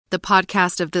The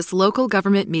podcast of this local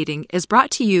government meeting is brought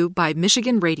to you by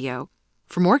Michigan Radio.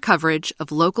 For more coverage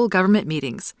of local government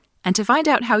meetings and to find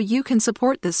out how you can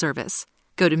support this service,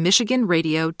 go to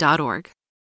michiganradio.org.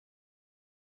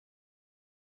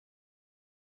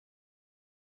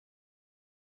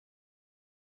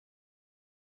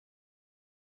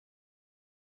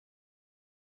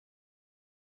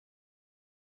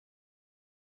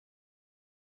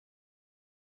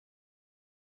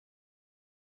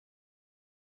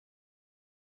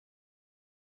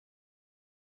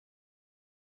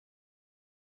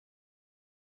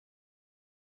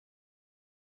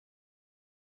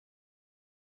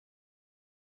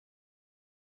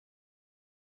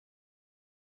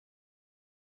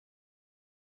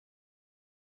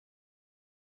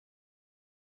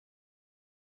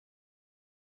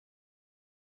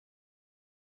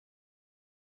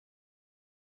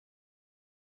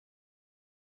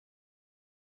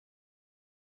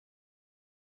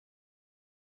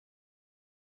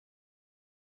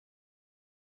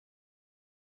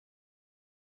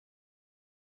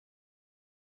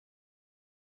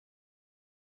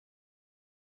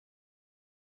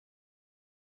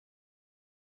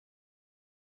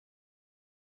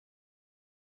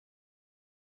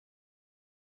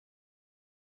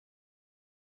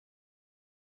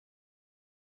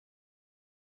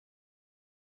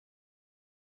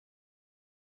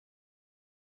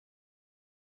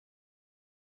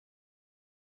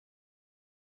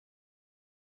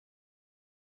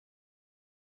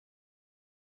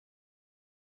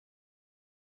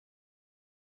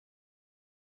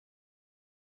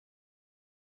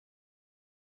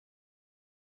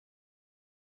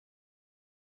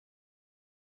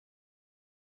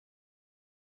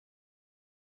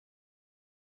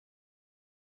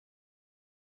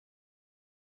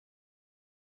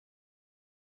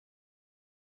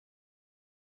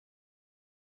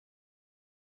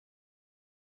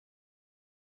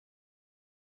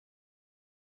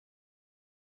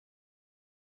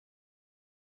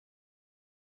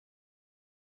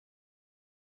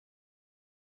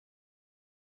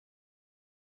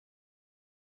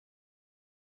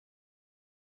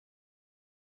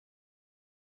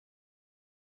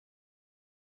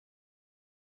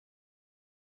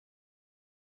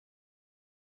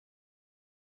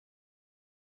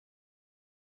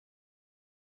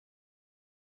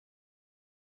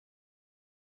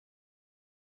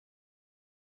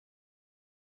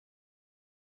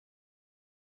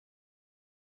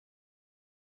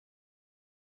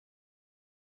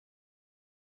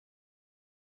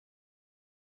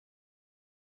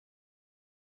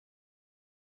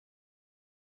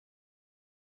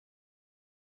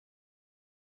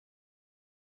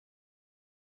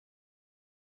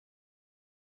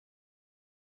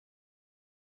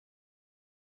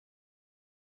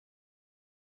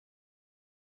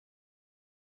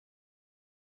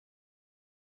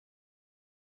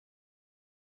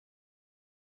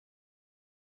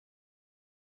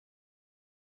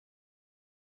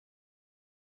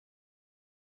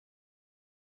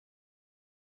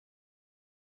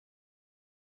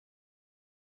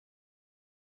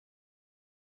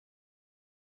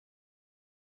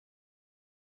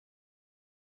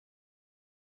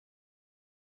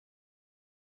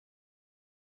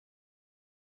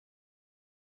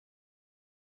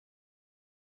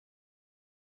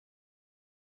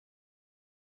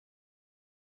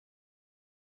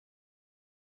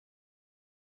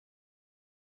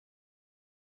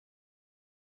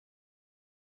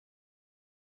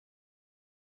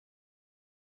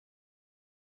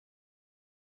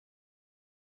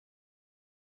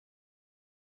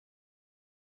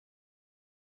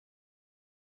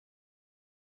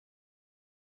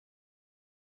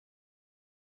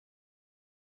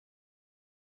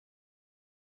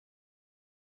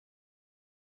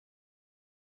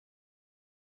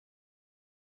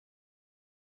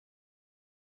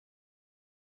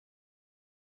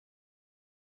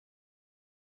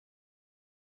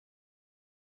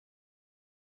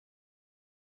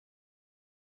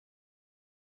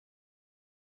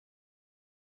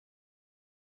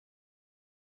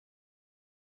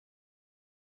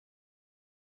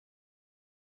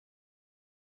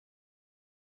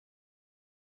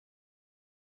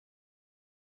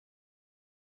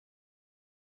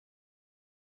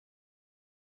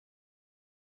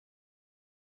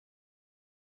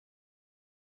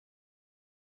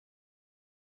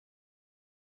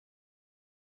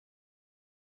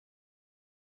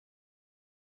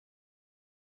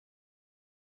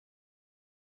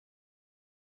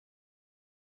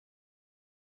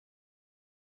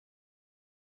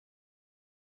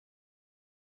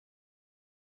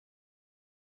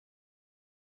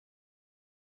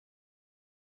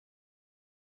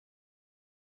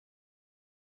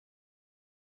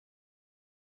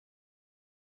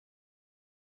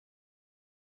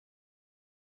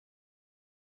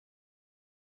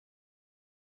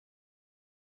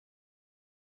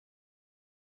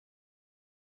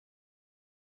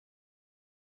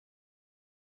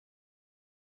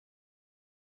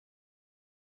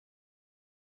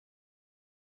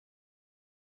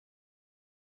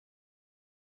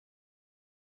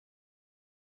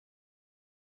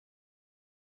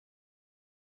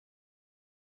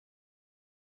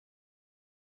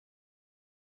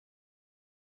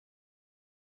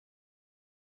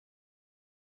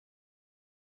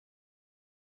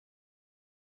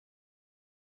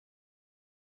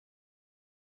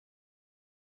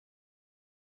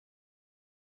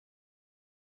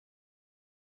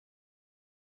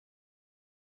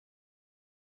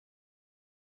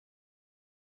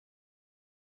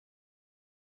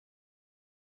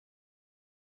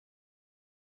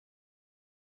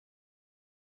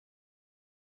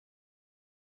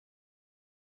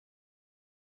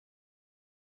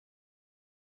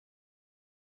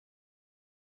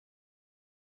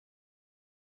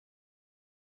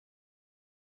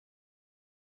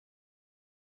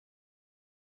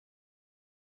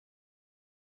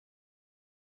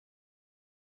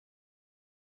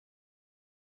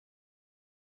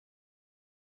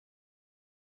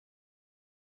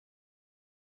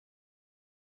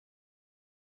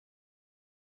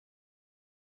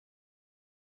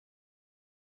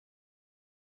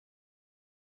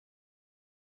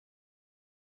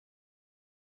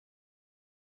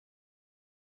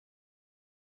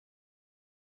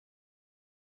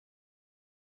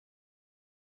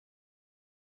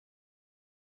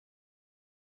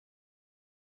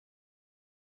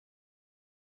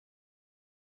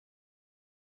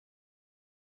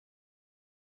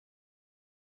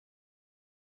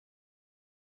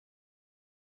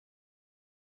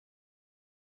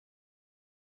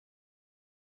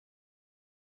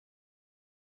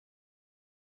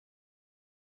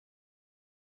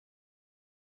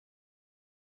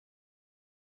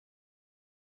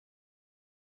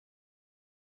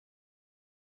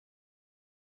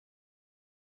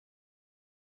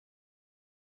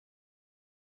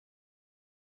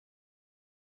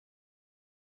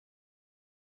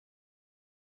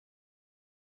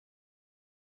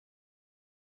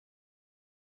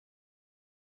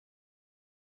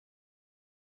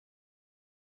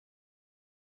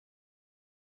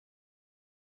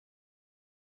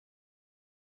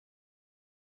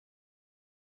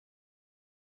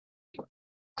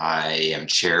 I am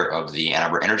chair of the Ann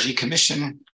Arbor Energy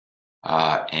Commission.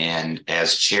 And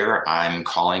as chair, I'm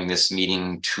calling this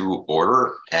meeting to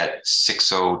order at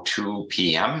 6:02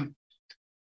 p.m.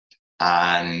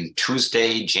 on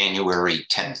Tuesday, January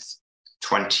 10th,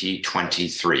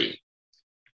 2023.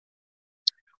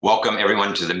 Welcome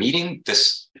everyone to the meeting.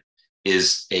 This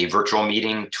is a virtual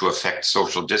meeting to effect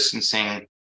social distancing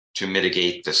to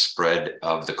mitigate the spread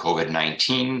of the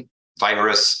COVID-19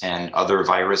 virus and other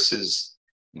viruses,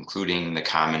 including the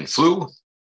common flu,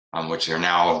 which they're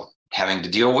now having to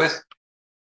deal with.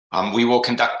 We will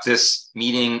conduct this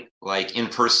meeting like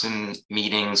in-person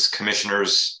meetings.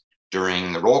 Commissioners,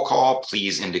 during the roll call,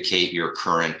 please indicate your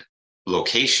current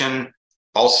location.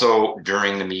 Also,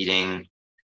 during the meeting,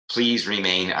 please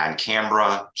remain on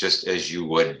camera just as you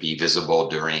would be visible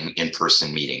during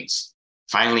in-person meetings.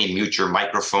 Finally, mute your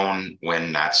microphone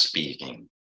when not speaking.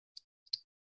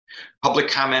 Public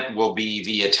comment will be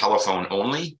via telephone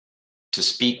only. To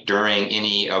speak during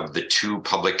any of the two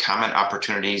public comment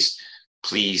opportunities,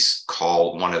 please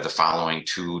call one of the following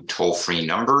two toll-free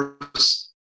numbers: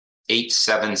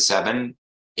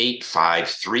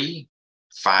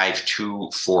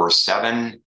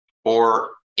 877-853-5247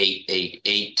 or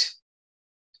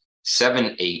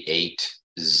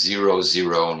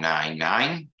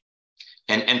 888-788-0099,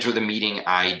 and enter the meeting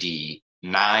ID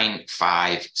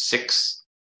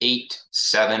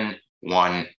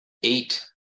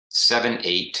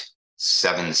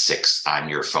 956-8718-7876 on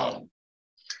your phone.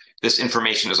 This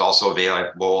information is also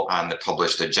available on the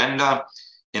published agenda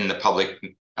in the public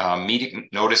meeting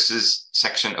notices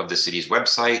section of the city's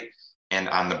website and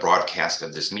on the broadcast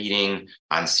of this meeting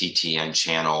on CTN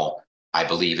channel. I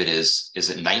believe it is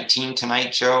it 19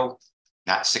 tonight, Joe?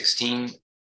 Not 16?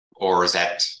 Or is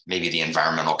that maybe the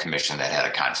Environmental Commission that had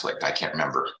a conflict? I can't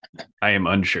remember. I am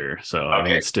unsure, so okay. I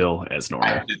think it's still as normal.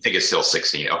 I think it's still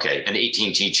 16. Okay, and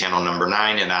AT&T channel number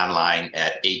 9 and online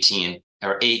at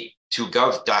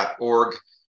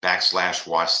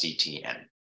 8.2gov.org/WatchCTN.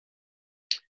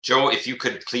 Joe, if you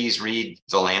could please read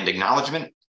the land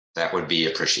acknowledgement, that would be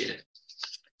appreciated.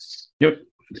 Yep.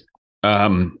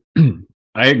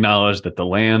 I acknowledge that the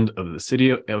land of the city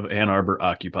of Ann Arbor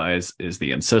occupies is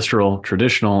the ancestral,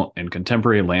 traditional, and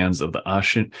contemporary lands of the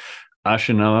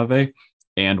Anishinaabe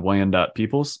and Wyandot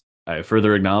peoples. I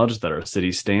further acknowledge that our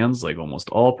city stands, like almost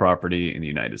all property in the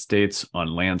United States,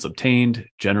 on lands obtained,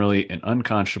 generally in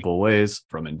unconscionable ways,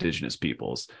 from indigenous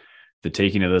peoples. The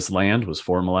taking of this land was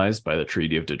formalized by the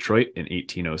Treaty of Detroit in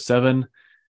 1807.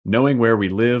 Knowing where we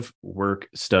live, work,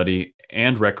 study,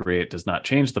 and recreate does not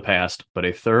change the past, but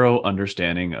a thorough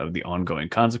understanding of the ongoing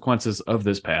consequences of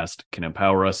this past can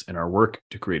empower us in our work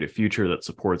to create a future that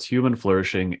supports human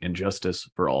flourishing and justice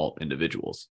for all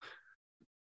individuals.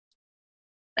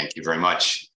 Thank you very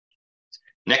much.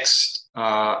 Next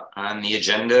on the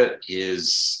agenda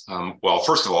is,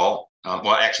 first of all,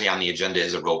 actually on the agenda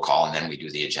is a roll call, and then we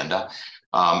do the agenda.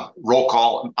 Roll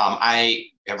call, I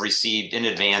have received in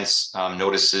advance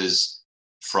notices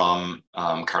from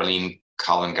Carlene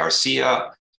Collin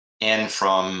Garcia and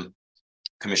from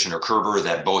Commissioner Kerber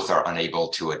that both are unable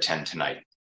to attend tonight.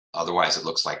 Otherwise, it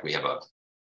looks like we have a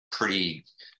pretty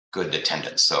good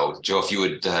attendance. So, Joe, if you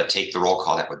would take the roll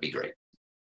call, that would be great.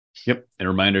 Yep. And a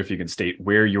reminder, if you can state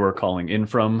where you are calling in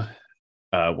from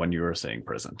when you are saying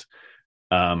present.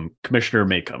 Commissioner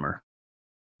Maycomer.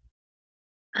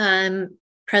 I'm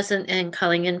present and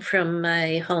calling in from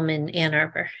my home in Ann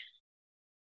Arbor.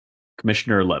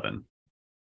 Commissioner Levin.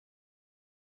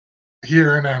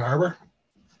 Here in Ann Arbor.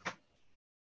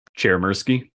 Chair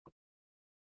Mirsky.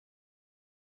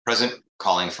 Present,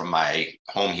 calling from my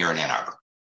home here in Ann Arbor.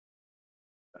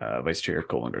 Vice Chair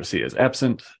Colin Garcia is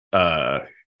absent.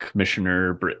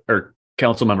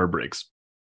 Councilmember Briggs.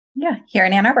 Yeah, here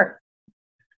in Ann Arbor.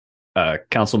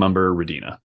 Councilmember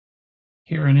Redina.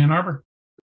 Here in Ann Arbor.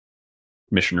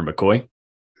 Commissioner McCoy.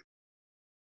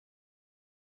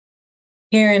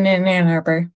 Here in Ann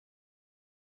Arbor.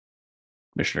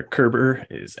 Commissioner Kerber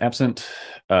is absent.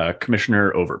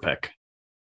 Commissioner Overpeck.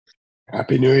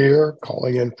 Happy New Year,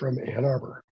 calling in from Ann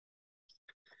Arbor.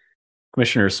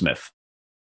 Commissioner Smith.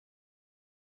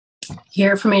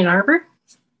 Here from Ann Arbor.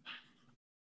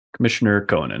 Commissioner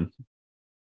Koenen.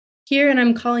 Here, and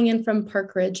I'm calling in from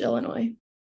Park Ridge, Illinois.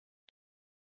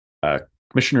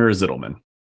 Commissioner Zittelman.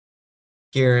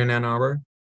 Here in Ann Arbor.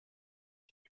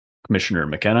 Commissioner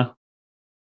McKenna.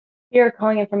 Here,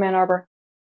 calling in from Ann Arbor.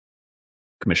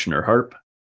 Commissioner Harp.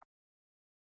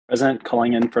 Present,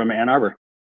 calling in from Ann Arbor.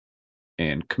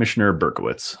 And Commissioner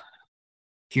Berkowitz.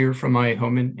 Here from my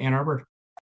home in Ann Arbor.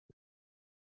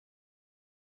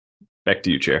 Back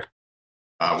to you, Chair.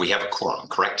 We have a quorum,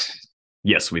 correct?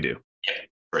 Yes, we do. Yeah,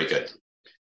 very good.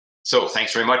 So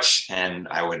thanks very much. And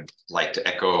I would like to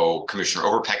echo Commissioner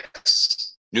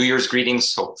Overpeck's New Year's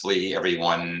greetings. Hopefully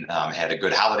everyone had a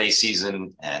good holiday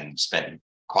season and spent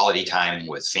quality time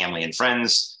with family and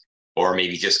friends, or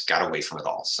maybe just got away from it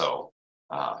all. So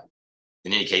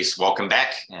in any case, welcome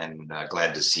back, and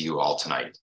glad to see you all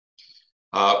tonight.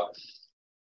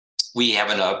 We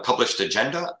have a published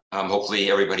agenda.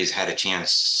 Hopefully everybody's had a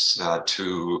chance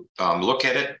to look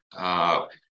at it.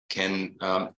 Can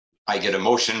I get a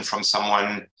motion from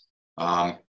someone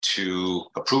to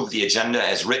approve the agenda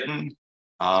as written,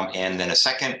 and then a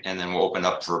second, and then we'll open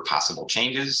up for possible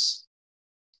changes.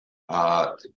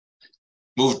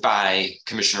 Moved by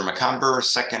Commissioner McComber,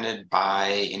 seconded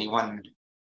by anyone?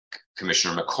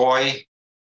 Commissioner McCoy.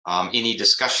 Any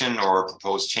discussion or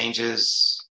proposed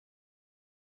changes?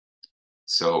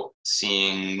 So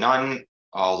seeing none,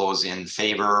 all those in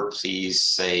favor, please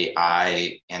say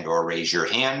aye and or raise your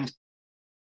hand.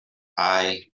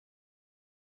 Aye.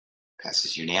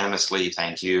 Passes unanimously.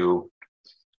 Thank you.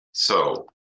 So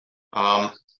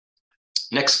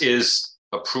next is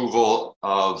approval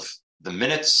of the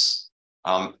minutes.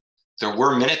 There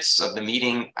were minutes of the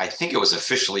meeting. I think it was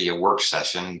officially a work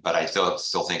session, but I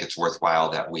still think it's worthwhile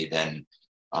that we then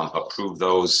approve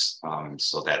those,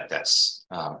 so that that's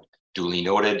duly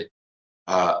noted.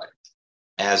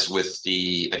 As with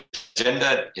the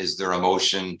agenda, is there a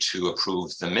motion to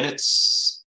approve the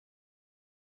minutes?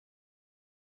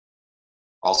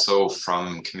 Also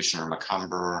from Commissioner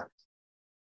McComber,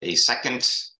 a second.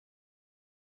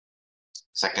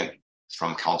 Second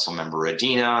from Councilmember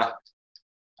Adina.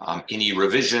 Any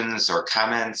revisions or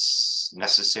comments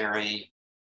necessary?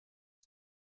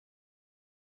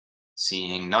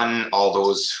 Seeing none, all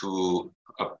those who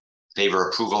favor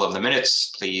approval of the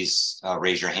minutes, please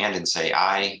raise your hand and say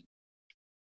aye.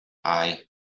 Aye.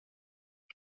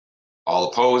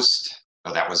 All opposed?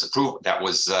 Oh, that was approved. That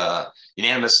was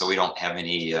unanimous, so we don't have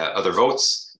any other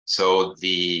votes. So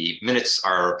the minutes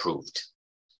are approved.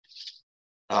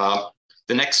 The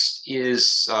next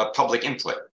is public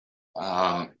input.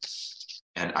 And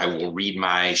I will read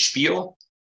my spiel.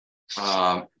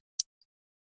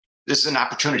 This is an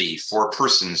opportunity for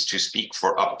persons to speak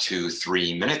for up to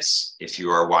 3 minutes. If you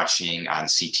are watching on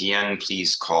CTN,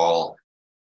 please call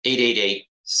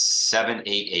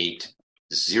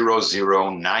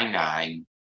 888-788-0099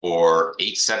 or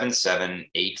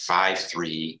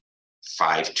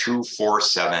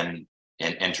 877-853-5247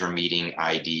 and enter meeting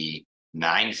ID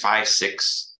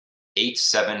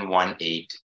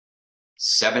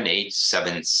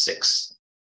 956-8718-7876.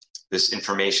 This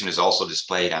information is also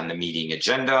displayed on the meeting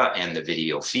agenda and the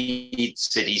video feed.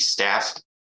 City staff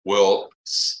will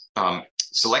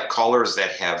select callers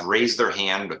that have raised their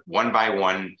hand one by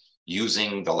one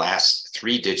using the last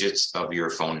 3 digits of your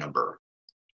phone number.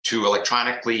 To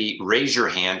electronically raise your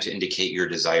hand to indicate your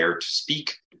desire to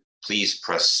speak, please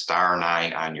press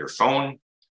 *9 on your phone.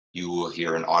 You will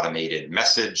hear an automated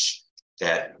message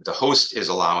that the host is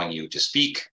allowing you to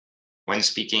speak. When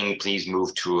speaking, please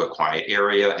move to a quiet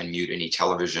area and mute any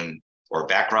television or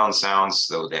background sounds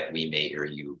so that we may hear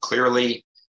you clearly.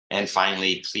 And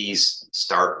finally, please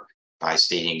start by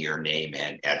stating your name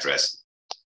and address.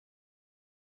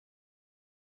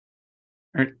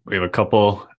 All right, we have a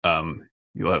couple.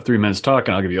 You'll have 3 minutes to talk,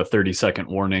 and I'll give you a 30-second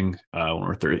warning when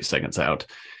we're 30 seconds out.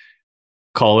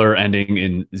 Caller ending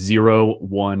in 010.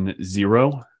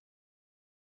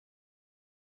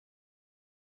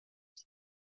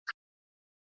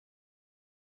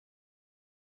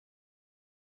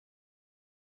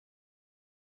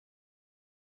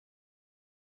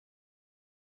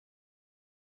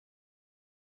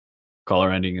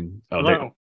 Caller ending in. Oh,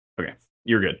 hello. Okay,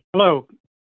 you're good. Hello.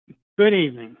 Good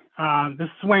evening. This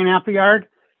is Wayne Appleyard,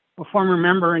 a former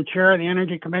member and chair of the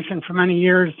Energy Commission for many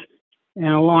years, and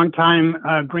a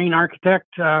long-time green architect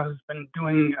who's been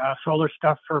doing solar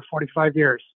stuff for 45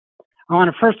 years. I want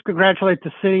to first congratulate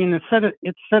the city and its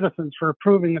citizens for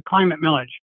approving the climate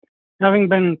millage. Having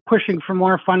been pushing for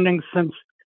more funding since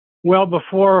well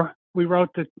before we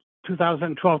wrote the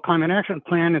 2012 Climate Action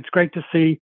Plan, it's great to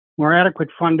see more adequate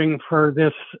funding for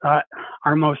this,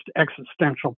 our most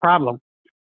existential problem.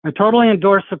 I totally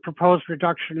endorse the proposed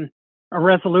resolution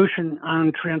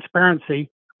on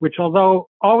transparency, which, although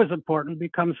always important,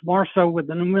 becomes more so with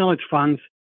the new millage funds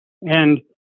and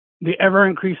the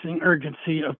ever-increasing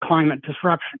urgency of climate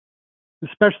disruption.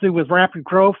 Especially with rapid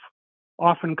growth,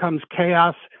 often comes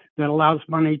chaos that allows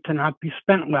money to not be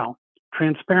spent well.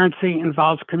 Transparency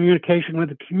involves communication with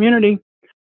the community.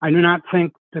 I do not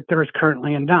think that there is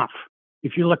currently enough.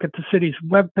 If you look at the city's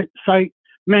website,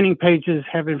 many pages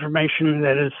have information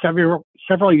that is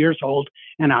several years old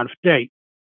and out of date.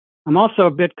 I'm also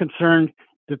a bit concerned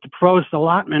that the proposed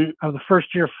allotment of the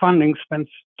first year funding spends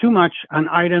too much on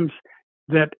items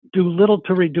that do little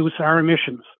to reduce our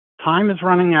emissions. Time is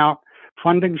running out.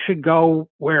 Funding should go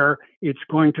where it's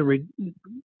going to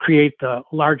create the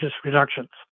largest reductions.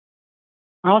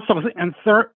 I also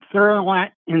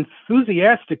thoroughly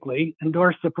enthusiastically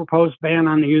endorse the proposed ban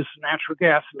on the use of natural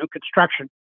gas in new construction.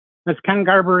 As Ken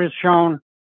Garber has shown,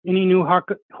 any new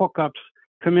hookups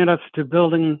commit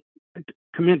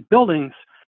buildings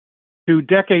to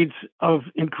decades of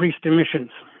increased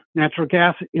emissions. Natural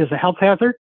gas is a health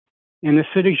hazard, and the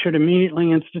city should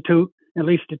immediately institute at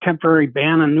least a temporary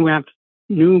ban on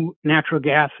new natural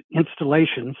gas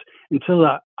installations until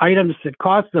the items that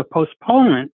caused the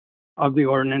postponement of the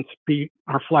ordinance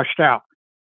are flushed out.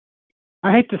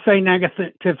 I hate to say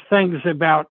negative things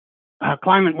about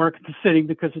climate work at the city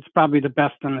because it's probably the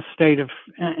best in the state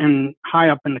and high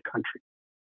up in the country.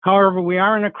 However, we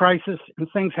are in a crisis and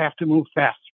things have to move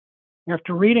fast.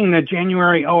 After reading the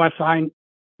January OSI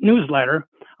newsletter,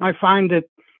 I find that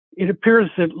it appears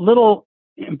that little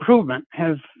movement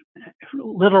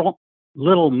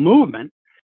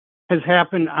has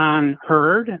happened on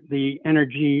HERD, the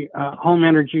home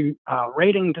energy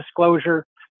rating disclosure,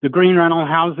 the green rental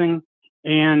housing,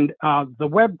 and the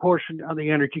web portion of the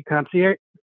energy concierge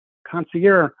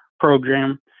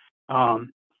program.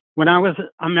 When I was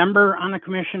a member on the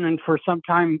commission and for some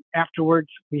time afterwards,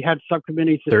 we had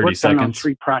subcommittees that worked on those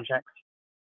 3 projects.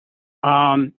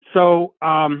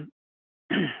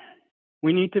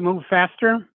 We need to move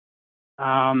faster.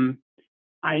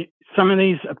 Some of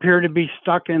these appear to be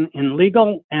stuck in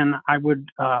legal, and I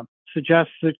would suggest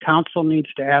that council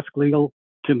needs to ask legal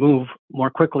to move more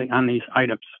quickly on these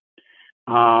items.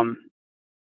 We're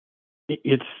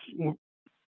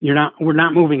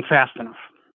not moving fast enough.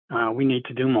 We need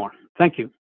to do more. Thank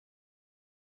you.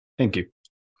 Thank you.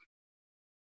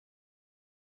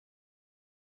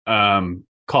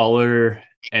 Caller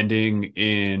ending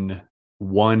in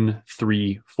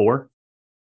 134.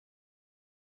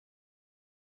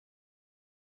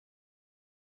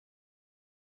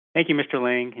 Thank you, Mr.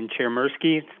 Lang and Chair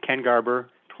Mirsky. It's Ken Garber,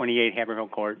 28 Haverhill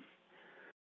Court.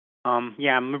 I'm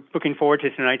looking forward to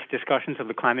tonight's discussions of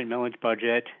the climate millage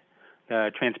budget,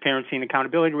 the transparency and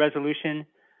accountability resolution,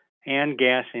 and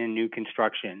gas in new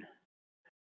construction.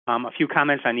 A few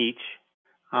comments on each.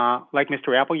 Like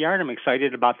Mr. Appleyard, I'm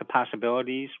excited about the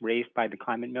possibilities raised by the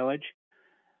climate millage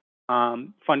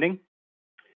funding.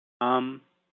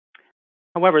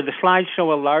 However, the slides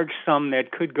show a large sum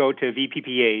that could go to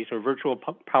VPPAs, or virtual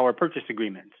power purchase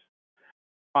agreements.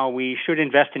 While we should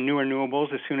invest in new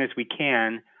renewables as soon as we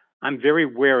can, I'm very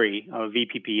wary of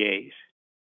VPPAs.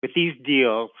 With these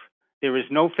deals, there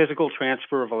is no physical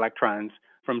transfer of electrons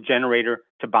from generator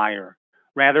to buyer.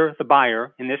 Rather, the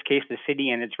buyer, in this case the city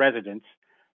and its residents,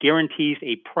 guarantees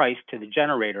a price to the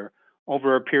generator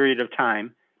over a period of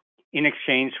time in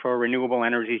exchange for renewable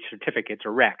energy certificates,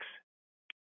 or RECs.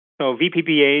 So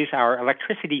VPPAs are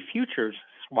electricity futures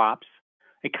swaps,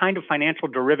 a kind of financial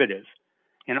derivative,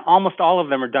 and almost all of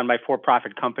them are done by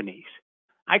for-profit companies.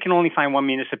 I can only find one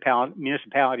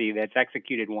municipality that's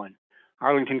executed one,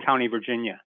 Arlington County,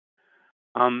 Virginia.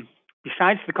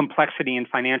 Besides the complexity and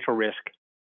financial risk,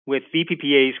 with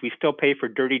VPPAs, we still pay for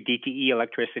dirty DTE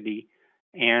electricity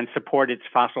and support its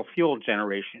fossil fuel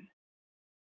generation.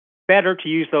 Better to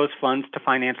use those funds to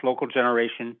finance local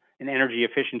generation and energy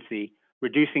efficiency,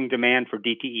 reducing demand for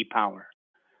DTE power.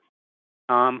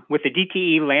 With the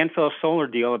DTE landfill solar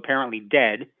deal apparently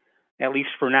dead, at least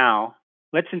for now,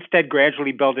 let's instead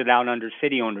gradually build it out under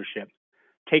city ownership,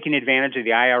 taking advantage of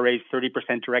the IRA's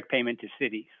 30% direct payment to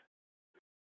cities.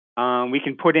 We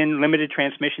can put in limited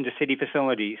transmission to city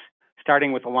facilities,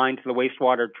 starting with a line to the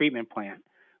wastewater treatment plant,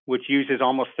 which uses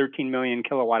almost 13 million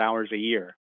kilowatt hours a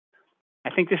year. I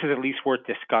think this is at least worth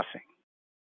discussing.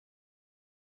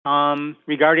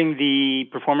 Regarding the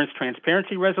performance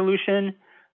transparency resolution,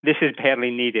 this is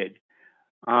badly needed.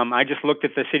 I just looked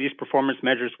at the city's performance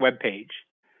measures webpage.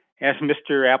 As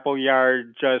Mr.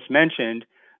 Appleyard just mentioned,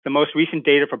 the most recent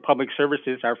data for public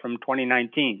services are from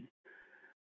 2019.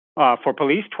 For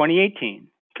police, 2018.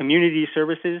 Community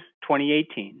services,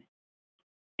 2018.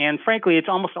 And frankly, it's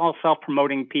almost all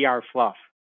self-promoting PR fluff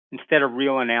instead of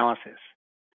real analysis.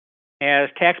 As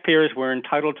taxpayers, we're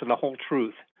entitled to the whole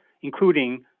truth,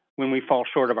 including when we fall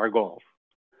short of our goals.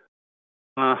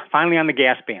 Finally, on the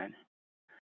gas ban.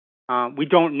 We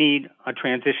don't need a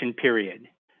transition period.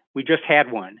 We just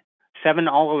had one. 7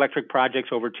 all-electric projects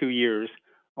over 2 years,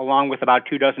 along with about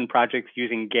 24 projects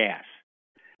using gas.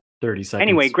 30 seconds.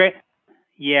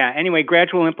 Anyway,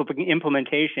 gradual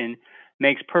implementation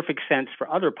makes perfect sense for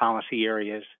other policy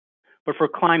areas, but for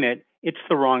climate, it's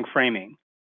the wrong framing.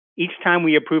 Each time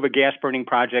we approve a gas burning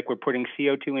project, we're putting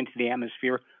CO2 into the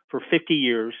atmosphere for 50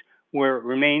 years, where it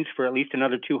remains for at least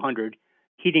another 200,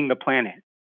 heating the planet.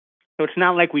 So it's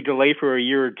not like we delay for a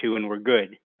year or two and we're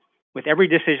good. With every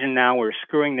decision now, we're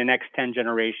screwing the next 10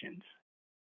 generations.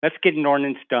 Let's get an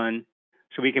ordinance done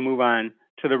so we can move on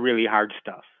to the really hard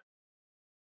stuff.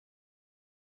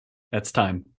 That's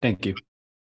time. Thank you.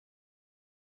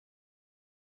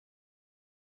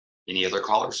 Any other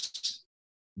callers?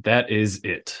 That is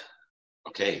it.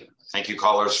 Okay, thank you,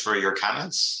 callers, for your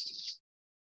comments.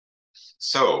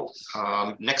 So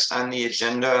next on the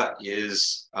agenda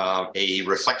is a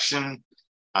reflection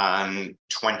on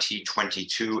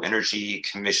 2022 Energy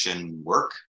Commission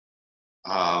work.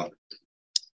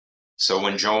 So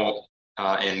when Joe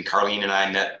and Carlene and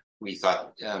I met, we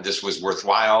thought this was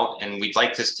worthwhile, and we'd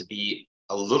like this to be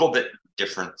a little bit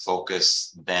different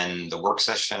focus than the work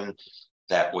session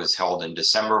that was held in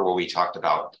December, where we talked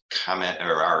about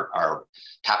our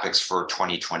topics for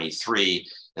 2023,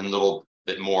 and a little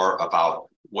bit more about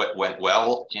what went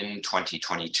well in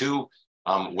 2022,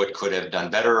 what could have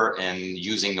done better, and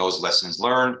using those lessons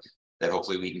learned that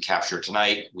hopefully we can capture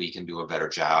tonight, we can do a better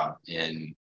job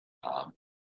in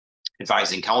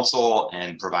advising council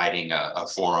and providing a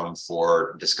forum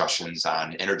for discussions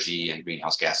on energy and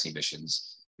greenhouse gas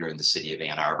emissions here in the city of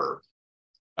Ann Arbor.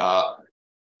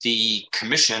 The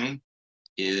commission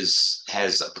has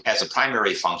as a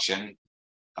primary function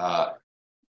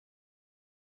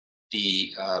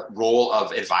the role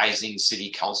of advising city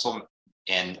council,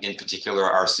 and in particular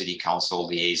our city council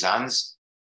liaisons,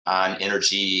 on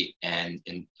energy and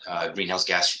greenhouse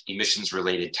gas emissions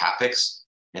related topics.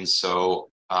 And so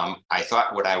I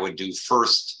thought what I would do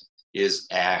first is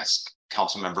ask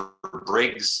Councilmember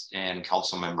Briggs and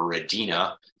Councilmember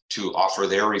Radina to offer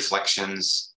their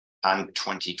reflections on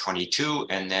 2022,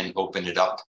 and then open it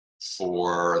up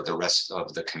for the rest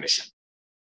of the commission.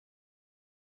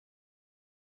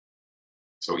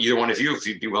 So either one of you, if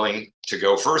you'd be willing to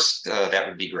go first, that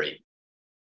would be great.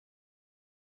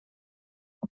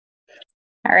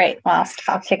 All right, well,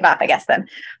 I'll kick it off, I guess, then.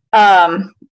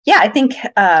 Yeah, I think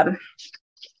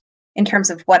in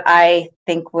terms of what I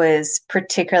think was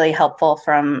particularly helpful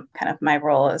from kind of my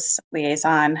role as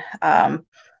liaison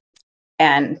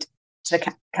and to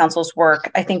the council's work,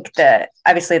 I think that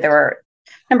obviously there were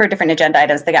a number of different agenda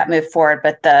items that got moved forward,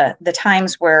 but the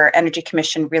times where Energy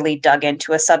Commission really dug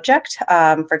into a subject,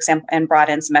 for example, and brought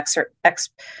in some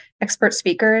expert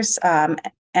speakers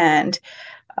and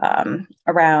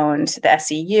around the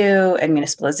SEU and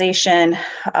municipalization.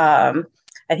 I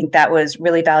think that was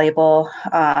really valuable,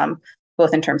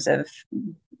 both in terms of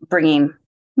bringing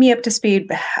me up to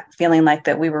speed, feeling like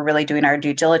that we were really doing our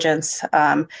due diligence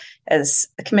as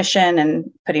the commission and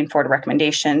putting forward a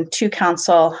recommendation to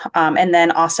council, and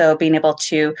then also being able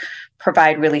to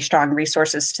provide really strong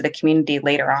resources to the community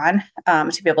later on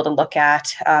to be able to look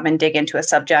at and dig into a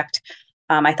subject.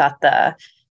 I thought the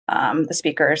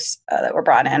speakers that were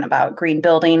brought in about green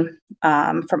building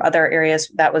from other areas,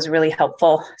 that was really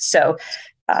helpful. So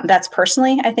that's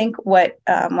personally, I think, what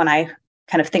when I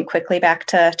kind of think quickly back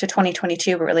to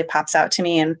 2022, what really pops out to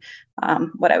me, and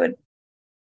what I would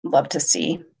love to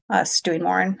see us doing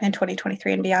more in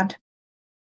 2023 and beyond.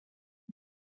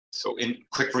 So in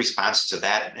quick response to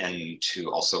that, and to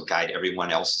also guide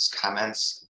everyone else's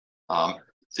comments,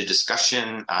 the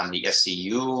discussion on the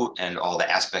SEU and all the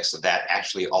aspects of that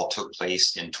actually all took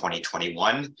place in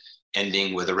 2021,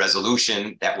 ending with a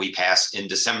resolution that we passed in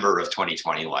December of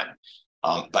 2021.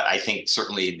 But I think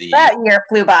certainly that year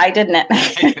flew by, didn't it?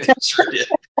 It sure did.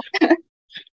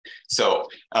 So,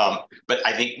 but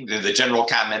I think the general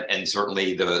comment, and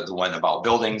certainly the one about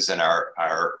buildings and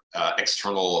our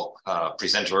external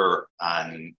presenter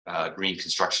on green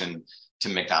construction,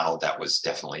 Tim McDonald, that was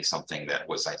definitely something that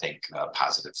was, I think,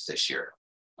 positive this year.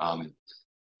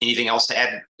 Anything else to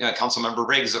add, Councilmember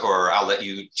Briggs, or I'll let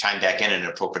you chime back in at an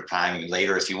appropriate time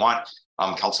later if you want.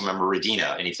 Councilmember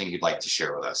Radina, anything you'd like to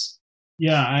share with us?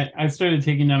 Yeah, I started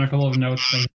taking down a couple of notes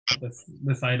about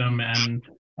this item, and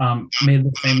made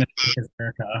the same mistake as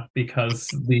Erica, because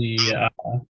the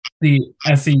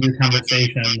SEU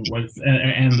conversation was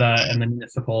and the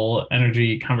municipal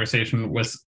energy conversation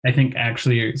was, I think,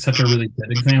 actually such a really good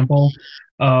example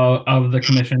of the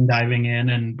commission diving in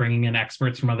and bringing in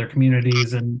experts from other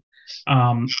communities, and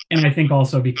I think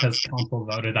also because council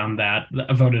voted on the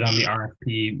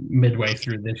RFP midway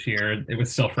through this year, it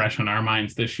was still fresh in our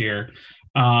minds this year.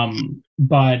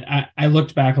 But I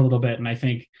looked back a little bit, and I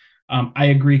think I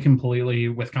agree completely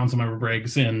with Councilmember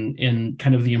Briggs in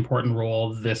kind of the important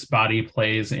role this body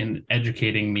plays in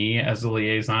educating me as a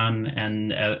liaison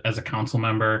and as a council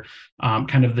member,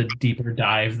 kind of the deeper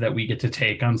dive that we get to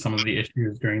take on some of the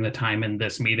issues during the time in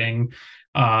this meeting.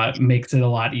 Makes it a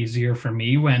lot easier for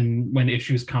me when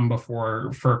issues come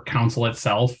before for council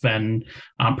itself, and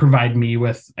provide me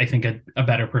with, I think, a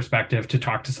better perspective to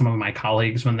talk to some of my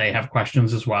colleagues when they have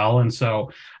questions as well. And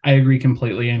so I agree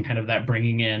completely in kind of that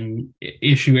bringing in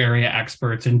issue area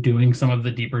experts and doing some of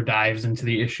the deeper dives into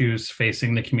the issues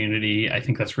facing the community. I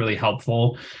think that's really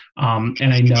helpful.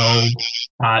 And I know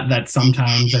that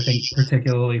sometimes, I think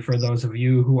particularly for those of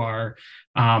you who are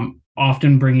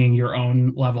often bringing your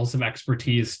own levels of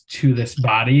expertise to this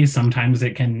body, sometimes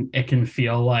it can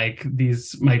feel like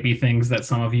these might be things that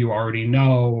some of you already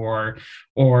know,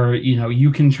 or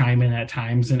you can chime in at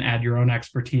times and add your own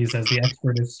expertise as the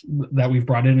expert that we've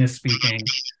brought in is speaking.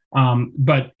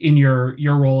 But in your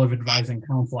role of advising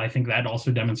council, I think that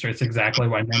also demonstrates exactly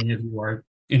why many of you are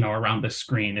around this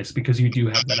screen. Is because you do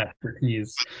have that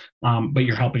expertise, but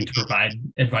you're helping to provide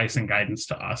advice and guidance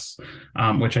to us,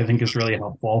 which I think is really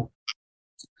helpful.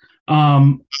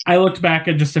 I looked back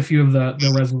at just a few of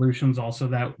the resolutions also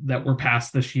that were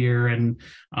passed this year, and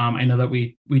I know that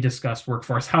we discussed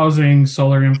workforce housing,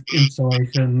 solar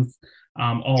installations,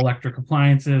 all electric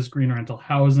appliances, green rental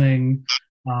housing,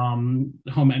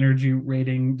 home energy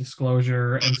rating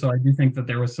disclosure. And so I do think that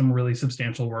there was some really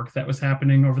substantial work that was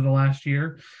happening over the last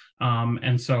year.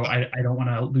 And so I don't want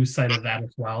to lose sight of that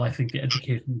as well. I think the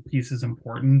education piece is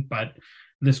important, but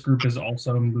this group is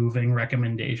also moving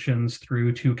recommendations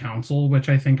through to council, which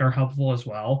I think are helpful as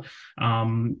well.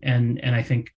 And I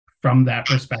think from that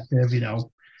perspective,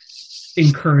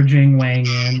 encouraging weighing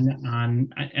in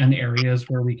on areas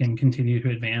where we can continue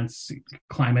to advance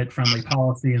climate friendly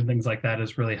policy and things like that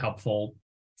is really helpful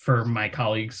for my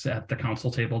colleagues at the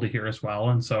council table to hear as well.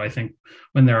 And so I think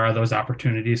when there are those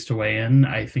opportunities to weigh in,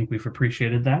 I think we've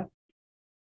appreciated that.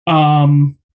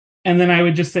 And then I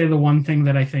would just say the one thing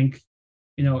that I think,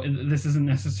 this isn't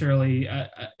necessarily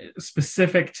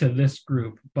specific to this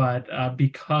group, but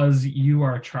because you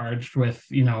are charged with,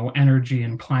 energy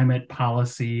and climate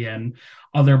policy, and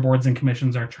other boards and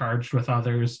commissions are charged with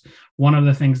others, one of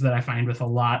the things that I find with a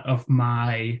lot of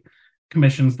my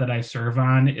commissions that I serve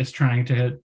on is trying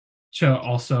to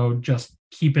also just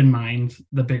keep in mind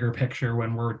the bigger picture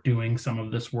when we're doing some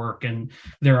of this work. And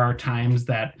there are times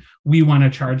that we want to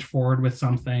charge forward with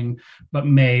something, but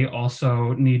may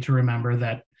also need to remember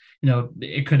that,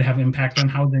 it could have impact on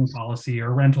housing policy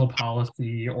or rental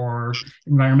policy or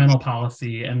environmental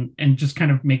policy, and just kind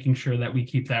of making sure that we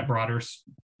keep that broader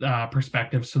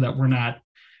perspective so that we're not,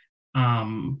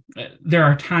 there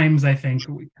are times, I think,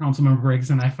 Councilmember Briggs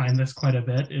and I find this quite a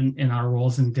bit in our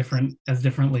roles as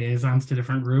different liaisons to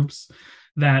different groups,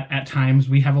 that at times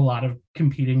we have a lot of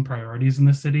competing priorities in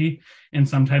the city. And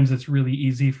sometimes it's really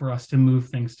easy for us to move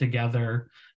things together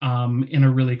in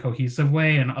a really cohesive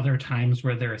way, and other times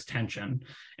where there is tension.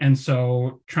 And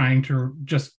so trying to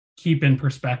just keep in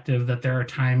perspective that there are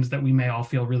times that we may all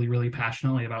feel really, really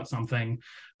passionately about something,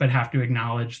 but have to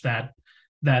acknowledge that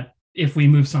if we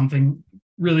move something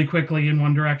really quickly in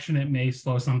one direction, it may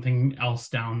slow something else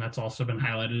down that's also been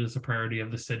highlighted as a priority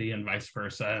of the city, and vice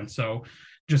versa. And so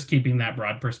just keeping that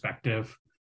broad perspective.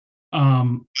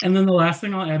 And then the last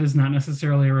thing I'll add is not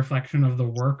necessarily a reflection of the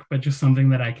work, but just something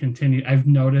that I've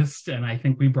noticed, and I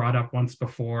think we brought up once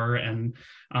before, and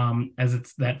as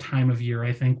it's that time of year,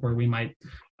 I think, where we might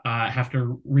have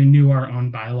to renew our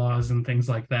own bylaws and things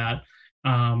like that.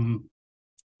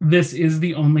 This is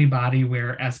the only body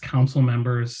where, as council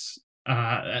members,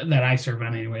 that I serve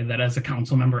on anyway, that as a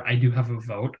council member, I do have a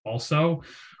vote also,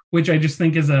 which I just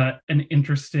think is an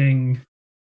interesting,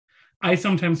 I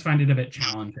sometimes find it a bit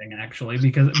challenging, actually,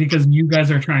 because you guys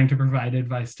are trying to provide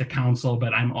advice to council,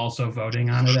 but I'm also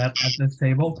voting on it at this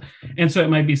table. And so it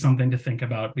might be something to think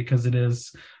about, because it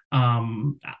is,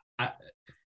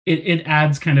 it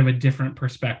adds kind of a different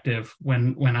perspective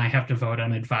when I have to vote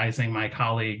on advising my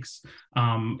colleagues.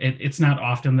 It's not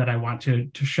often that I want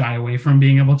to shy away from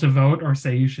being able to vote or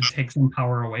say you should take some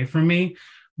power away from me,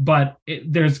 but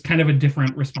there's kind of a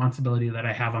different responsibility that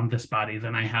I have on this body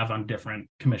than I have on different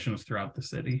commissions throughout the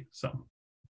city. So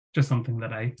just something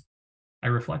that I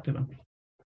reflected on.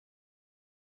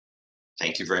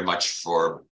 Thank you very much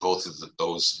for both of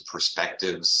those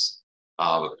perspectives.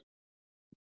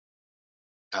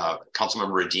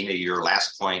 Councilmember Adina, your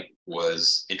last point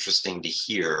was interesting to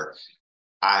hear.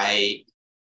 I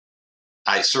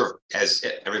serve, as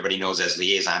everybody knows, as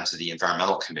liaison to the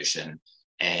Environmental Commission,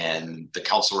 and the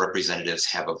council representatives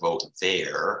have a vote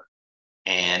there.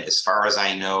 And as far as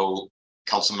I know,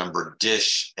 Councilmember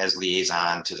Dish, as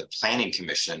liaison to the Planning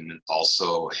Commission,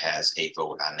 also has a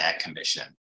vote on that commission.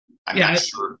 I'm not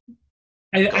sure.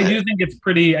 I do think it's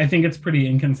pretty. I think it's pretty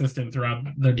inconsistent throughout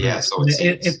the group. Yeah, so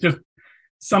it's just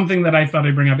something that I thought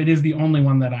I'd bring up. It is the only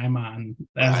one that I'm on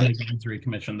as an advisory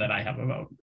commission that I have a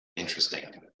vote. Interesting,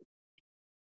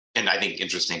 and I think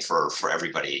interesting for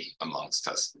everybody amongst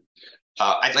us.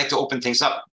 I'd like to open things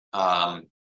up.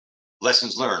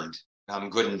 Lessons learned,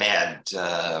 good and bad.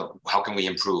 How can we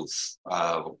improve?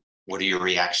 What are your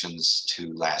reactions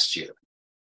to last year?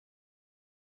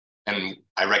 And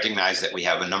I recognize that we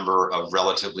have a number of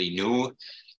relatively new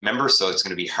members, so it's going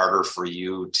to be harder for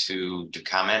you to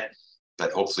comment,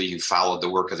 but hopefully you followed the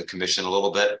work of the commission a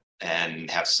little bit and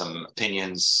have some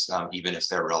opinions, even if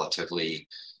they're relatively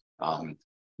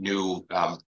new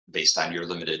based on your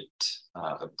limited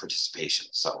participation.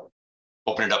 So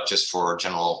open it up just for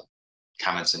general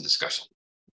comments and discussion.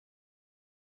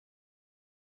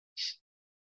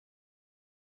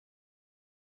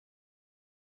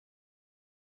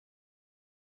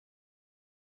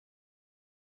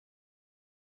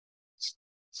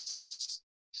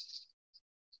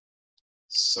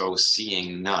 So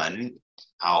seeing none,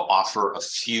 I'll offer a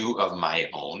few of my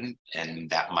own, and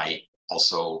that might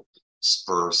also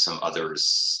spur some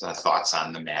others' thoughts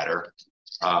on the matter.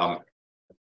 I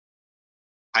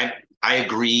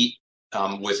agree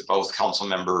with both council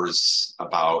members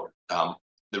about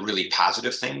the really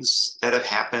positive things that have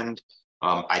happened.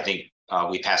 I think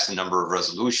we passed a number of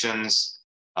resolutions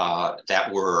that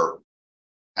were,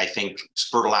 I think,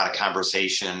 spurred a lot of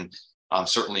conversation,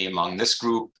 certainly among this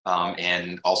group,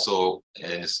 and also,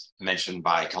 as mentioned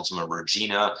by Councilmember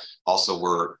Regina, also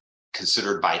were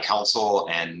considered by council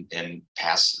and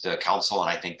passed the council. And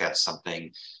I think that's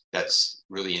something that's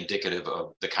really indicative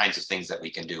of the kinds of things that we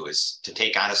can do, is to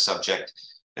take on a subject,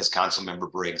 as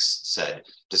Councilmember Briggs said,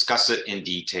 discuss it in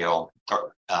detail,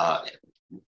 or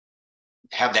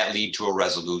have that lead to a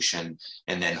resolution,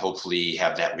 and then hopefully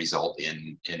have that result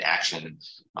in action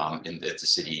at the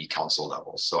city council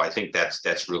level. So I think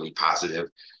that's really positive.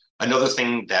 Another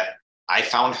thing that I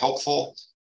found helpful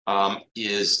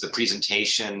is the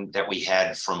presentation that we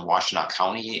had from Washtenaw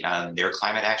County on their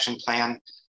climate action plan.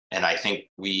 And I think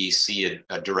we see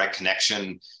a direct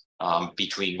connection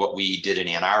between what we did in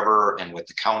Ann Arbor and what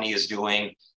the county is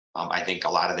doing. I think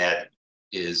a lot of that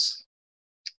is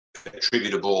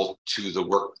attributable to the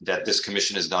work that this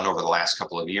commission has done over the last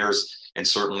couple of years, and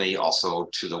certainly also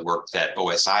to the work that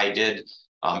OSI did.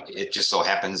 It just so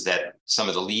happens that some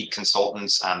of the lead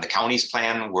consultants on the county's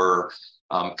plan were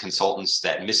consultants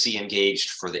that Missy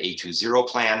engaged for the A20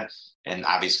 plan, and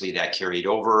obviously that carried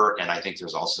over. And I think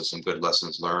there's also some good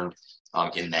lessons learned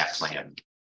in that plan.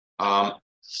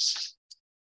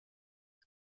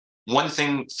 One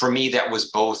thing for me that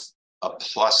was both a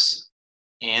plus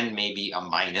and maybe a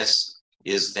minus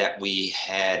is that we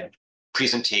had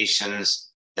presentations,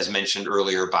 as mentioned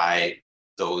earlier by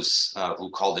those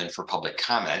who called in for public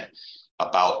comment,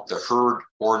 about the HURD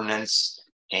ordinance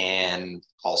and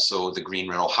also the Green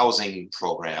Rental Housing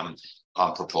Program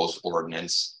proposed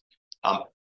ordinance.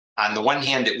 On the one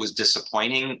hand, it was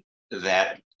disappointing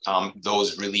that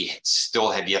those really still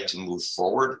have yet to move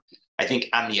forward. I think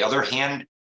on the other hand,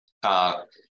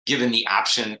 given the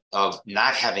option of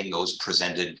not having those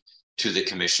presented to the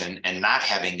commission and not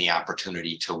having the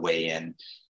opportunity to weigh in,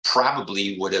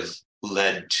 probably would have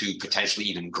led to potentially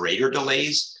even greater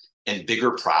delays and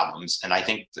bigger problems. And I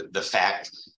think the fact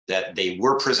that they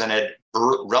were presented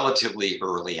relatively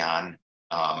early on,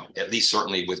 at least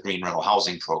certainly with Green Rental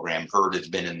Housing Program, HURD has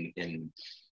been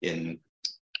in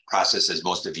process, as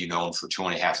most of you know, for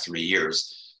 2.5, 3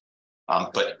 years.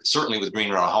 But certainly with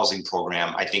Green Rental Housing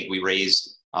Program, I think we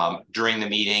raised during the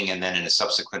meeting and then in a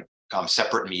subsequent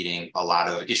separate meeting, a lot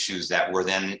of issues that were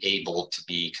then able to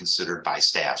be considered by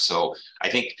staff. So I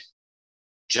think,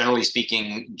 generally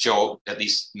speaking, Joe, at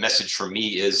least message for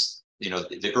me is,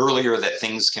 the earlier that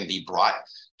things can be brought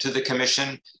to the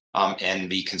commission and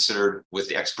be considered with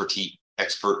the expert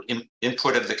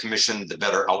input of the commission, the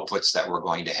better outputs that we're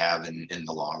going to have in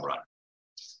the long run.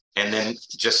 And then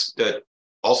just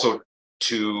also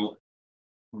to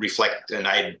reflect, and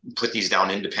I put these down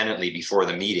independently before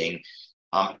the meeting,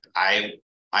 I'm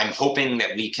hoping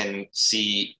that we can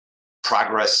see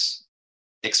progress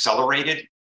accelerated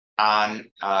on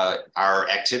our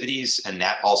activities, and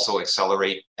that also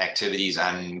accelerate activities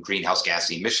on greenhouse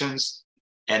gas emissions.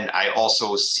 And I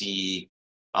also see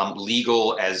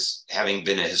legal as having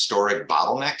been a historic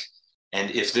bottleneck. And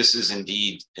if this is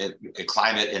indeed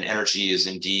climate and energy is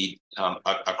indeed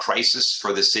a crisis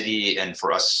for the city and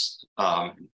for us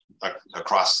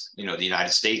across the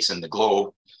United States and the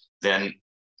globe, then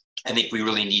I think we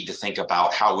really need to think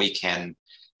about how we can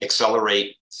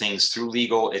accelerate things through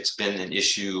legal. It's been an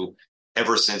issue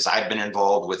ever since I've been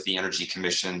involved with the Energy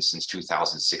Commission since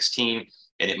 2016.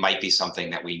 And it might be something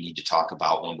that we need to talk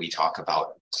about when we talk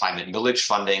about climate millage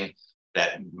funding,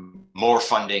 that more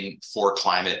funding for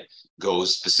climate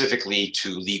goes specifically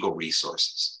to legal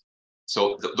resources.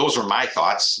 So those are my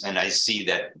thoughts. And I see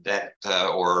that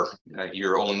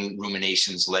your own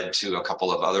ruminations led to a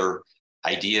couple of other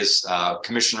ideas.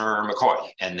 Commissioner McCoy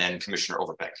and then Commissioner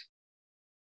Overbeck.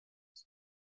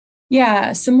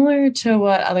 Yeah, similar to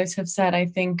what others have said, I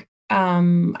think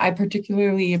I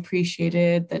particularly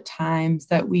appreciated the times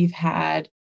that we've had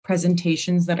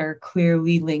presentations that are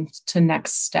clearly linked to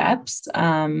next steps,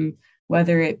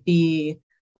 whether it be,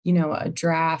 a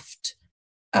draft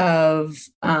of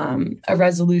a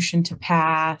resolution to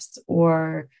pass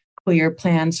or clear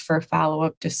plans for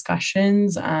follow-up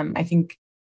discussions. I think,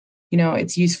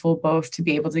 it's useful both to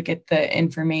be able to get the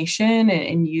information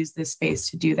and use this space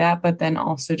to do that, but then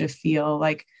also to feel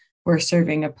like we're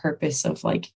serving a purpose of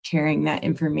like carrying that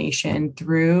information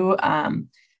through. And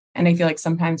I feel like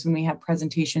sometimes when we have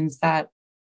presentations that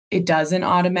it doesn't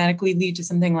automatically lead to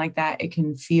something like that, it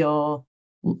can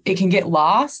get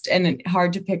lost and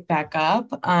hard to pick back up.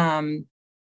 And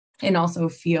also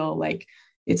feel like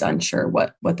it's unsure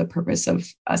what the purpose of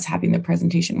us having the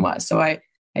presentation was. So I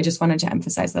just wanted to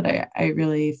emphasize that I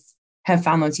really have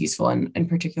found those useful, and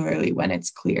particularly when it's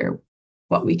clear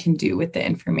what we can do with the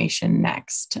information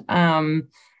next.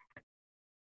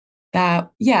 That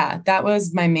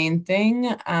was my main thing.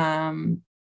 I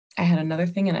had another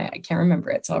thing and I can't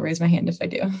remember it, so I'll raise my hand if I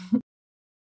do.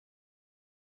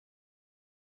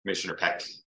 Commissioner Peck.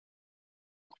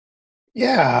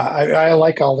 Yeah, I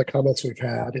like all the comments we've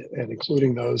had, and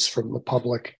including those from the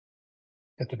public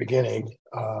at the beginning.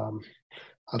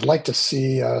 I'd like to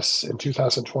see us in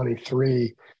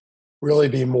 2023 really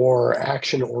be more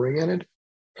action oriented.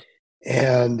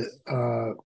 And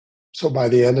so by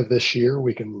the end of this year,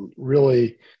 we can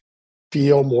really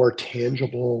feel more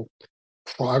tangible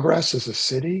progress as a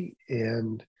city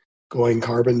in going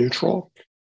carbon neutral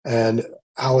and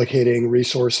allocating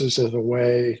resources in a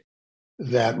way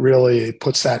that really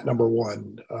puts that number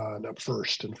one,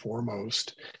 first and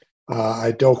foremost.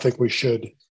 I don't think we should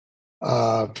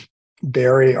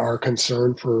bury our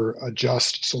concern for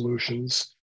just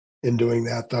solutions in doing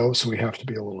that, though. So we have to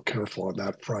be a little careful on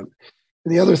that front.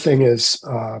 And the other thing is,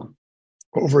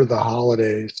 over the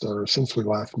holidays or since we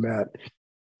last met,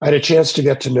 I had a chance to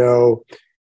get to know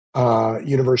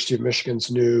University of Michigan's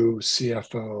new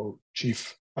CFO,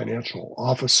 Chief Financial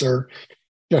Officer,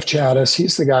 Jeff Chattis.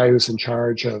 He's the guy who's in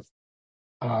charge of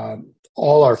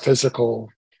all our physical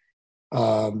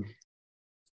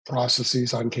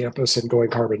processes on campus and going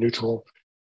carbon neutral.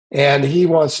 And he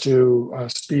wants to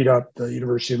speed up the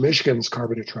University of Michigan's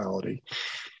carbon neutrality.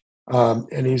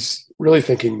 And he's really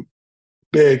thinking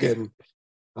big and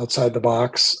outside the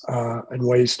box and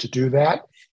ways to do that.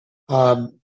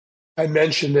 I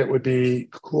mentioned it would be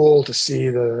cool to see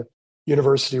the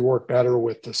university work better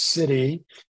with the city,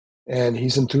 and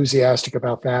he's enthusiastic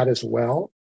about that as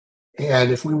well.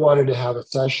 And if we wanted to have a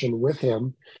session with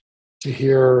him to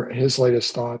hear his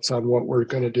latest thoughts on what we're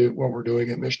going to do, what we're doing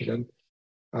at Michigan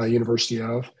University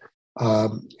of,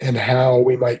 and how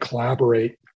we might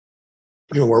collaborate,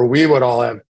 where we would all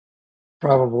have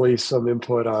probably some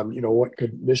input on, what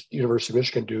could University of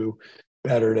Michigan do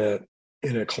better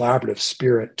in a collaborative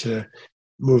spirit to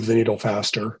move the needle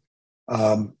faster.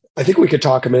 I think we could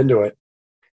talk him into it,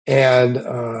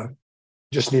 and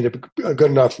just need a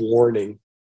good enough warning.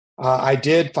 I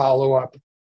did follow up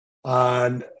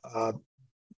on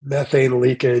methane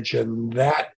leakage, and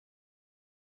that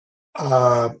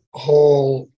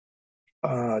whole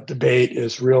debate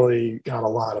is really got a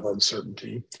lot of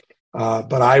uncertainty.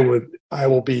 But I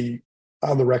will be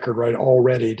on the record right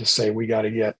already to say we got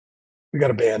to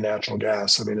ban natural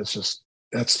gas. I mean,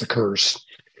 that's the curse,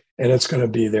 and it's going to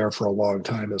be there for a long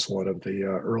time, as one of the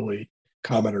early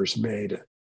commenters made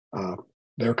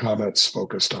their comments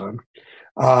focused on.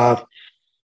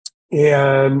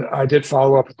 And I did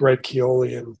follow up with Greg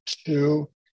Keolian too,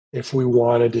 if we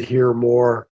wanted to hear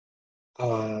more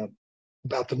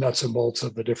about the nuts and bolts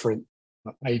of the different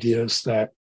ideas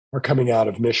that are coming out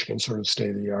of Michigan, sort of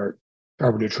state-of-the-art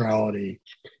carbon neutrality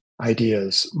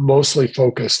ideas, mostly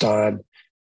focused on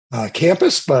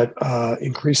campus, but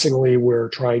increasingly we're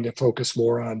trying to focus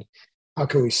more on how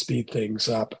can we speed things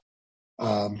up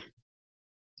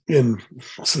in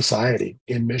society.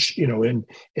 In in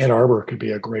Ann Arbor could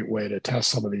be a great way to test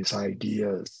some of these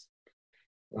ideas.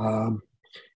 And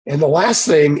the last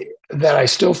thing that I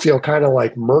still feel kind of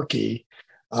like murky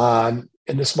on,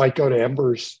 and this might go to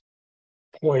Ember's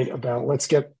point about let's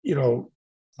get,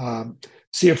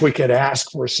 see if we could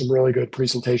ask for some really good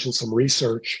presentations, some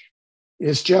research,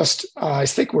 is just, I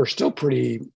think we're still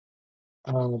pretty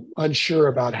unsure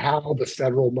about how the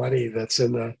federal money that's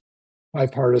in the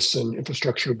bipartisan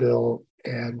infrastructure bill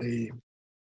and the,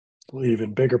 I believe,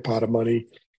 even bigger pot of money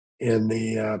in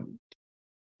the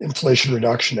Inflation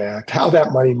Reduction Act, how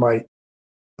that money might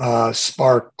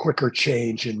spark quicker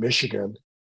change in Michigan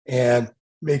and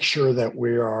make sure that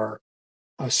we are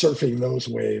surfing those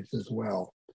waves as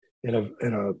well in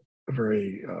a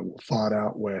very well thought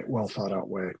out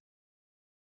way.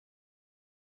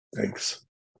 Thanks.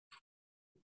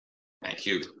 Thank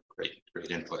you.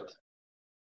 Great input.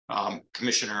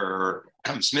 Commissioner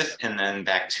Smith, and then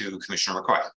back to Commissioner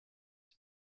McCoy.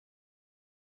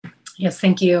 Yes,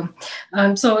 thank you.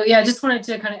 So yeah, I just wanted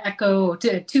to kind of echo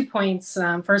 2 points.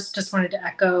 First, just wanted to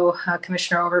echo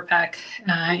Commissioner Overbeck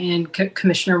and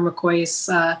Commissioner McCoy's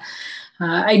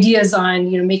ideas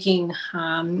on making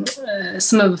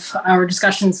some of our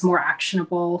discussions more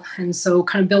actionable. And so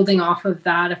kind of building off of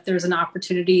that, if there's an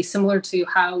opportunity similar to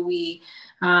how we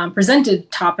presented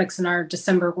topics in our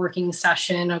December working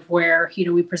session, of where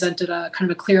we presented a kind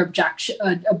of a clear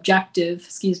objective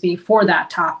for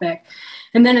that topic.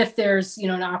 And then if there's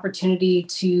an opportunity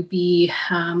to be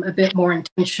a bit more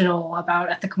intentional about,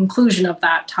 at the conclusion of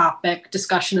that topic,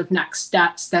 discussion of next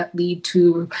steps that lead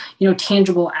to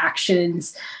tangible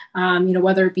actions,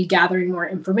 whether it be gathering more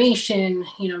information,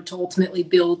 to ultimately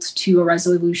build to a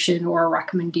resolution or a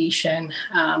recommendation,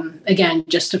 again,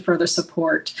 just to further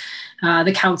support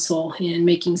the council in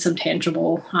making some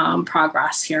tangible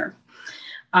progress here.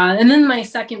 And then my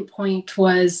second point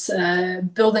was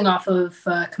building off of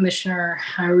Councilmember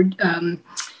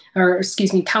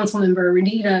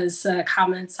Renita's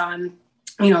comments on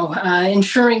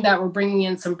ensuring that we're bringing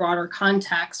in some broader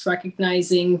context,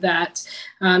 recognizing that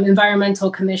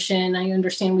Environmental Commission, I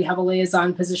understand we have a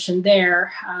liaison position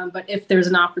there, but if there's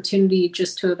an opportunity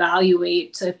just to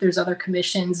evaluate if there's other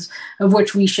commissions of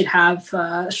which we should have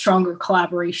stronger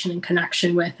collaboration and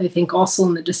connection with, I think also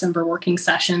in the December working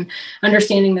session,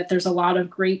 understanding that there's a lot of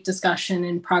great discussion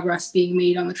and progress being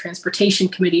made on the Transportation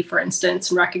Committee, for instance,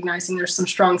 and recognizing there's some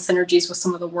strong synergies with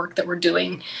some of the work that we're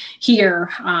doing here.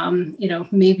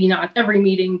 Maybe not every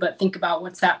meeting, but think about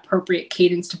what's that appropriate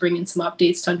cadence to bring in some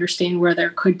updates to understand where there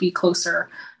could be closer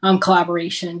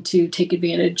collaboration to take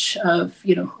advantage of,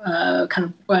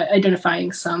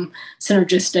 identifying some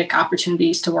synergistic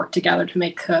opportunities to work together to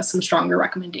make some stronger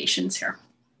recommendations here.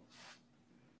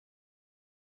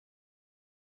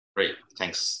 Great,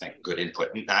 thanks. Good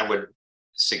input. And I would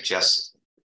suggest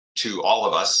to all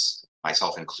of us,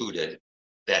 myself included,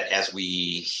 that as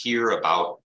we hear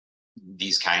about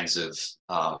these kinds of,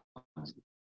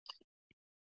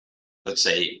 let's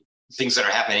say, things that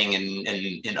are happening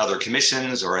in other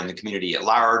commissions or in the community at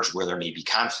large, where there may be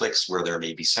conflicts, where there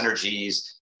may be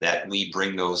synergies, that we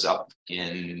bring those up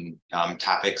in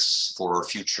topics for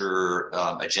future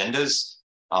agendas,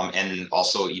 and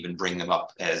also even bring them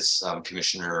up as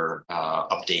commissioner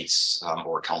updates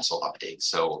or council updates.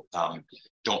 So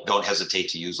don't hesitate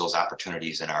to use those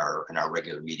opportunities in our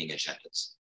regular meeting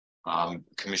agendas.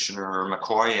 Commissioner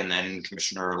McCoy, and then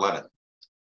Commissioner Levin.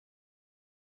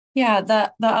 Yeah,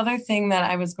 the other thing that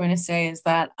I was going to say is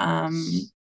that I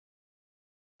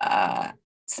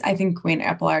think Wayne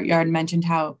Appleyard mentioned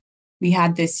how we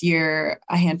had this year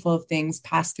a handful of things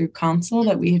pass through council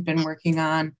that we had been working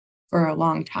on for a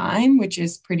long time, which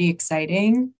is pretty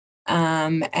exciting.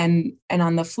 And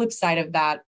on the flip side of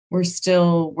that, we're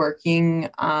still working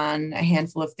on a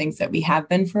handful of things that we have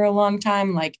been for a long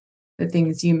time, like the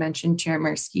things you mentioned, Chair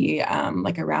Mirsky,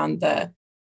 like around the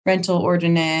rental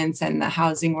ordinance and the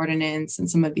housing ordinance and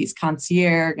some of these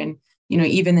concierge and,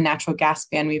 even the natural gas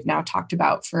ban we've now talked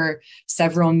about for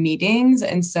several meetings.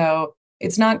 And so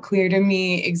it's not clear to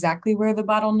me exactly where the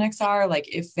bottlenecks are, like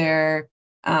if there's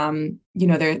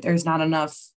not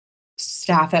enough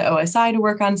staff at OSI to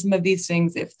work on some of these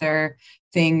things, if there are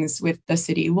things with the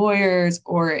city lawyers,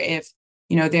 or if,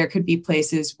 there could be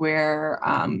places where,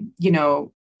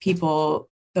 people,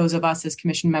 those of us as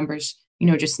commission members,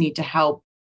 just need to help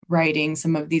writing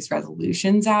some of these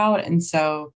resolutions out. And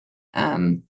so,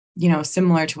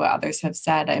 similar to what others have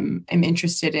said, I'm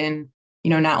interested in,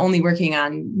 not only working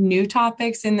on new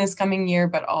topics in this coming year,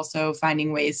 but also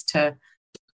finding ways to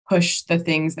push the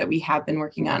things that we have been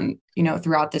working on,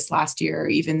 throughout this last year or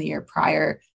even the year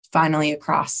prior, finally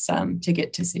across to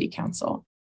get to City Council.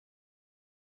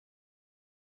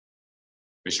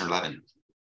 Commissioner Levin.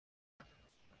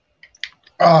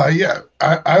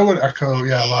 I would echo,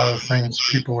 a lot of the things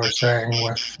people were saying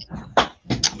with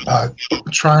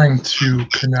trying to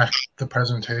connect the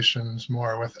presentations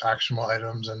more with actionable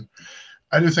items. And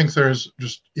I do think there's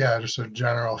just a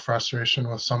general frustration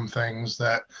with some things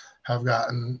that have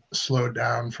gotten slowed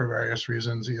down for various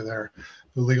reasons, either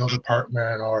the legal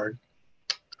department or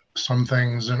some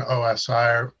things in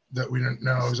OSI that we didn't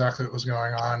know exactly what was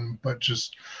going on, but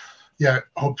just,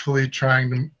 hopefully trying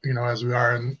to, as we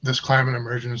are in this climate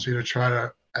emergency, to try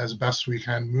to, as best we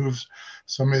can, move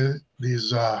some of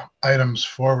these items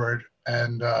forward.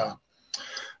 And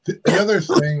the other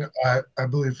thing, I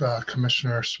believe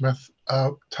Commissioner Smith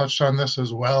touched on this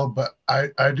as well, but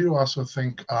I do also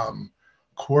think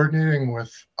coordinating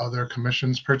with other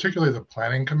commissions, particularly the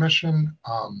Planning Commission,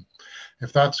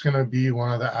 if that's going to be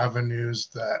one of the avenues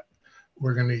that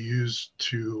we're going to use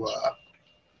to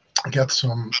get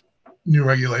some new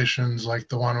regulations like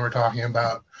the one we're talking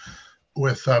about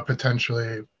with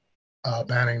potentially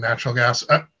banning natural gas.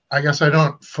 I guess I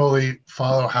don't fully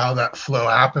follow how that flow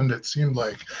happened. It seemed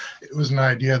like it was an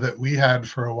idea that we had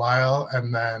for a while,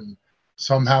 and then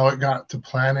somehow it got to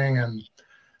planning. And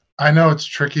I know it's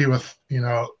tricky with,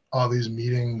 all these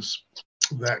meetings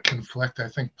that conflict. I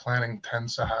think planning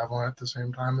tends to have one at the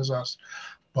same time as us,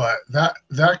 but that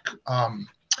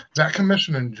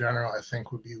commission in general, I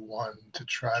think, would be one to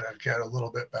try to get a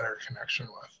little bit better connection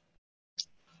with.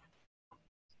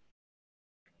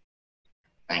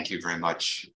 Thank you very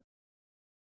much.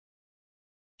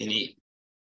 Any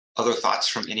other thoughts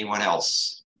from anyone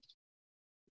else?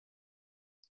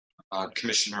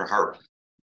 Commissioner Hart.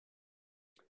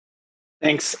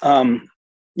 Thanks.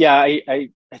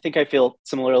 I think I feel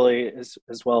similarly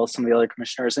as well as some of the other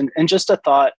commissioners. And just a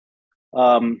thought,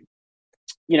 I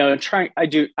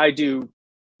do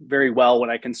very well when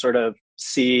I can sort of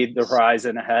see the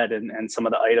horizon ahead and some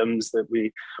of the items that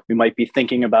we might be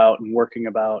thinking about and working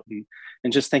about,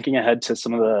 and just thinking ahead to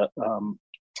some of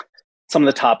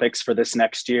the topics for this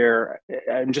next year.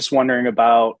 I'm just wondering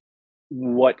about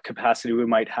what capacity we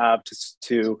might have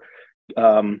to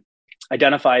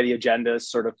identify the agendas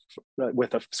sort of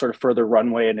with a sort of further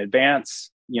runway in advance,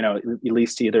 at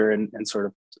least either in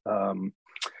sort of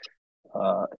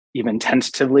even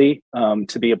tentatively,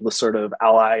 to be able to sort of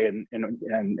ally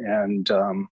and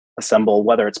assemble,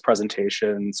 whether it's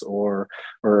presentations or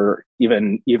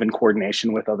even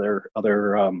coordination with other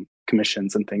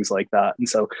commissions and things like that. And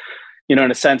so, in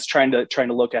a sense, trying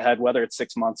to look ahead, whether it's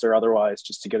 6 months or otherwise,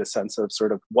 just to get a sense of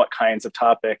sort of what kinds of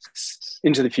topics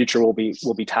into the future we'll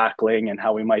be tackling, and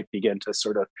how we might begin to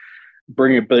sort of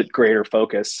bring a bit greater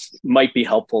focus might be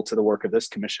helpful to the work of this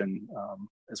commission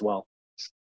as well.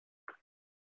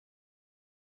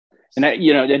 And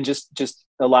and just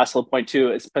a last little point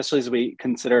too, especially as we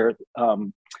consider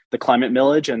the climate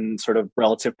millage and sort of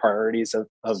relative priorities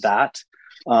of that,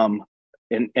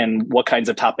 and what kinds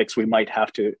of topics we might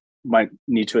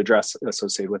need to address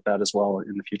associated with that as well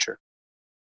in the future.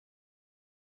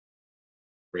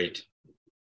 Great.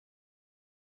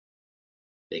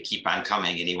 They keep on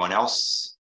coming. Anyone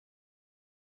else?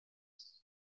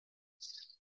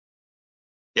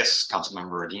 Yes,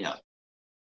 Councilmember Adina.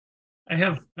 I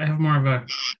have more of a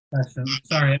question.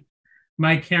 Sorry,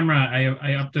 my camera,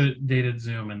 I updated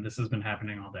Zoom, and this has been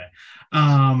happening all day.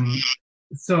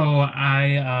 So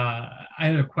I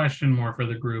had a question more for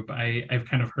the group. I've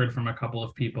kind of heard from a couple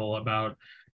of people about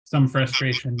some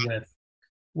frustration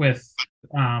with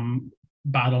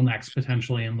bottlenecks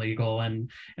potentially in legal, and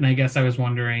I guess I was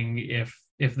wondering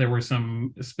if there were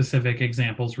some specific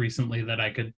examples recently that I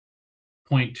could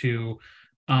point to,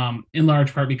 in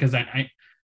large part because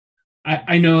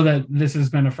I know that this has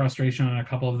been a frustration on a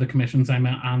couple of the commissions I'm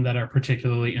on that are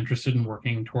particularly interested in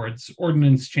working towards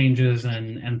ordinance changes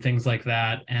and things like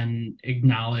that, and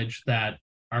acknowledge that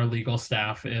our legal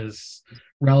staff is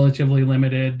relatively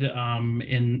limited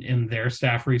in their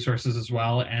staff resources as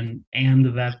well, and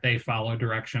that they follow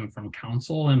direction from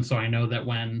council. And so I know that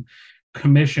when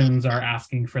commissions are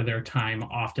asking for their time,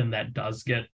 often that does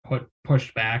get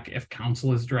pushed back if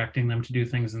council is directing them to do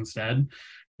things instead.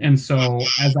 And so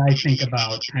as I think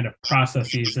about kind of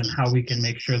processes and how we can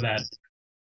make sure that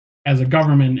as a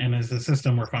government and as a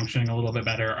system we're functioning a little bit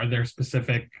better, are there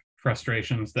specific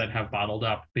frustrations that have bottled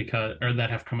up or that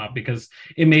have come up? Because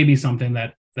it may be something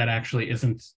that actually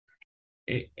isn't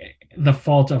the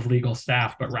fault of legal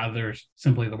staff, but rather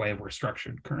simply the way we're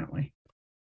structured currently.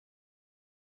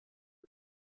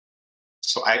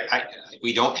 So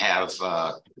we don't have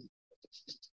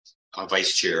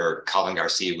Vice Chair Calvin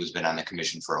Garcia, who's been on the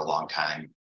commission for a long time.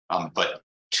 But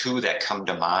two that come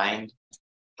to mind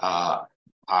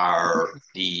are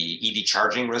the EV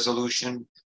charging resolution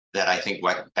that I think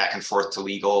went back and forth to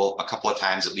legal a couple of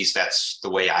times. At least that's the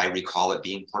way I recall it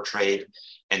being portrayed.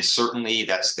 And certainly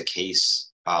that's the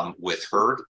case with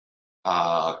HERD,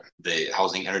 the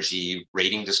Housing Energy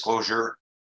Rating Disclosure.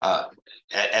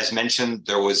 As mentioned,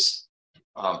 there was,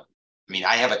 I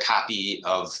have a copy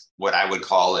of what I would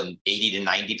call an 80 to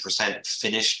 90%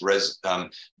 finished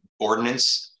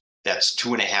ordinance that's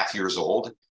 2.5 years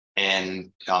old.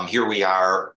 And here we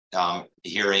are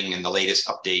hearing in the latest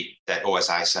update that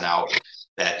OSI sent out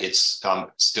that it's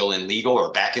still in legal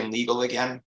or back in legal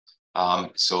again.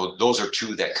 So those are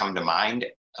two that come to mind.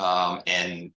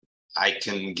 And I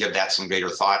can give that some greater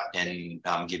thought and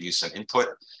give you some input.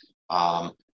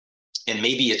 And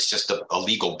maybe it's just a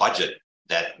legal budget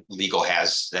that legal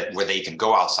has that where they can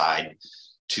go outside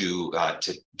to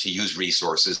use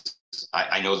resources.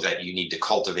 I know that you need to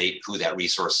cultivate who that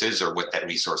resource is or what that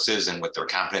resource is and what their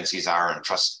competencies are, and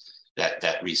trust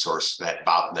that resource, that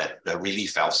the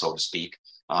relief valve, so to speak,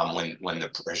 when the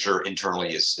pressure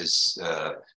internally is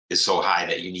so high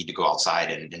that you need to go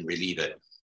outside and relieve it.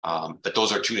 But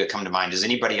those are two that come to mind. Does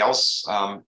anybody else,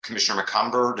 Commissioner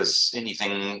McComber, does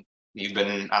anything, you've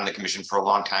been on the commission for a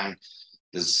long time,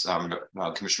 does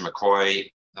Commissioner McCoy,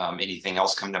 anything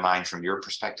else come to mind from your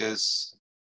perspectives?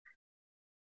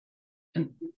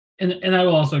 And I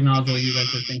will also acknowledge what you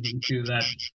guys are thinking too, that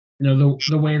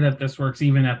the way that this works,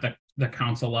 even at the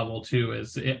council level too,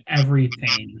 is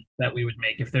everything that we would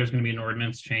make, if there's going to be an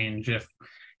ordinance change, if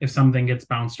something gets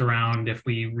bounced around, if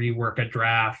we rework a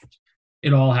draft,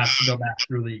 it all has to go back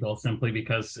through legal, simply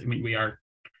because we are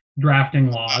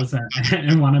drafting laws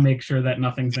and want to make sure that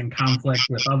nothing's in conflict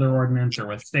with other ordinance or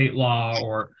with state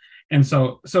law, and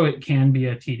so it can be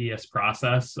a tedious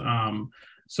process.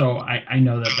 So I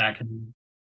know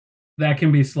that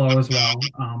can be slow as well.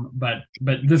 But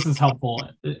this is helpful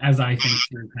as I think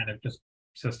through kind of just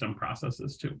system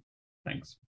processes too.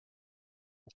 Thanks.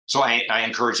 So I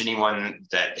encourage anyone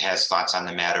that has thoughts on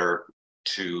the matter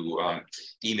to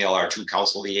email our two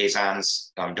council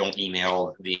liaisons. Don't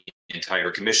email the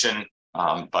entire commission,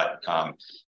 but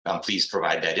please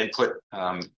provide that input,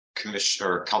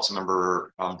 Commissioner,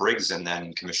 Councilmember Briggs, and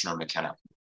then Commissioner McKenna.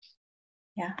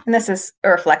 Yeah, and this is a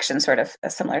reflection sort of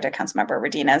similar to Councilmember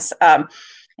Rodina's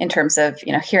in terms of,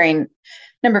 hearing a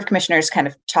number of commissioners kind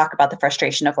of talk about the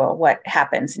frustration of, well, what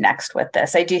happens next with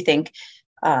this. I do think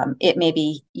it may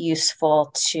be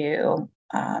useful to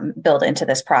build into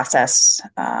this process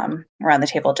around the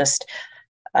table, just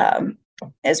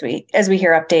as we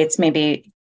hear updates, maybe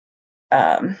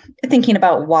thinking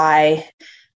about why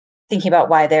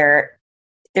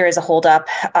there is a holdup.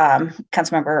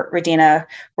 Councilmember Rodina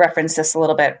referenced this a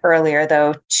little bit earlier,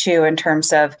 though, too, in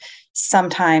terms of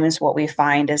sometimes what we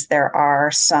find is there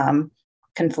are some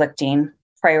conflicting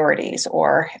priorities,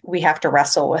 or we have to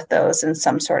wrestle with those in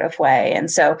some sort of way. And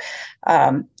so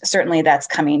certainly that's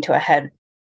coming to a head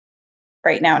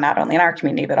right now, not only in our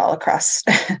community, but all across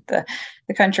the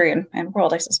country and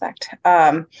world, I suspect.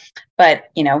 But,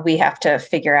 we have to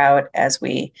figure out as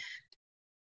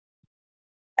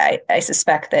I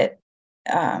suspect that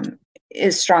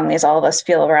as strongly as all of us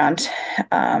feel around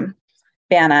ban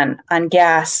on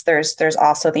gas, there's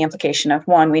also the implication of,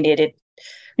 one, we need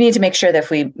to make sure that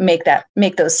if we make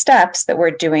those steps, that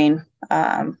we're doing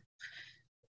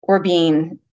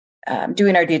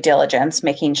doing our due diligence,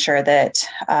 making sure that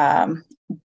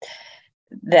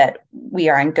that we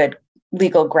are in good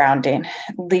legal grounding,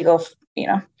 legal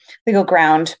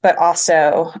ground, but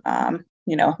also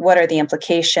what are the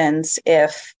implications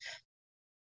if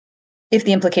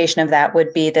the implication of that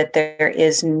would be that there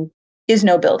is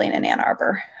no building in Ann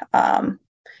Arbor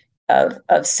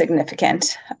of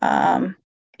significant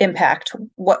impact.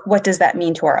 What does that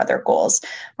mean to our other goals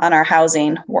on our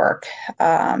housing work?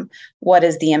 What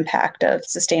is the impact of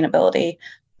sustainability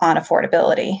on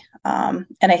affordability? And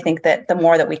I think that the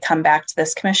more that we come back to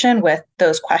this commission with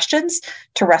those questions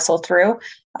to wrestle through,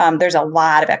 there's a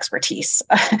lot of expertise,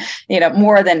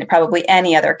 more than probably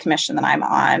any other commission that I'm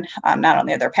on. Not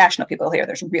only are there passionate people here,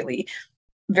 there's really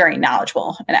very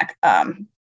knowledgeable and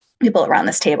people around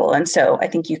this table. And so I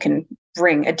think you can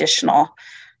bring additional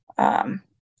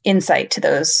insight to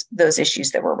those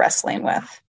issues that we're wrestling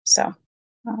with. So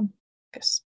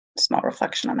just a small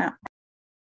reflection on that.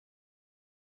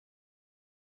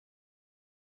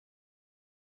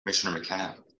 Commissioner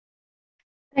McKenna.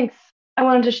 Thanks. I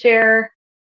wanted to share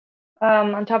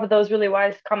on top of those really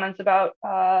wise comments about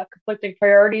conflicting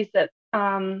priorities that,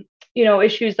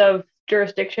 issues of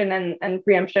jurisdiction and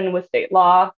preemption with state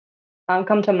law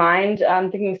come to mind.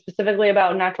 I'm thinking specifically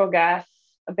about natural gas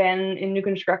ban in new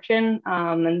construction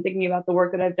and thinking about the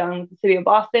work that I've done with the city of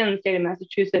Boston and the state of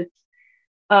Massachusetts.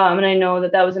 And I know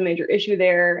that was a major issue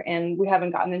there, and we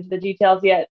haven't gotten into the details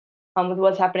yet with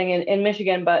what's happening in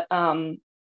Michigan, but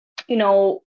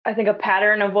I think a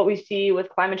pattern of what we see with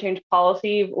climate change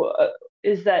policy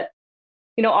is that,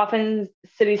 often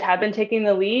cities have been taking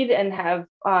the lead and have,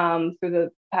 through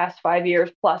the past 5 years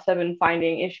plus, have been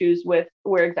finding issues with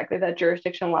where exactly that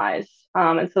jurisdiction lies.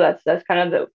 And so that's kind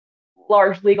of the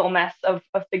large legal mess of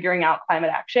figuring out climate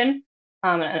action.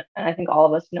 And I think all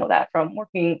of us know that from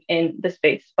working in the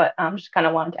space, but just kind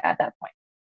of wanted to add that point.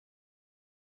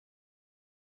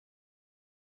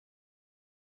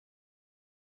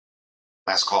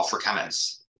 Last call for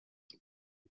comments.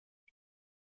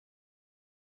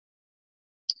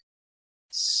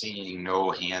 Seeing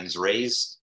no hands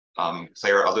raised.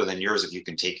 Claire, other than yours, if you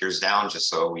can take yours down, just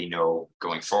so we know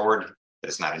going forward that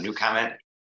it's not a new comment.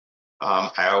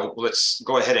 Let's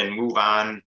go ahead and move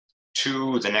on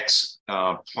to the next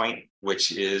point,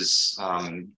 which is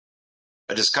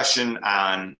a discussion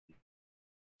on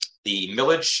the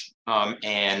millage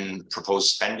and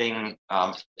proposed spending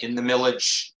in the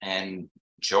millage. And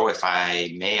Joe, if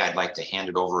I may, I'd like to hand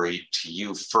it over to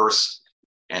you first,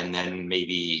 and then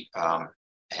maybe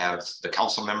have the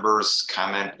council members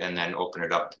comment and then open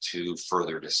it up to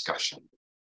further discussion.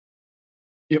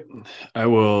 Yep, I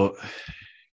will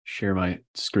share my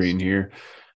screen here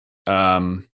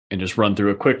and just run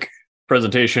through a quick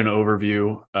presentation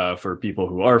overview for people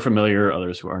who are familiar,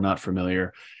 others who are not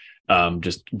familiar,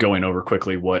 just going over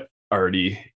quickly what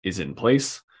already is in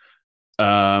place.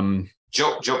 Joe,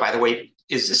 by the way,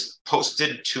 is this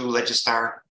posted to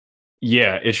Legistar?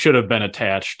 Yeah, it should have been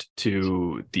attached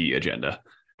to the agenda.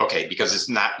 Okay, because it's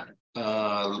not,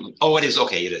 oh, it is,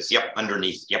 okay, it is, yep,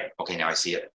 underneath, yep, okay, now I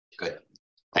see it, good,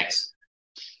 thanks.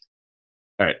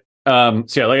 All right,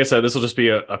 so yeah, like I said, this will just be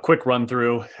a quick run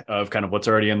through of kind of what's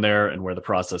already in there and where the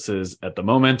process is at the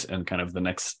moment and kind of the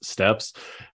next steps.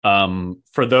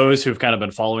 For those who've kind of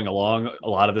been following along, a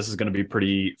lot of this is going to be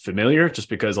pretty familiar just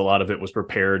because a lot of it was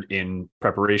prepared in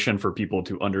preparation for people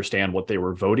to understand what they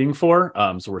were voting for.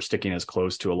 So we're sticking as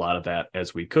close to a lot of that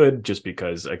as we could, just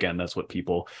because, again, that's what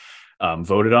people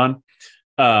voted on.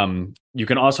 You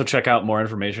can also check out more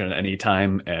information at any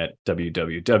time at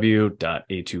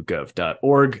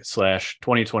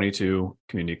www.a2gov.org/2022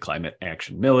 Community Climate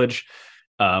Action Millage,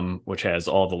 which has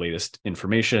all the latest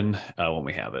information when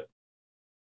we have it.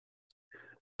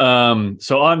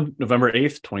 So on November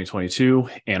 8th, 2022,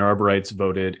 Ann Arborites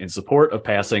voted in support of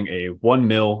passing a 1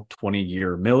 mil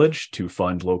 20-year millage to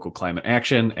fund local climate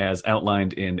action as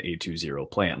outlined in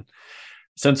A20 plan.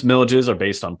 Since millages are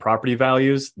based on property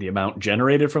values, the amount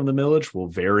generated from the millage will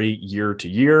vary year to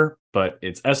year, but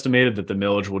it's estimated that the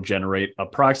millage will generate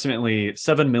approximately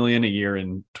 $7 million a year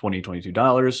in 2022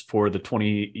 dollars for the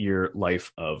 20-year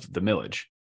life of the millage.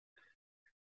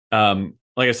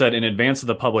 Like I said, in advance of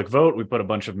the public vote, we put a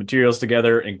bunch of materials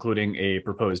together, including a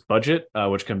proposed budget,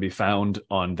 which can be found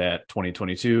on that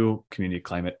 2022 Community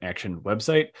Climate Action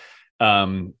website.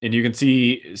 And you can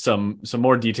see some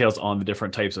more details on the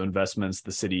different types of investments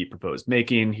the city proposed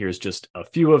making. Here's just a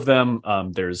few of them.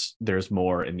 There's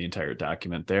more in the entire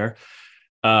document there.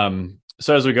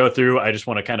 So as we go through, I just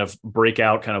want to kind of break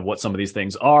out kind of what some of these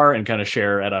things are and kind of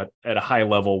share at a high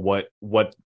level what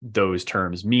those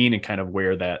terms mean and kind of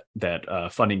where that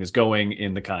funding is going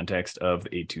in the context of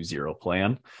the A20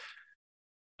 plan.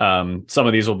 Some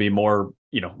of these will be more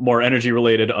energy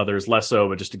related, others less so,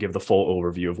 but just to give the full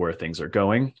overview of where things are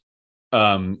going.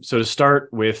 So to start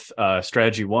with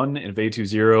strategy 1 in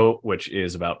A20, which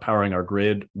is about powering our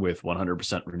grid with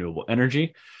 100% renewable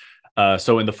energy.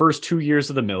 So in the first 2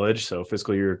 years of the millage, so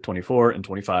fiscal year 24 and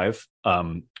 25,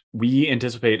 we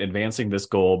anticipate advancing this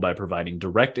goal by providing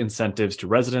direct incentives to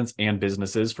residents and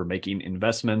businesses for making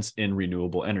investments in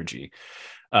renewable energy.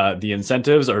 The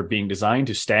incentives are being designed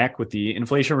to stack with the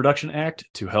Inflation Reduction Act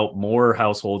to help more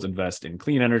households invest in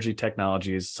clean energy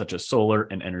technologies such as solar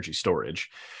and energy storage.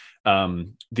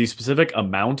 The specific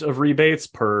amount of rebates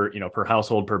per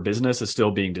household per business is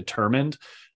still being determined.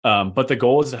 But the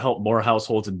goal is to help more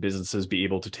households and businesses be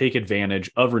able to take advantage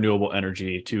of renewable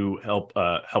energy to help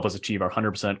us achieve our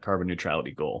 100% carbon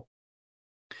neutrality goal.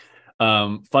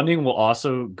 Funding will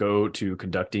also go to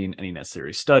conducting any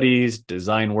necessary studies,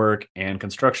 design work, and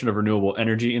construction of renewable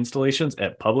energy installations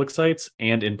at public sites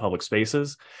and in public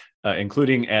spaces,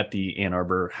 including at the Ann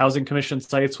Arbor Housing Commission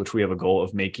sites, which we have a goal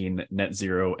of making net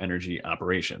zero energy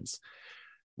operations.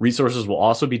 Resources will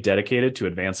also be dedicated to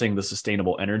advancing the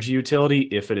sustainable energy utility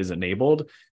if it is enabled.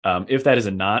 If that is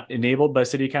not enabled by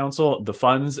City Council, the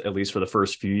funds, at least for the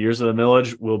first few years of the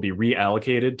millage, will be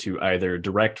reallocated to either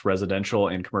direct residential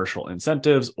and commercial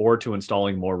incentives or to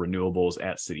installing more renewables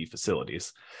at city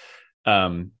facilities.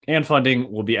 And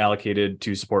funding will be allocated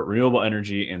to support renewable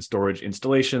energy and storage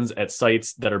installations at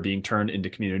sites that are being turned into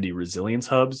community resilience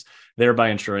hubs, thereby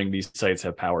ensuring these sites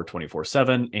have power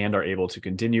 24/7 and are able to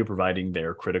continue providing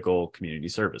their critical community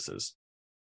services.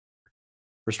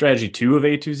 For strategy 2 of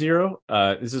A20,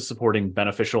 this is supporting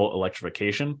beneficial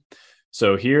electrification.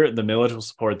 So here, the millage will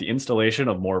support the installation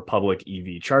of more public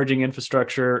EV charging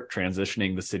infrastructure,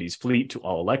 transitioning the city's fleet to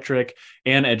all electric,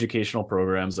 and educational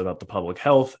programs about the public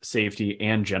health, safety,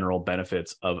 and general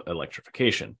benefits of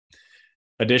electrification.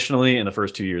 Additionally, in the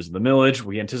first 2 years of the millage,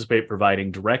 we anticipate providing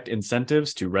direct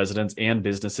incentives to residents and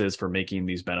businesses for making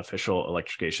these beneficial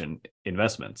electrification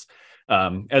investments.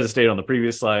 As I stated on the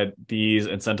previous slide, these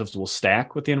incentives will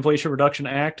stack with the Inflation Reduction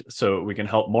Act, so we can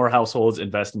help more households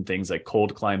invest in things like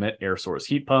cold climate air source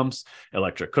heat pumps,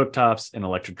 electric cooktops, and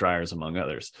electric dryers, among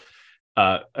others.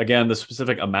 Again, the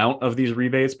specific amount of these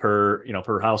rebates per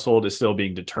household is still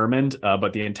being determined,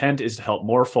 but the intent is to help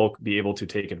more folk be able to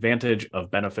take advantage of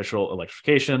beneficial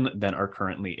electrification than are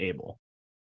currently able.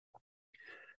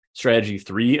 Strategy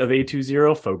 3 of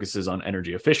A20 focuses on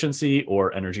energy efficiency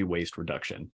or energy waste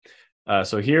reduction.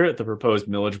 So here, the proposed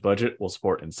millage budget will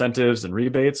support incentives and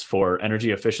rebates for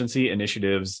energy efficiency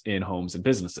initiatives in homes and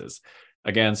businesses.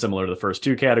 Again, similar to the first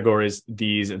two categories,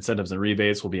 these incentives and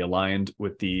rebates will be aligned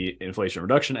with the Inflation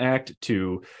Reduction Act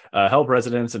to help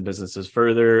residents and businesses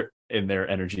further in their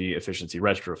energy efficiency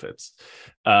retrofits.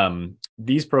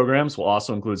 These programs will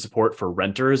also include support for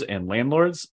renters and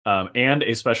landlords, and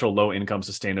a special low-income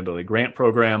sustainability grant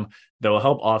program that will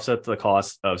help offset the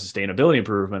cost of sustainability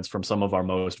improvements from some of our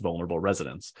most vulnerable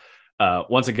residents.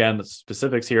 Once again, the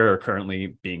specifics here are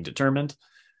currently being determined.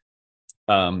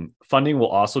 Funding will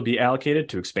also be allocated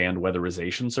to expand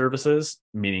weatherization services,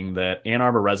 meaning that Ann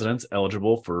Arbor residents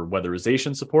eligible for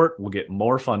weatherization support will get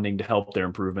more funding to help their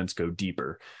improvements go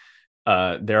deeper.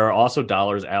 There are also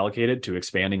dollars allocated to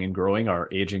expanding and growing our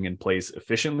Aging in Place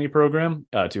Efficiently program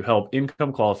to help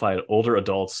income qualified older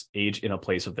adults age in a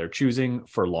place of their choosing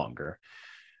for longer.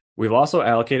 We've also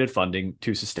allocated funding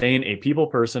to sustain a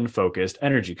people-person focused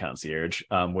energy concierge,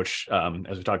 which,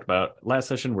 as we talked about last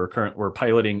session, we're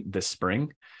piloting this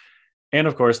spring. And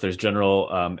of course, there's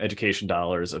general education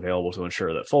dollars available to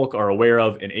ensure that folk are aware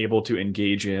of and able to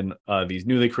engage in these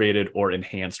newly created or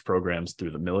enhanced programs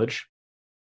through the millage.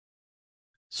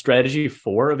 Strategy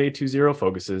 4 of A20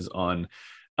 focuses on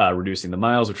reducing the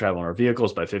miles we travel in our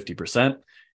vehicles by 50%.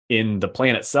 In the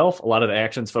plan itself, a lot of the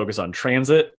actions focus on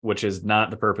transit, which is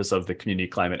not the purpose of the Community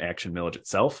Climate Action Millage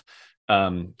itself.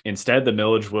 Instead, the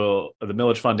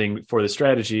millage funding for the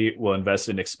strategy will invest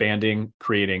in expanding,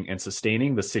 creating, and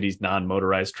sustaining the city's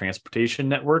non-motorized transportation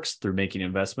networks through making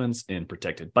investments in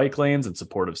protected bike lanes and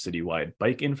support of citywide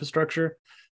bike infrastructure,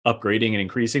 upgrading and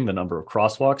increasing the number of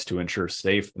crosswalks to ensure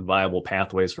safe and viable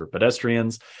pathways for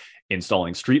pedestrians,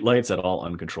 installing streetlights at all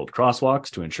uncontrolled crosswalks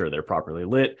to ensure they're properly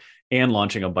lit, and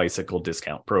launching a bicycle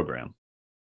discount program.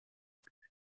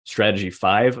 Strategy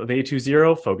 5 of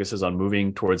A20 focuses on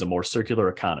moving towards a more circular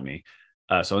economy.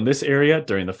 So in this area,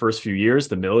 during the first few years,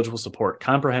 the millage will support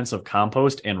comprehensive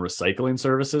compost and recycling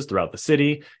services throughout the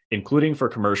city, including for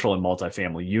commercial and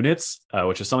multifamily units,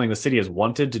 which is something the city has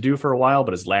wanted to do for a while,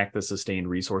 but has lacked the sustained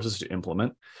resources to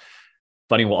implement.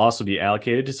 Funding will also be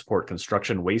allocated to support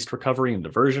construction waste recovery and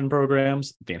diversion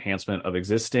programs, the enhancement of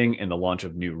existing and the launch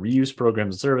of new reuse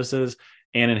programs and services,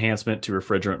 and enhancement to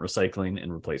refrigerant recycling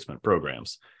and replacement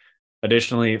programs.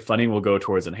 Additionally, funding will go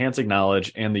towards enhancing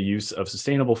knowledge and the use of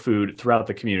sustainable food throughout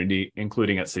the community,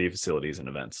 including at city facilities and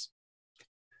events.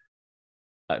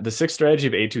 The sixth strategy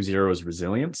of A20 is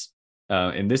resilience.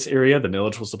 In this area, the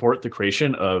millage will support the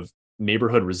creation of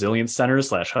neighborhood resilience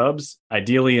centers/hubs,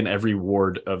 ideally in every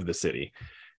ward of the city.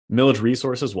 Millage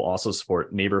resources will also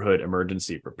support neighborhood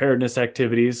emergency preparedness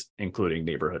activities, including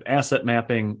neighborhood asset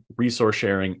mapping, resource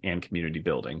sharing, and community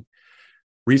building.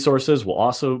 Resources will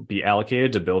also be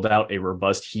allocated to build out a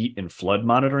robust heat and flood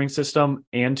monitoring system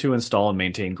and to install and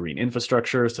maintain green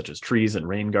infrastructure such as trees and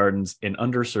rain gardens in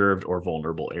underserved or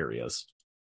vulnerable areas.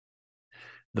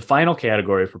 The final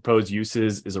category of proposed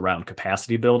uses is around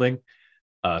capacity building.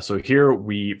 So here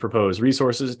we propose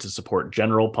resources to support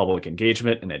general public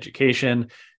engagement and education,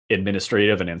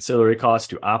 administrative and ancillary costs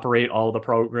to operate all of the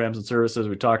programs and services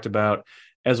we talked about,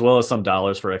 as well as some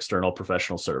dollars for external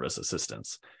professional service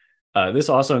assistance. This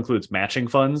also includes matching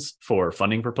funds for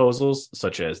funding proposals,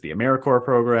 such as the AmeriCorps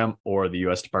program or the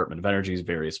U.S. Department of Energy's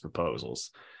various proposals.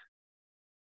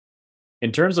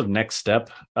 In terms of next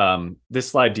step, this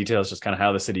slide details just kind of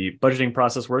how the city budgeting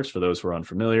process works for those who are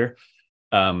unfamiliar.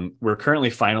 We're currently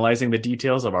finalizing the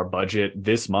details of our budget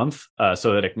this month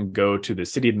so that it can go to the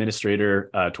city administrator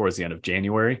towards the end of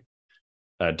January.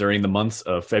 During the months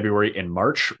of February and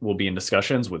March, we'll be in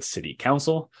discussions with City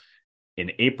Council.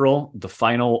 In April, the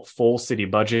final full city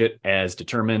budget, as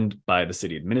determined by the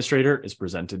city administrator, is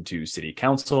presented to City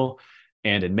Council.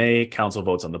 And in May, Council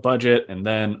votes on the budget. And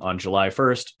then on July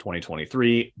 1st,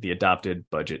 2023, the adopted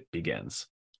budget begins.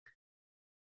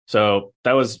 So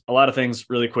that was a lot of things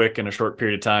really quick in a short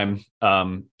period of time.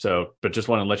 But just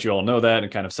want to let you all know that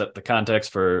and kind of set the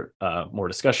context for more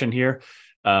discussion here.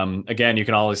 Again, you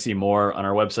can always see more on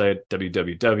our website,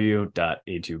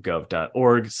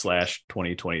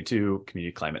 www.a2gov.org/2022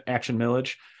 Community Climate Action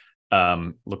Millage.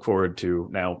 Look forward to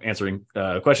now answering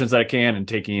questions that I can and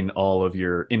taking all of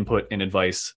your input and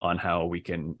advice on how we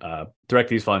can direct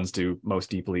these funds to most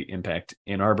deeply impact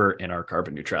Ann Arbor and our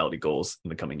carbon neutrality goals in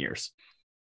the coming years.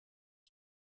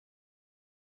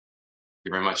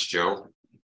 Thank you very much, Joe.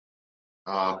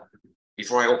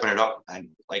 Before I open it up, I'd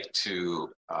like to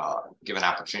give an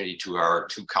opportunity to our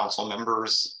two council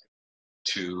members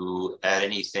to add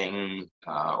anything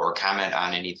or comment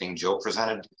on anything Joe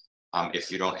presented.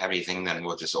 If you don't have anything, then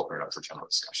we'll just open it up for general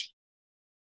discussion.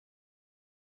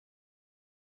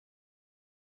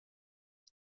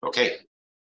 Okay.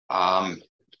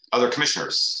 Other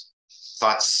commissioners,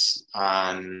 thoughts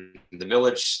on the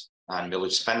millage, on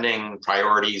millage spending,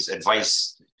 priorities,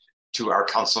 advice to our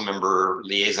council member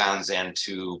liaisons and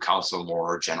to council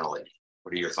more generally?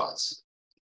 What are your thoughts?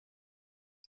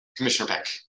 Commissioner Peck.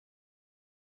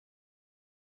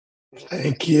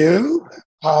 Thank you.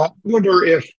 I wonder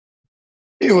if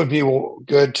it would be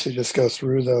good to just go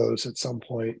through those at some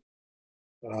point.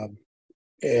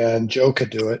 And Joe could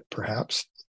do it, perhaps,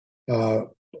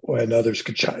 when others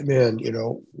could chime in. You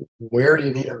know, where do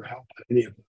you need our help on any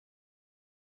of them?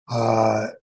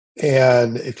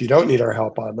 And if you don't need our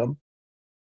help on them,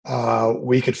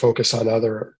 we could focus on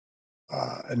other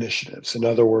initiatives. In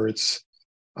other words,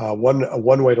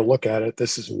 one way to look at it,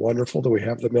 this is wonderful that we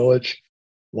have the millage.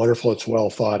 Wonderful, it's well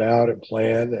thought out and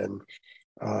planned, and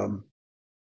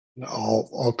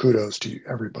all kudos to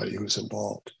everybody who's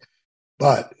involved.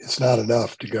 But it's not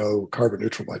enough to go carbon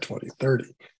neutral by 2030.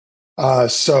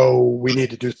 So we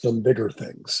need to do some bigger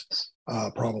things,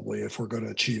 probably, if we're going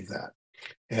to achieve that.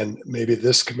 And maybe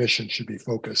this commission should be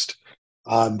focused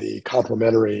on the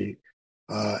complementary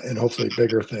and hopefully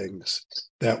bigger things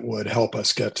that would help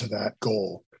us get to that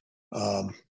goal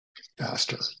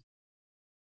faster.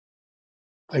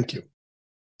 Thank you.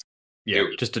 Yeah,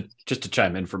 just to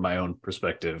chime in from my own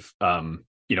perspective,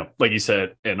 you know, like you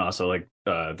said, and also like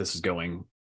this is going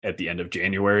at the end of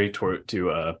January to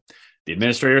the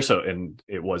administrator. So, and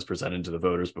it was presented to the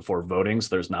voters before voting. So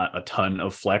there's not a ton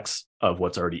of flex of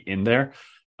what's already in there.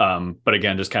 But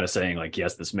again, just kind of saying like,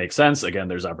 yes, this makes sense. Again,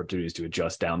 there's opportunities to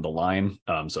adjust down the line.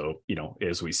 So, you know,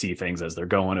 as we see things as they're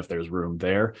going, if there's room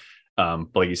there,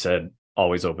 but like you said,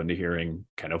 always open to hearing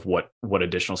kind of what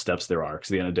additional steps there are.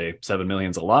 Because at the end of the day, 7 million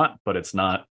is a lot, but it's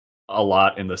not a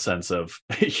lot in the sense of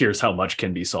here's how much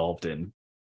can be solved in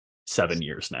 7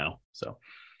 years now. So.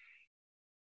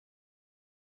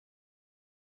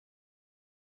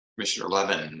 Commissioner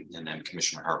Levin and then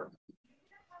Commissioner Harbin.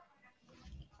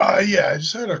 Yeah, I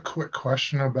just had a quick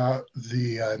question about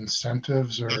the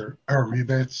incentives or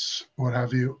rebates, what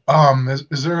have you.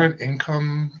 Is there an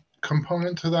income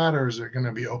component to that, or is it going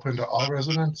to be open to all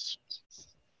residents?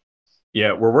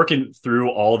 Yeah, we're working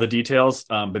through all the details,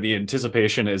 but the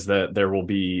anticipation is that there will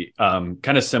be kind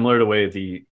of similar to the way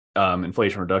the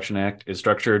Inflation Reduction Act is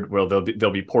structured, where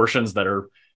there'll be portions that are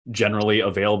generally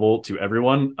available to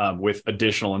everyone, with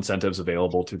additional incentives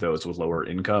available to those with lower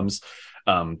incomes.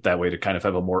 That way to kind of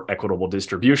have a more equitable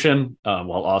distribution,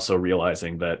 while also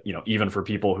realizing that, you know, even for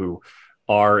people who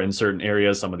are in certain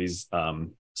areas, some of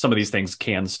these things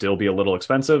can still be a little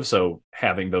expensive. So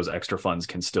having those extra funds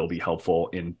can still be helpful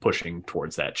in pushing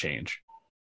towards that change.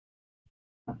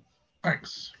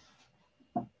 Thanks.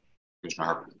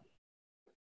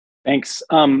 Thanks.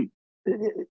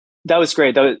 That was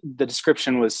great. The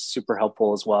description was super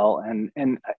helpful as well.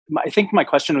 And I think my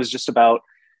question was just about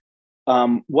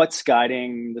what's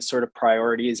guiding the sort of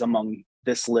priorities among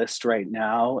this list right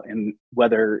now, and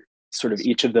whether sort of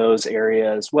each of those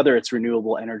areas, whether it's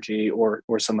renewable energy or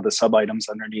some of the sub items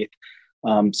underneath,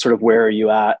 sort of where are you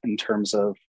at in terms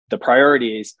of the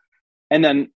priorities? And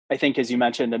then I think, as you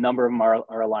mentioned, a number of them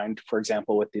are aligned, for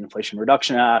example, with the Inflation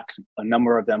Reduction Act. A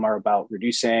number of them are about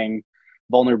reducing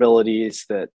vulnerabilities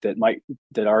that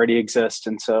already exist.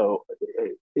 And so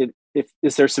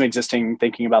is there some existing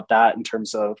thinking about that in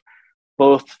terms of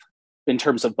both in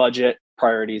terms of budget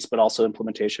priorities, but also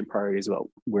implementation priorities, about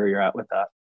where you're at with that?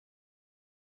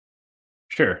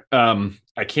 Sure.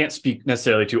 I can't speak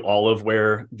necessarily to all of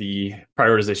where the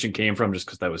prioritization came from, just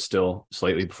because that was still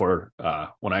slightly before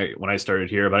when I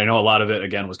started here. But I know a lot of it,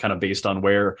 again, was kind of based on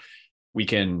where we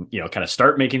can, kind of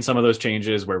start making some of those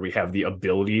changes, where we have the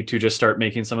ability to just start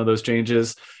making some of those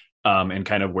changes, and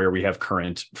kind of where we have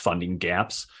current funding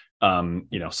gaps.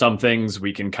 Some things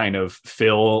we can kind of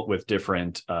fill with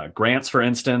different grants, for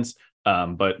instance.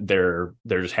 But there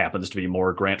just happens to be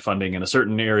more grant funding in a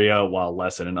certain area while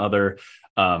less in another.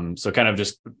 So kind of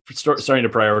just starting to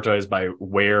prioritize by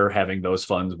where having those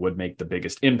funds would make the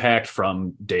biggest impact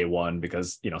from day one,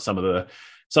 because some of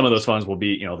those funds will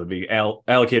be they'll be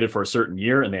allocated for a certain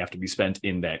year and they have to be spent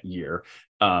in that year.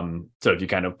 So if you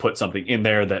kind of put something in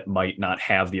there that might not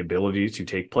have the ability to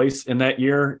take place in that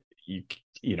year,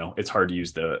 it's hard to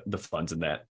use the funds in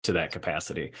that to that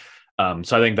capacity.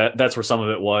 So I think that's where some of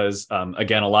it was.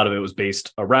 Again, a lot of it was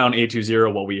based around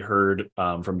A20, what we heard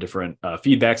from different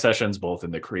feedback sessions, both in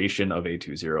the creation of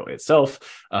A20 itself,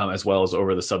 as well as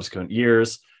over the subsequent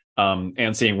years,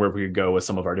 and seeing where we could go with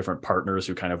some of our different partners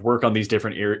who kind of work on these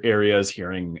different areas,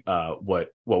 hearing what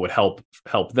would help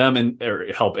them or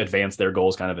help advance their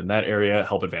goals kind of in that area,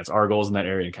 help advance our goals in that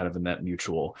area, and kind of in that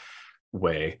mutual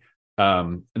way.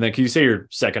 And then can you say your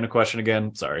second question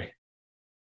again? Sorry.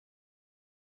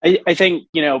 I think,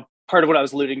 part of what I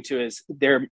was alluding to is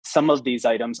some of these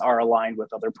items are aligned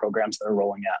with other programs that are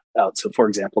rolling out. So for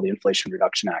example, the Inflation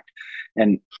Reduction Act,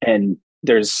 and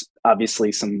there's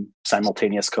obviously some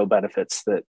simultaneous co-benefits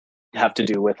that have to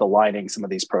do with aligning some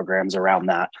of these programs around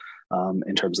that,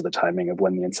 in terms of the timing of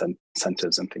when the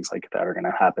incentives and things like that are going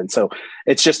to happen. So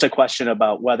it's just a question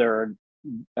about whether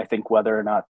or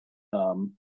not,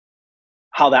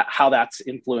 how that's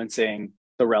influencing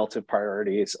the relative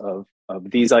priorities of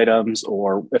these items,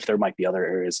 or if there might be other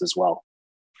areas as well.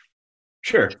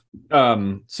 Sure.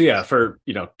 So yeah, for,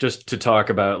 just to talk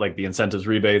about like the incentives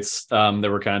rebates that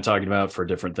we're kind of talking about for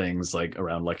different things like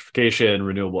around electrification,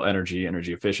 renewable energy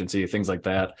efficiency, things like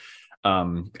that.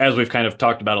 As we've kind of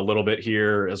talked about a little bit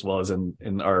here, as well as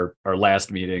in our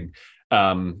last meeting,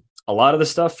 a lot of the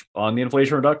stuff on the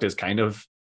Inflation Reduct is kind of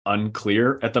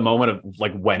unclear at the moment of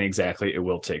like when exactly it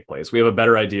will take place. We have a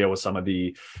better idea with some of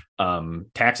the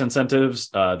tax incentives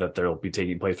that they'll be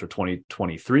taking place for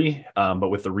 2023, but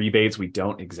with the rebates we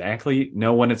don't exactly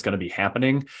know when it's going to be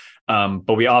happening,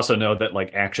 but we also know that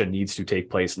like action needs to take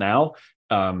place now,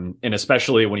 and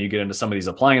especially when you get into some of these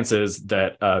appliances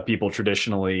that people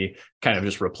traditionally kind of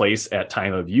just replace at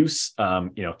time of use.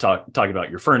 Talking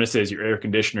about your furnaces, your air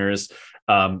conditioners,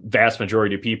 vast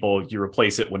majority of people, you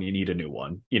replace it when you need a new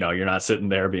one. You're not sitting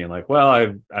there being like, well,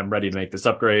 I'm ready to make this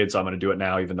upgrade, so I'm going to do it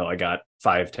now, even though I got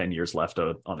 5-10 years left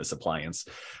on this appliance.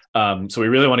 So we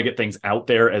really want to get things out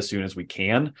there as soon as we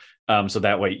can. So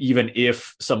that way, even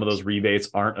if some of those rebates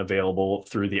aren't available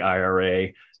through the IRA,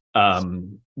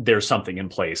 there's something in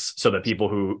place so that people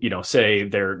who, say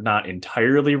they're not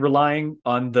entirely relying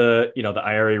on the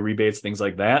IRA rebates, things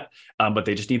like that, but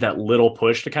they just need that little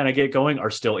push to kind of get going, are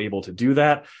still able to do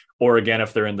that. Or again,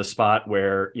 if they're in the spot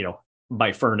where,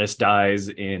 my furnace dies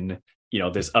in,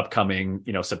 this upcoming,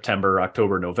 September,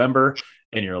 October, November,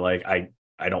 and you're like,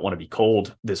 I don't want to be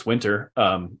cold this winter,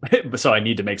 so I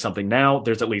need to make something now.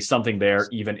 There's at least something there,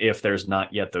 even if there's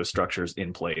not yet those structures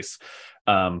in place.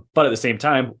 But at the same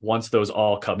time, once those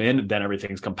all come in, then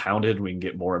everything's compounded. We can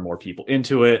get more and more people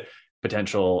into it.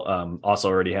 Potential, also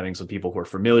already having some people who are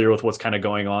familiar with what's kind of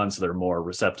going on, so they're more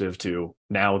receptive to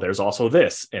now there's also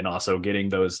this, and also getting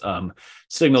those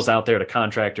signals out there to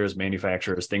contractors,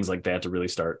 manufacturers, things like that, to really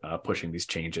start pushing these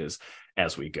changes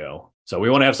as we go. So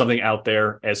we want to have something out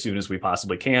there as soon as we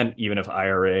possibly can, even if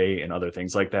IRA and other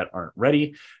things like that aren't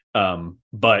ready,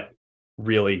 but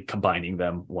really combining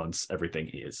them once everything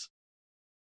is.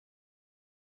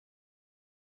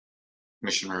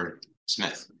 Commissioner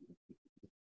Smith.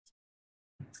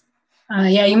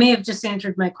 Yeah, you may have just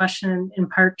answered my question in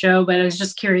part, Joe, but I was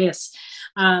just curious,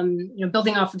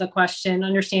 building off of the question,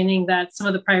 understanding that some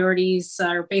of the priorities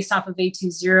are based off of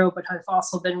A20, but have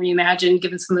also been reimagined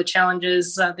given some of the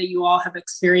challenges that you all have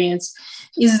experienced.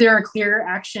 Is there a clear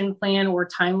action plan or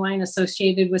timeline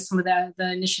associated with some of the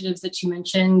initiatives that you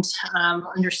mentioned?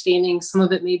 Understanding some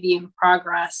of it may be in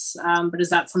progress, but is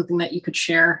that something that you could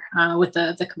share with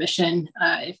the commission,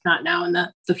 if not now, in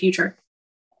the future?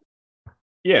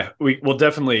 Yeah, we will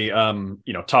definitely,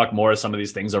 talk more as some of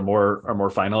these things are more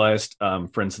finalized.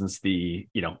 For instance, the,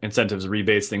 incentives,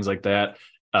 rebates, things like that.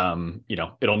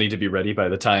 It'll need to be ready by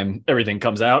the time everything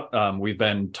comes out. We've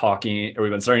been starting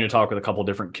to talk with a couple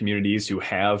different communities who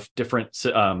have different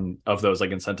of those like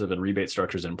incentive and rebate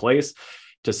structures in place,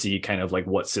 to see kind of like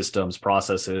what systems,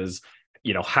 processes,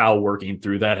 how working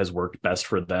through that has worked best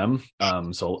for them.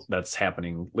 So that's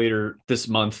happening later this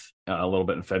month, a little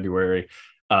bit in February.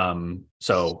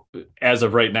 So as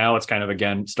of right now, it's kind of,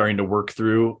 again, starting to work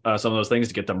through some of those things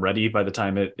to get them ready by the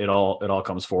time it all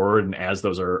comes forward. And as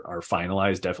those are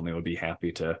finalized, definitely would be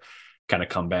happy to kind of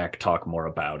come back, talk more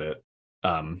about it.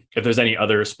 If there's any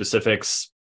other specifics,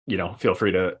 feel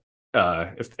free to,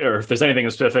 if there's anything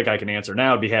specific I can answer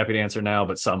now, I'd be happy to answer now,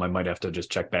 but some I might have to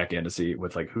just check back in to see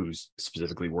with like who's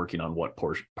specifically working on what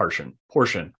portion,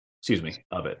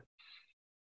 of it.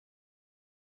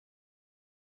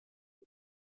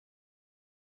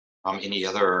 Any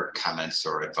other comments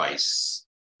or advice?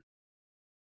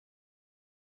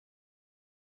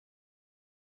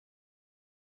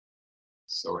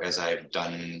 So as I've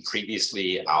done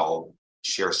previously, I'll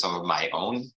share some of my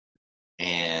own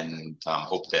and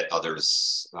hope that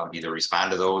others either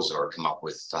respond to those or come up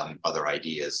with other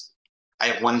ideas. I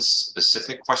have one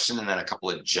specific question and then a couple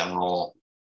of general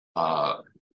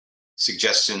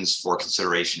suggestions for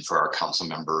consideration for our council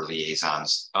member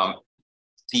liaisons.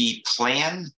 The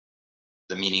plan,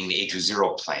 meaning the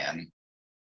A20 plan,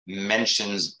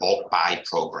 mentions bulk buy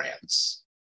programs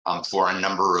for a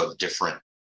number of different,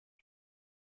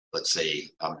 let's say,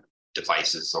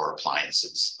 devices or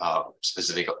appliances,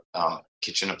 specific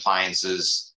kitchen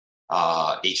appliances,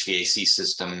 HVAC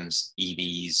systems,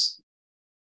 EVs.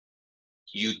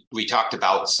 We talked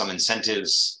about some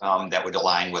incentives that would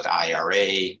align with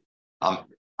IRA.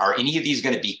 Are any of these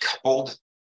going to be coupled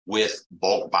with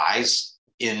bulk buys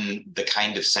in the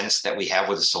kind of sense that we have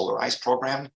with the Solarize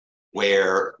program,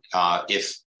 where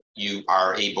if we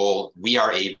are able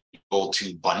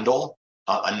to bundle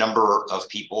a number of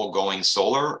people going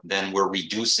solar, then we're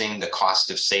reducing the cost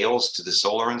of sales to the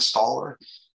solar installer,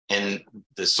 and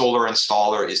the solar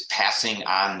installer is passing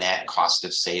on that cost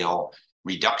of sale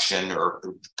reduction or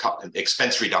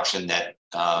expense reduction that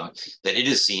it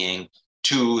is seeing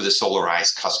to the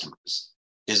Solarize customers.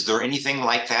 Is there anything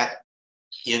like that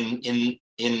in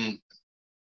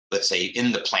let's say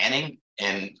in the planning,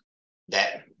 and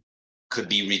that could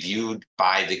be reviewed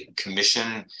by the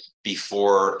commission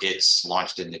before it's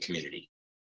launched in the community?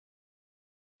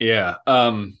 Yeah.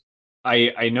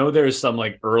 I know there's some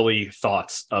like early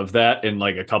thoughts of that in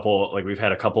like we've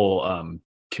had a couple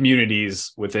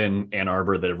communities within Ann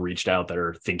Arbor that have reached out that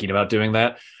are thinking about doing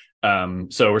that.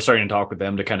 So we're starting to talk with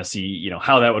them to kind of see,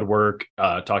 how that would work,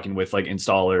 talking with like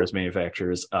installers,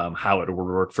 manufacturers, how it would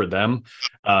work for them.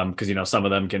 Cause some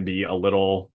of them can be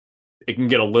it can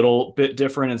get a little bit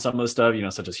different in some of the stuff,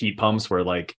 such as heat pumps, where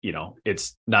like,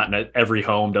 it's not every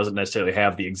home doesn't necessarily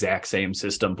have the exact same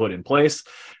system put in place,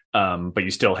 but you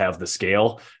still have the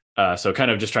scale. So kind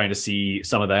of just trying to see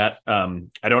some of that.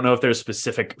 I don't know if there's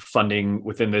specific funding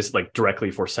within this, like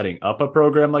directly for setting up a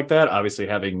program like that. Obviously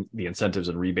having the incentives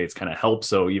and rebates kind of help.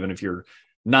 So even if you're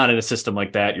not in a system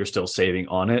like that, you're still saving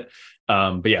on it.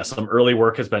 But yeah, some early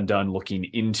work has been done looking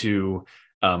into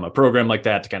a program like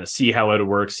that to kind of see how it would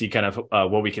work, see kind of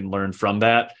what we can learn from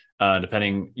that,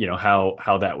 depending,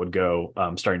 how that would go.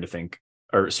 Starting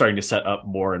to set up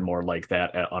more and more like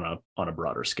that on a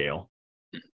broader scale.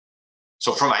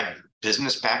 So from my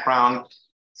business background,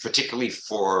 particularly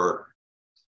for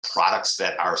products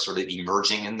that are sort of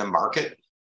emerging in the market,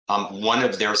 one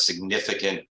of their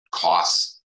significant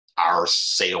costs are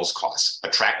sales costs,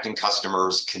 attracting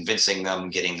customers, convincing them,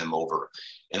 getting them over.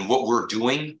 And what we're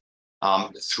doing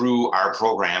through our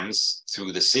programs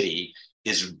through the city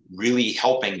is really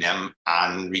helping them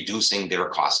on reducing their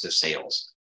cost of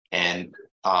sales. And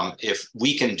if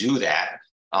we can do that,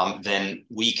 then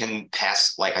we can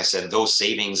pass, like I said, those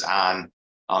savings on,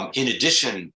 in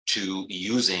addition to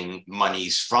using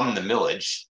monies from the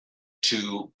millage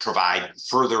to provide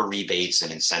further rebates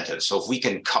and incentives. So if we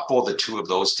can couple the two of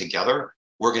those together,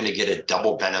 we're going to get a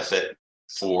double benefit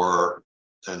for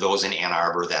those in Ann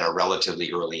Arbor that are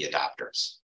relatively early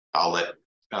adopters. I'll let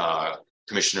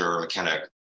Commissioner McKenna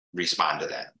respond to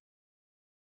that.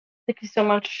 Thank you so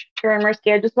much, Chair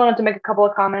Mirsky. I just wanted to make a couple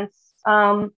of comments.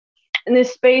 In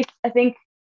this space, I think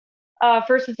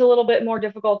first it's a little bit more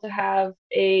difficult to have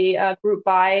a group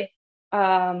buy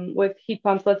with heat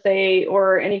pumps, let's say,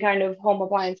 or any kind of home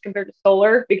appliance compared to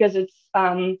solar, because it's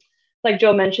like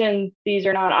Joe mentioned, these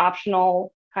are not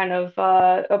optional kind of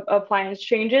appliance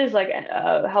changes. Like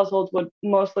households would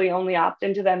mostly only opt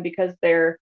into them because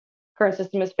their current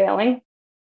system is failing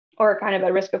or kind of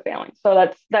at risk of failing.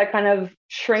 So that kind of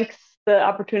shrinks the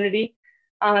opportunity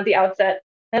at the outset.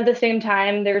 At the same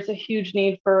time, there's a huge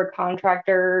need for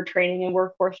contractor training and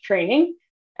workforce training.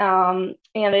 And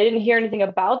I didn't hear anything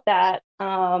about that,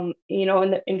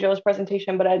 in Joe's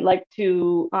presentation, but I'd like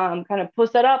to kind of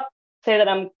post that up say that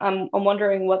I'm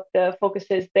wondering what the focus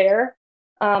is there.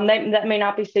 That may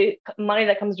not be money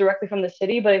that comes directly from the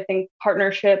city, but I think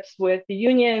partnerships with the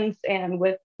unions and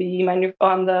with the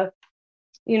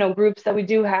groups that we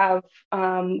do have,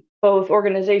 both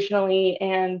organizationally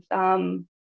and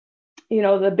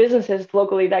the businesses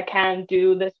locally that can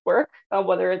do this work,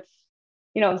 whether it's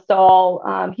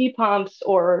install heat pumps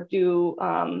or do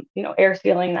air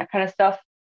sealing, that kind of stuff.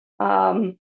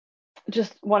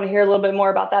 Just want to hear a little bit more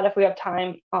about that if we have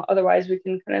time. Otherwise, we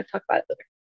can kind of talk about it later.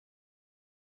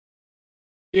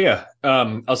 Yeah,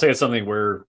 I'll say it's something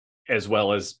where, as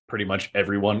well as pretty much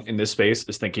everyone in this space,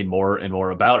 is thinking more and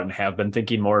more about, and have been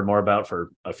thinking more and more about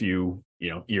for a few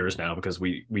years now, because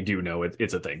we do know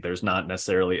it's a thing. There's not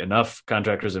necessarily enough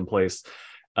contractors in place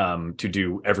to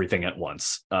do everything at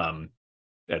once.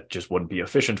 That just wouldn't be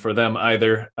efficient for them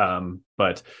either.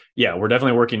 But yeah, we're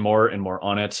definitely working more and more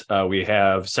on it. We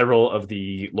have several of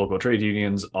the local trade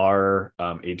unions are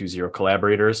A20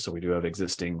 collaborators, so we do have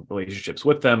existing relationships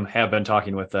with them, have been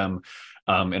talking with them,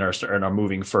 and are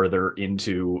moving further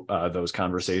into those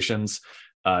conversations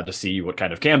to see what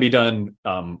kind of can be done.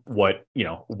 What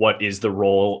is the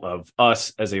role of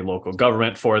us as a local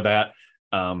government for that?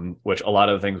 Which a lot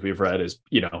of the things we've read is,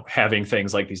 having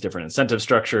things like these different incentive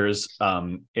structures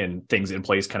and things in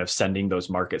place, kind of sending those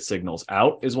market signals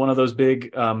out is one of those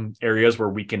big areas where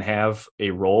we can have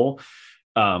a role.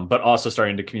 But also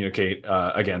starting to communicate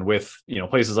again with,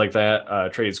 places like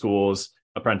that, trade schools,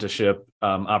 apprenticeship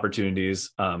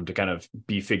opportunities to kind of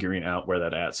be figuring out where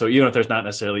that at. So even if there's not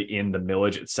necessarily in the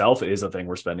millage itself, it is a thing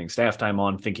we're spending staff time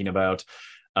on thinking about.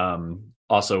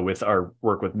 Also with our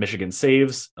work with Michigan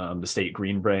Saves, the state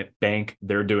green bank,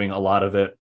 they're doing a lot of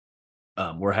it.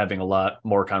 We're having a lot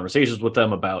more conversations with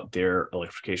them about their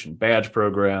electrification badge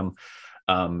program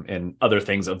and other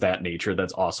things of that nature.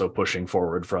 That's also pushing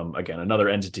forward from, again, another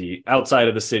entity outside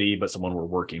of the city, but someone we're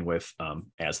working with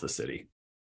as the city.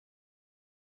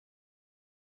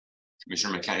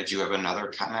 Commissioner McKenna, do you have another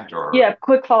comment? Or yeah,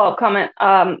 quick follow-up comment.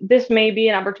 This may be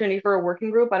an opportunity for a working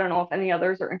group. I don't know if any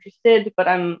others are interested, but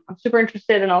I'm super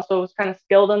interested and also was kind of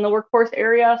skilled in the workforce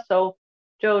area. So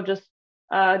Joe, just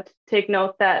take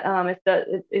note that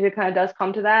if it kind of does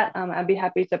come to that, I'd be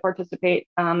happy to participate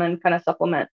and kind of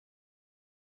supplement.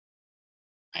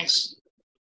 Thanks.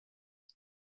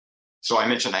 So I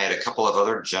mentioned I had a couple of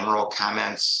other general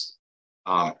comments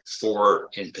for,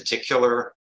 in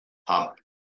particular,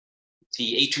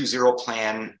 the A20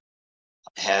 plan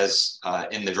has,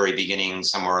 in the very beginning,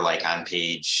 somewhere like on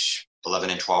page 11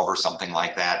 and 12 or something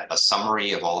like that, a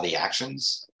summary of all the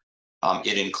actions.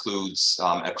 It includes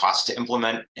a cost to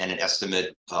implement and an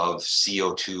estimate of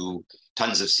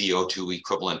tons of CO2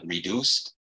 equivalent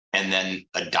reduced, and then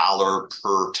 $1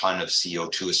 per ton of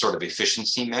CO2 is sort of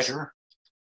efficiency measure.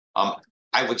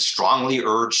 I would strongly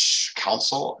urge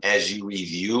council, as you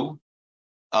review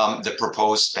the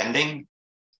proposed spending,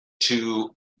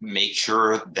 to make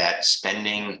sure that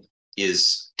spending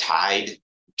is tied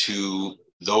to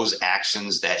those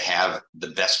actions that have the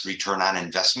best return on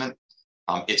investment.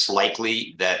 It's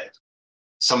likely that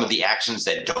some of the actions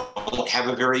that don't have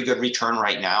a very good return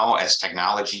right now, as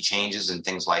technology changes and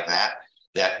things like that,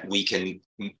 that we can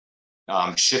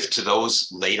shift to those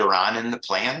later on in the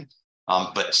plan.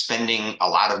 But spending a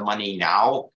lot of money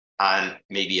now on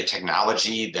maybe a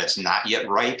technology that's not yet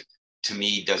ripe, to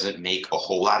me, doesn't make a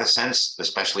whole lot of sense,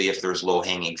 especially if there's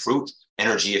low-hanging fruit,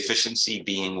 energy efficiency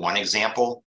being one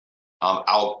example.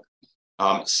 I'll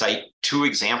cite two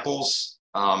examples,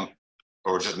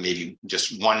 or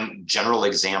just one general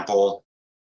example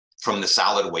from the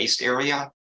solid waste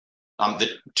area. The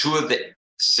two of the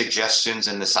suggestions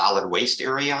in the solid waste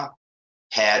area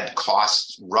had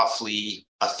costs roughly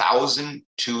 1,000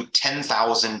 to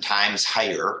 10,000 times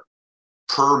higher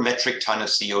per metric ton of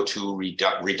CO2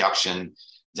 reduction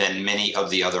than many of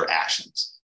the other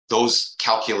actions. Those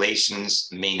calculations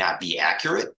may not be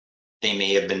accurate. They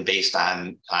may have been based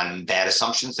on bad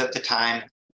assumptions at the time.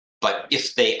 But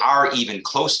if they are even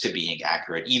close to being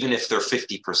accurate, even if they're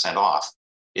 50% off,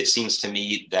 it seems to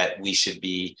me that we should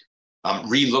be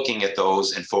re-looking at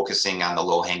those and focusing on the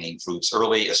low-hanging fruits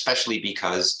early, especially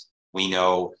because we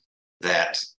know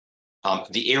that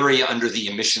the area under the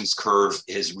emissions curve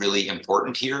is really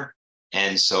important here.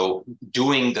 And so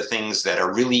doing the things that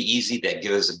are really easy, that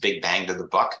give us a big bang to the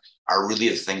buck, are really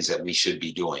the things that we should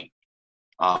be doing.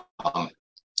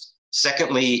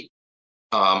 Secondly,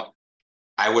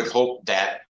 I would hope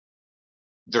that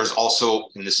there's also,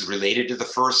 and this is related to the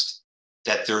first,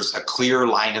 that there's a clear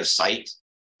line of sight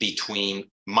between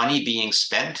money being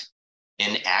spent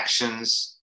in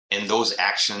actions and those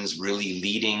actions really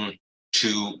leading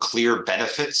to clear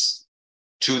benefits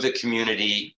to the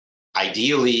community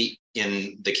Ideally,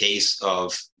 in the case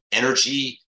of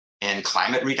energy and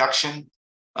climate reduction,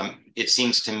 it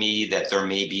seems to me that there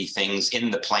may be things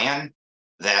in the plan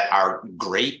that are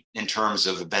great in terms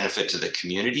of a benefit to the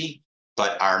community,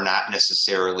 but are not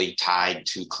necessarily tied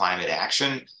to climate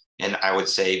action. And I would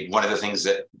say one of the things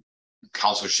that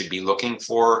council should be looking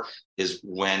for is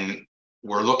when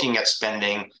we're looking at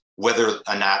spending, whether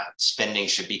or not spending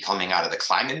should be coming out of the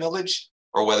climate millage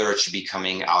or whether it should be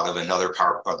coming out of another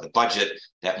part of the budget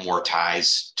that more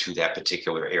ties to that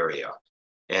particular area.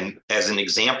 And as an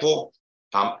example,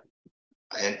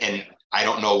 and I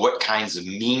don't know what kinds of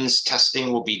means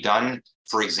testing will be done,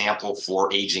 for example,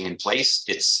 for aging in place.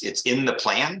 It's in the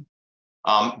plan,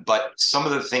 but some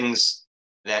of the things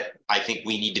that I think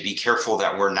we need to be careful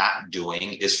that we're not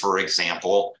doing is, for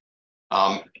example,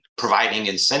 providing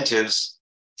incentives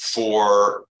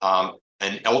for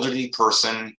an elderly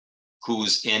person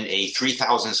who's in a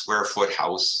 3,000 square foot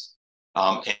house,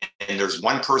 and there's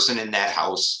one person in that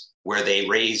house where they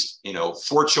raised,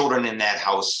 4 children in that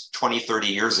house 20, 30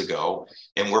 years ago,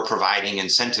 and we're providing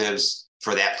incentives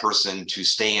for that person to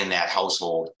stay in that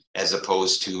household, as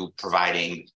opposed to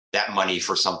providing that money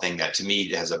for something that to me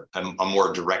has a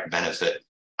more direct benefit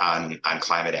on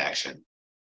climate action.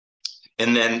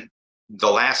 And then the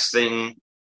last thing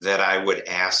that I would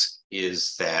ask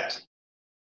is that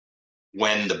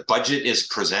when the budget is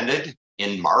presented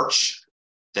in March,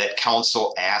 that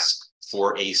council ask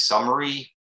for a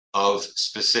summary of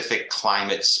specific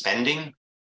climate spending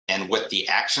and what the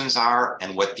actions are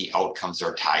and what the outcomes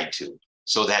are tied to,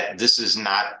 so that this is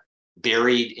not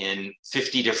buried in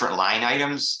 50 different line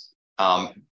items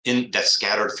that's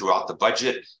scattered throughout the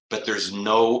budget, but there's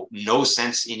no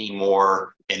sense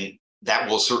anymore, and that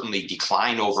will certainly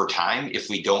decline over time if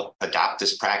we don't adopt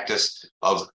this practice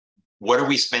of what are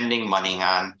we spending money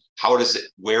on,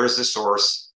 where is the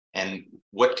source, and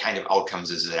what kind of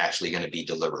outcomes is it actually going to be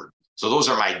delivered. So those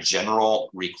are my general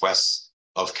requests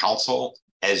of council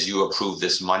as you approve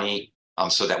this money,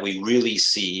 so that we really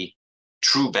see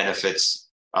true benefits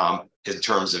in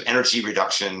terms of energy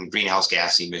reduction, greenhouse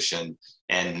gas emission,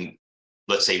 and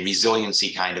let's say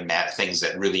resiliency kind of things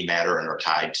that really matter and are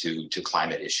tied to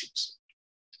climate issues.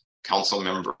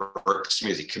 Commissioner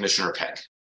Peck.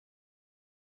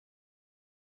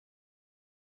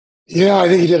 Yeah, I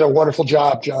think you did a wonderful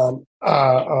job, John,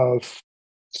 of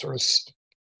sort of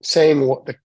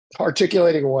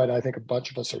articulating what I think a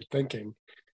bunch of us are thinking,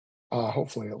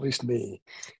 hopefully at least me.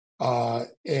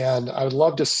 And I would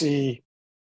love to see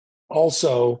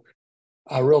also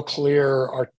a real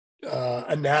clear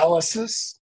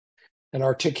analysis and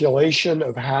articulation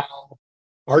of how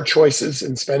our choices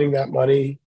in spending that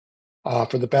money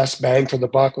for the best bang for the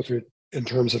buck in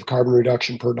terms of carbon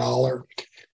reduction per dollar,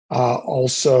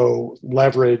 also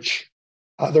leverage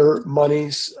other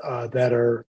monies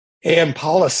and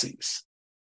policies,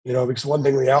 because one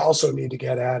thing we also need to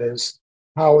get at is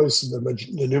how is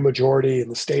the new majority in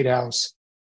the State House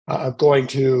going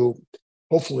to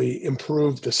hopefully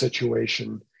improve the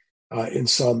situation in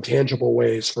some tangible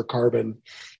ways for carbon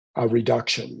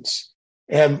reductions.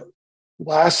 And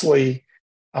lastly,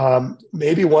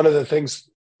 maybe one of the things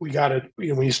we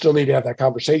still need to have that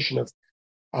conversation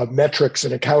of metrics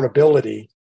and accountability,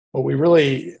 but we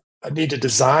really need to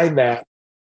design that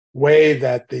way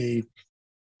that the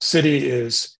city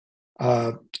is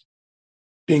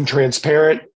being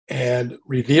transparent and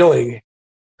revealing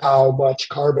how much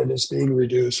carbon is being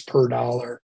reduced per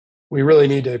dollar. We really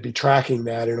need to be tracking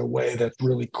that in a way that's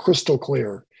really crystal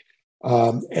clear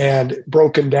and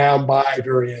broken down by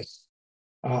various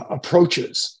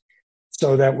approaches,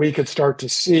 so that we could start to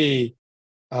see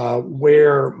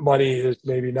where money is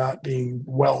maybe not being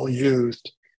well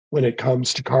used when it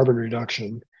comes to carbon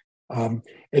reduction. And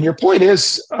your point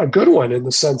is a good one in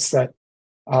the sense that,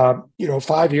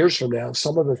 5 years from now,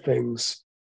 some of the things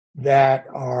that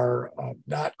are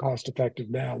not cost effective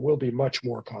now will be much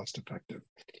more cost effective.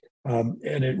 And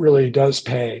it really does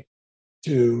pay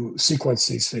to sequence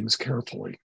these things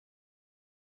carefully.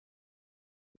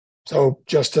 So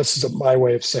just this is my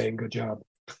way of saying good job.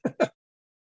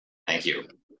 Thank you.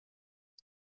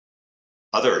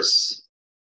 Others?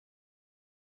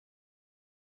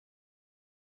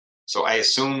 So I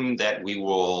assume that we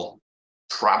will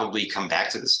probably come back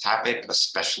to this topic,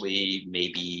 especially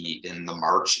maybe in the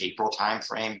March-April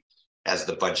timeframe, as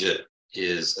the budget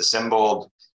is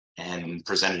assembled and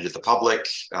presented to the public,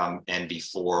 and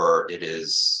before it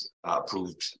is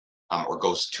approved or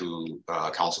goes to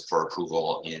council for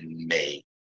approval in May.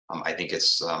 I think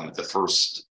it's the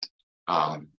first,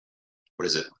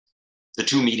 the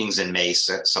two meetings in May,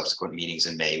 subsequent meetings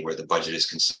in May, where the budget is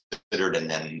considered and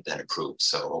then approved.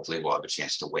 So hopefully we'll have a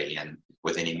chance to weigh in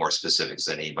with any more specifics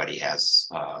that anybody has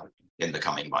in the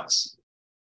coming months.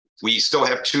 We still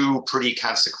have two pretty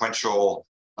consequential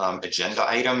agenda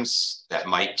items that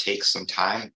might take some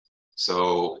time.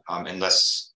 So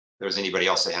unless there's anybody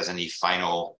else that has any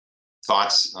final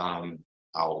thoughts,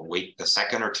 I'll wait a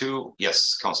second or two.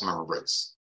 Yes, Councilmember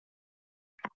Briggs.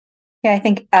 Yeah, I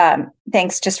think,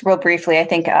 thanks. Just real briefly, I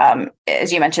think,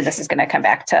 as you mentioned, this is going to come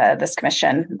back to this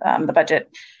commission, the budget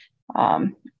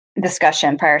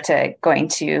discussion prior to going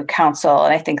to council.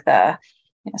 And I think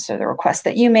so the request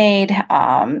that you made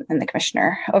and the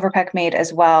Commissioner Overpeck made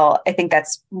as well, I think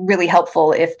that's really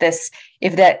helpful if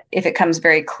it comes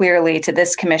very clearly to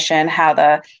this commission, how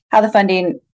the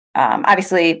funding,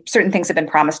 obviously certain things have been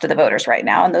promised to the voters right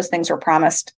now, and those things were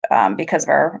promised because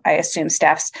of I assume,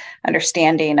 staff's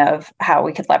understanding of how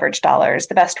we could leverage dollars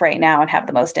the best right now and have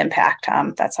the most impact.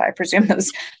 That's how I presume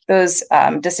those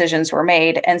decisions were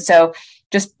made. And so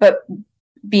but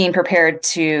being prepared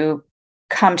to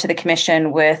come to the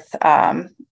commission with kind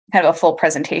of a full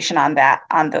presentation on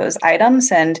those items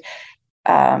and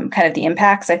kind of the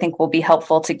impacts, I think will be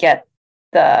helpful to get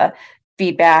the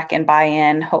feedback and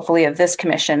buy-in, hopefully, of this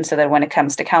commission, so that when it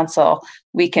comes to council,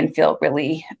 we can feel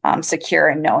really secure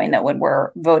in knowing that when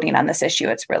we're voting on this issue,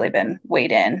 it's really been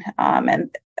weighed in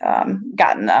and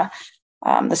gotten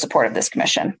the support of this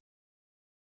commission.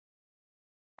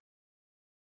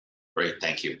 Great,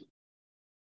 thank you.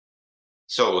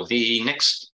 So the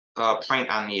next point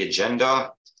on the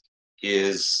agenda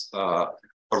is a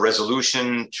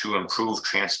resolution to improve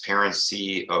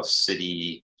transparency of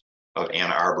City of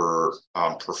Ann Arbor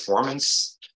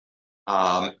performance.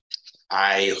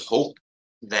 I hope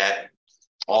that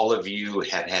all of you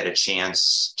have had a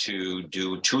chance to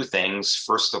do two things.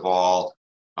 First of all,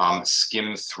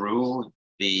 skim through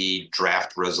the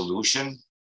draft resolution,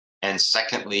 and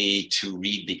secondly, to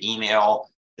read the email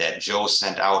that Joe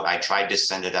sent out. I tried to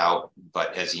send it out,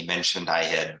 but as he mentioned, I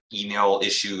had email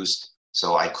issues,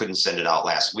 so I couldn't send it out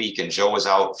last week, and Joe was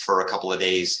out for a couple of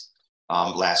days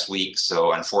last week.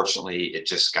 So unfortunately, it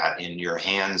just got in your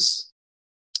hands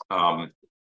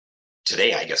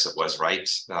today, I guess it was, right?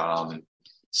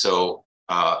 So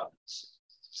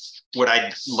what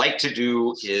I'd like to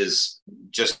do is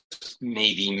just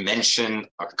maybe mention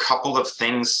a couple of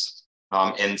things,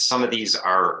 and some of these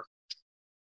are,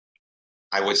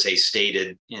 I would say,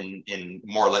 stated in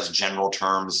more or less general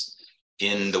terms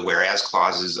in the whereas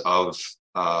clauses of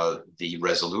the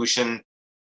resolution.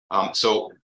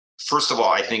 So first of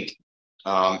all, I think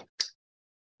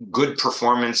good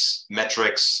performance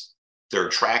metrics, their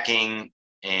tracking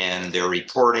and their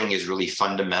reporting is really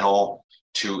fundamental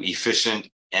to efficient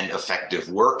and effective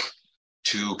work,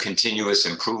 to continuous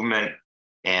improvement,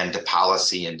 and to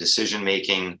policy and decision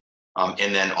making.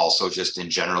 And then also just in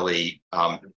generally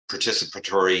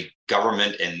participatory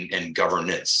government and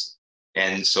governance.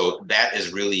 And so that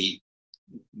is really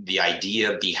the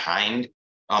idea behind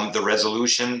the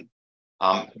resolution.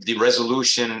 The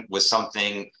resolution was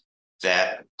something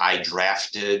that I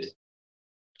drafted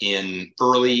in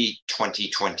early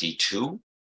 2022.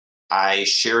 I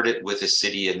shared it with the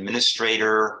city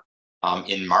administrator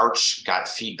in March, got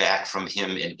feedback from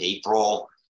him in April,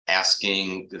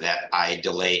 asking that I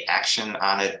delay action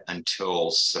on it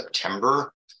until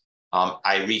September.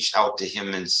 I reached out to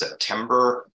him in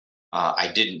September. I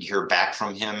didn't hear back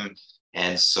from him.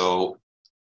 And so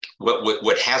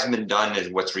what has been done is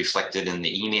what's reflected in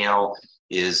the email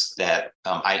is that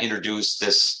I introduced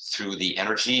this through the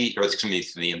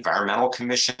through the Environmental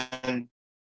Commission.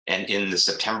 And in the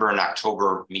September and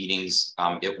October meetings,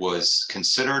 it was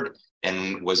considered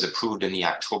and was approved in the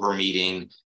October meeting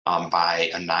by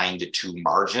a 9-2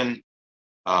 margin.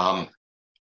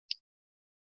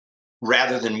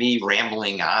 Rather than me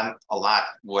rambling on a lot,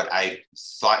 what I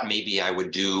thought maybe I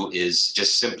would do is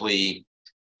just simply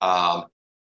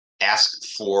ask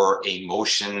for a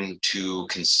motion to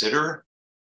consider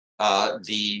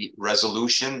the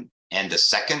resolution and a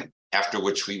second, after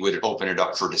which we would open it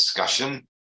up for discussion.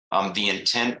 The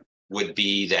intent would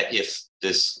be that if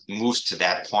this moves to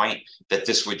that point, that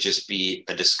this would just be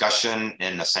a discussion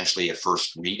and essentially a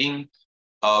first reading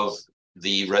of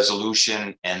the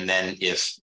resolution. And then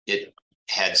if it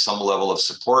had some level of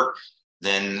support,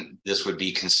 then this would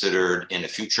be considered in a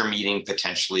future meeting,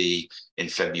 potentially in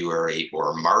February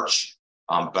or March.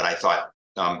 But I thought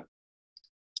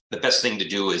the best thing to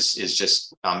do is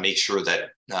just make sure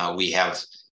that we have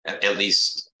at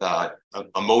least a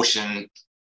motion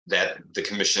that the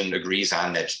commission agrees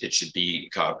on, that it should be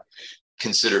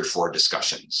considered for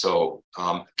discussion. So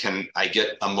can I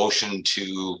get a motion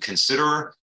to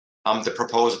consider the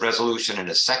proposed resolution in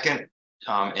a second,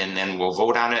 and then we'll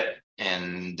vote on it,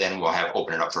 and then we'll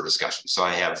open it up for discussion. So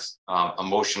I have a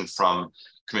motion from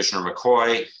Commissioner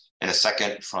McCoy and a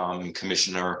second from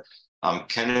Commissioner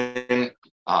Kennan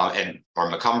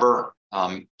or McCumber.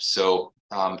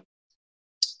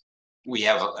 We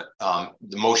have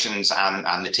the motions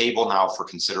on the table now for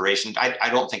consideration. I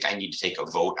don't think I need to take a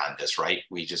vote on this, right?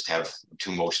 We just have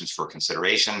 2 motions for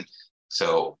consideration.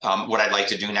 So what I'd like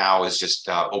to do now is just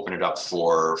open it up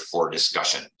for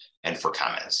discussion and for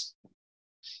comments.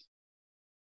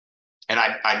 And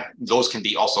those can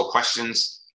be also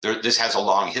questions. This has a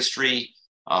long history.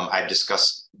 I've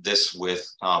discussed this with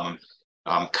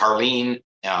Carlene,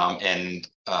 and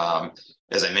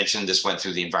as I mentioned, this went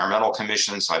through the Environmental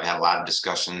Commission, so I've had a lot of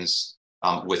discussions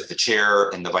with the chair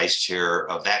and the vice chair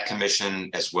of that commission,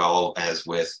 as well as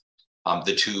with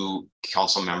the 2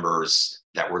 council members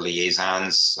that were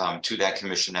liaisons to that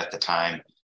commission at the time,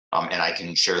 and I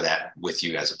can share that with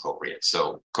you as appropriate.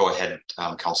 So go ahead,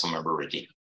 Council Member Radin.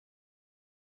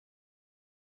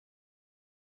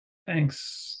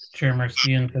 Thanks, Chair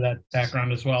Mercian, for that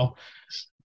background as well.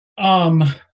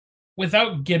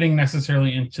 Without getting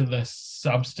necessarily into the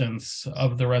substance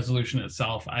of the resolution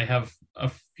itself, I have a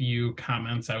few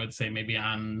comments I would say maybe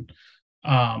on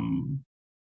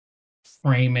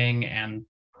framing and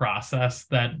process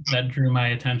that drew my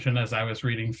attention as I was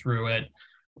reading through it.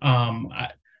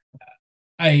 I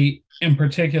am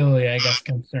particularly, I guess,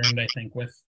 concerned, I think,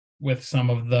 with some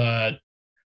of the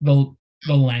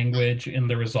language in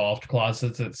the resolved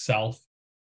clauses itself,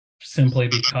 simply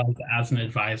because as an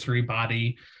advisory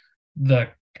body, the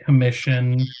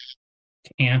commission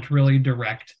can't really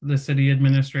direct the city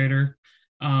administrator.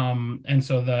 And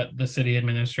so the city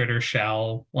administrator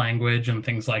shall language and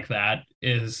things like that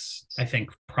is, I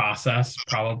think, process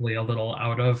probably a little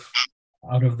out of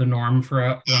the norm for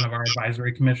one of our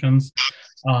advisory commissions.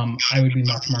 I would be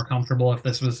much more comfortable if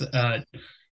this was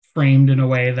framed in a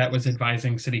way that was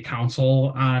advising city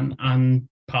council on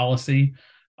policy.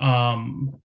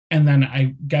 And then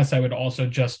I guess I would also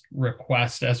just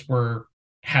request, as we're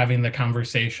having the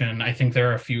conversation, I think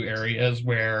there are a few areas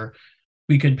where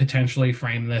we could potentially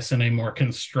frame this in a more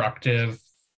constructive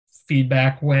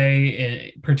feedback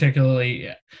way. Particularly,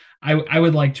 I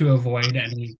would like to avoid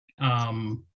any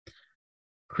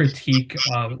critique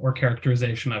of or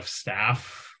characterization of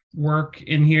staff work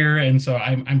in here. And so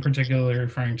I'm particularly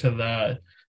referring to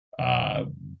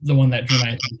the one that drew my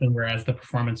attention, whereas the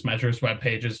performance measures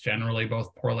webpage is generally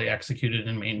both poorly executed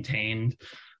and maintained.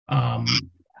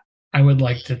 I would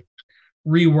like to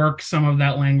rework some of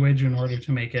that language in order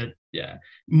to make it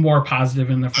more positive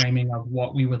in the framing of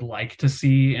what we would like to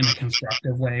see in a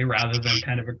constructive way, rather than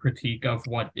kind of a critique of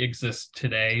what exists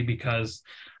today, because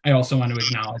I also want to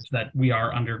acknowledge that we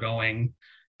are undergoing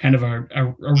kind of a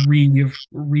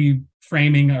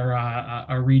reframing or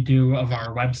a redo of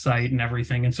our website and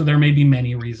everything. And so there may be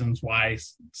many reasons why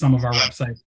some of our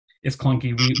website is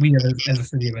clunky. We as a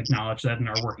city have acknowledged that and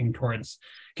are working towards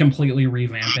completely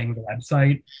revamping the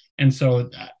website. And so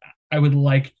I would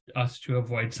like us to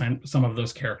avoid some of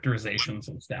those characterizations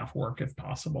of staff work if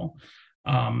possible.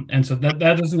 And so that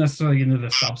doesn't necessarily get into the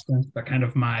substance, but kind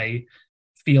of my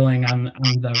feeling on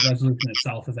the resolution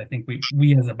itself is I think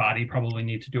we as a body probably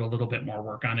need to do a little bit more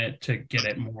work on it to get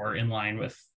it more in line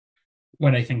with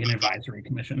what I think an advisory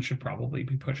commission should probably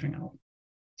be pushing out.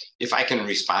 If I can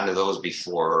respond to those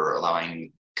before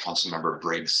allowing Councilmember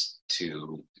Briggs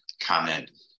to comment.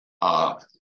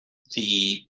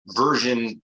 The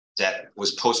version that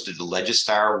was posted to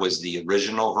Legistar was the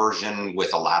original version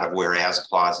with a lot of whereas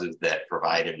clauses that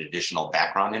provided additional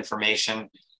background information.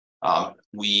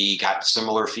 We got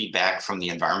similar feedback from the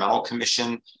Environmental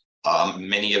Commission.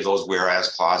 Many of those whereas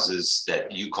clauses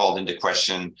that you called into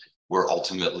question were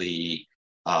ultimately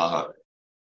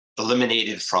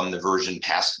eliminated from the version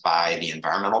passed by the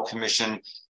Environmental Commission.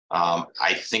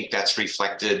 I think that's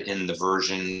reflected in the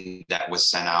version that was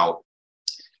sent out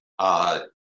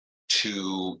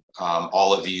to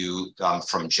all of you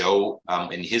from Joe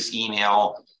in his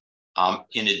email.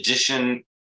 In addition,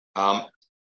 I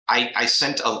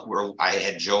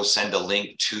had Joe send a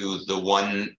link to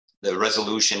the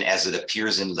resolution as it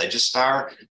appears in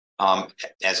Legistar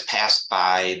as passed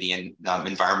by the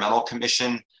Environmental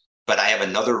Commission, but I have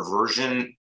another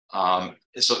version.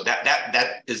 So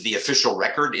that is the official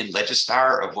record in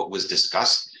Legistar of what was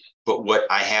discussed. But what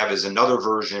I have is another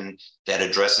version that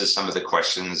addresses some of the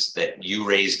questions that you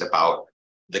raised about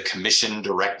the commission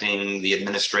directing the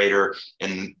administrator,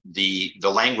 and the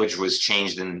language was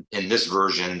changed in this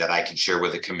version that I can share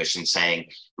with the commission, saying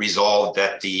resolved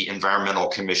that the environmental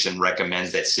commission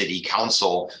recommends that city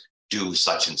council do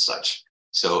such and such.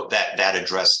 So that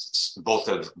addressed both,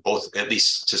 at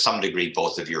least to some degree,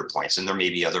 both of your points. And there may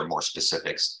be other more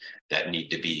specifics that need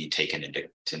to be taken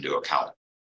into account.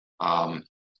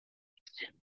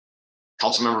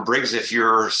 Councilmember Briggs, if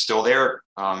you're still there,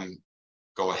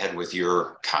 go ahead with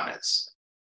your comments.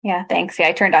 Yeah, thanks. Yeah,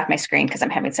 I turned off my screen because I'm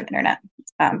having some internet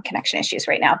connection issues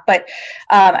right now. But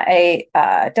I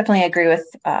definitely agree with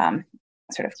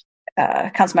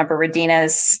Councilmember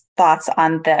Rodina's thoughts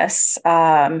on this.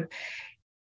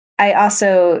 I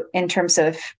also, in terms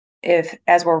of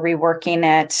as we're reworking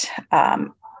it,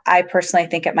 I personally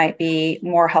think it might be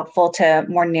more helpful to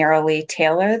more narrowly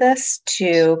tailor this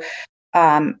to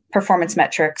performance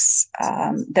metrics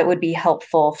that would be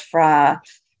helpful from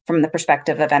the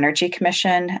perspective of Energy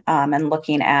Commission and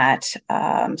looking at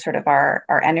sort of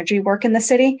our energy work in the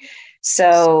city.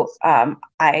 So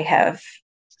I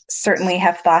certainly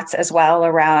have thoughts as well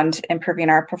around improving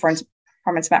our performance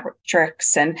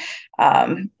metrics and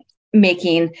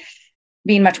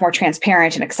being much more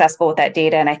transparent and accessible with that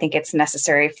data. And I think it's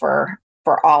necessary for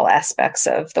all aspects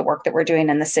of the work that we're doing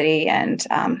in the city. And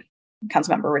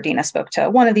Councilmember Rodina spoke to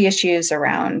one of the issues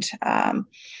around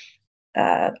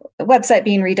the website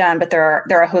being redone, but there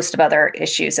are a host of other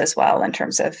issues as well in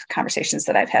terms of conversations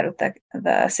that I've had with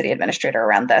the city administrator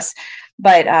around this.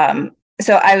 But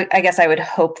so I guess I would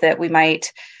hope that we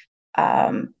might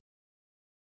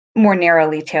more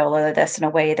narrowly tailor this in a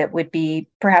way that would be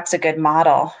perhaps a good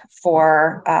model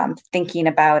for thinking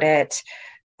about it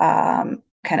kind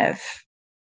of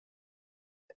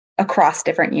across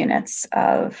different units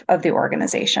of the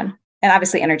organization. And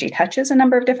obviously energy touches a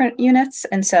number of different units.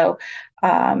 And so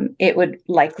it would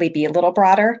likely be a little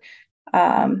broader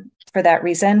for that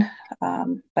reason.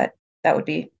 But that would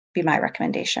be my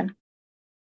recommendation.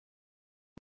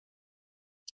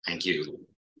 Thank you.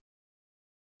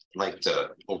 I'd like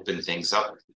to open things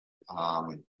up.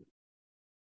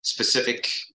 Specific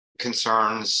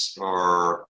concerns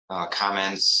or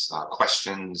comments,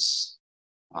 questions,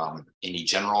 any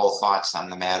general thoughts on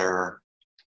the matter?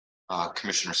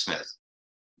 Commissioner Smith.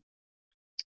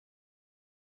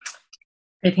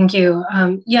 Okay, thank you.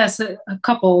 Yes, a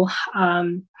couple.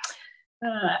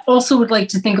 Also would like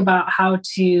to think about how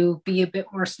to be a bit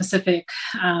more specific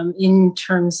in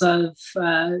terms of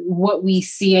what we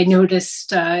see. I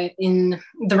noticed in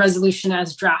the resolution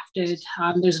as drafted,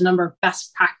 there's a number of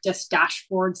best practice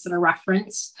dashboards that are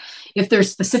referenced. If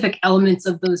there's specific elements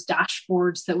of those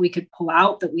dashboards that we could pull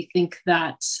out that we think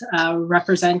that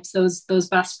represent those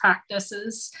best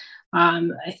practices,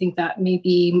 I think that may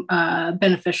be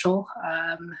beneficial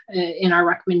in our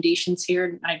recommendations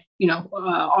here. I,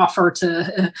 offer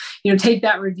to, take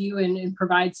that review and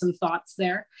provide some thoughts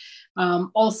there.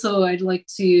 Also, I'd like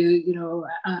to,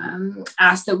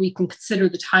 ask that we can consider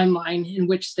the timeline in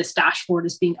which this dashboard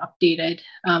is being updated.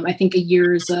 I think a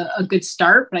year is a good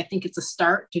start, but I think it's a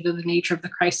start due to the nature of the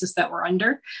crisis that we're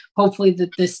under. Hopefully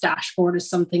that this dashboard is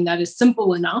something that is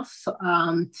simple enough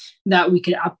that we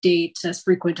could update as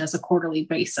frequent as a quarterly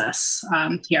basis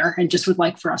here, and just would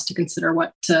like for us to consider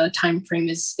what time frame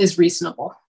is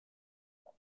reasonable.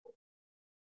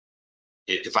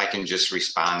 If I can just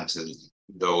respond to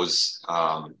those,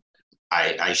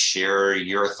 I share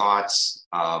your thoughts.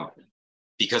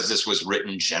 Because this was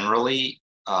written generally,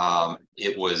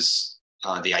 it was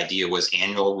the idea was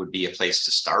annual would be a place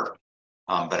to start.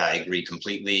 But I agree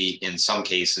completely. In some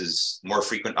cases, more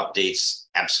frequent updates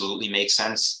absolutely make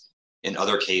sense. In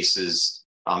other cases,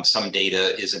 some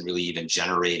data isn't really even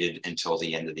generated until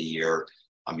the end of the year.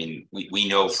 I mean, we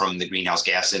know from the greenhouse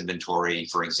gas inventory,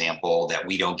 for example, that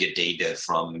we don't get data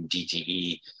from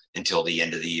DTE until the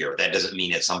end of the year. That doesn't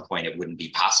mean at some point it wouldn't be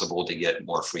possible to get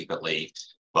more frequently,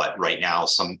 but right now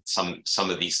some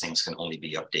of these things can only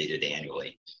be updated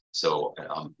annually. So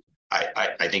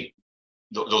I think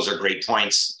those are great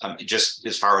points. Just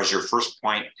as far as your first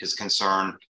point is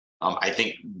concerned, I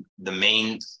think the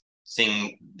main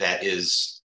thing that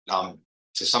is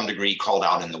to some degree called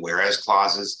out in the whereas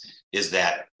clauses is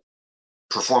that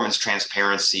performance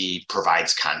transparency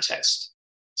provides context.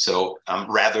 So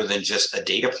rather than just a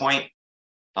data point,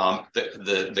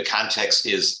 the context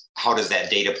is how does that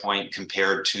data point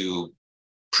compare to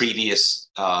previous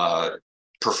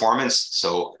performance?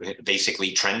 So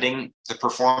basically trending the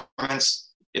performance.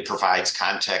 It provides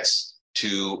context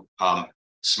to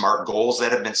SMART goals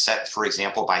that have been set, for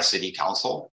example, by City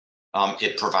Council.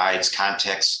 It provides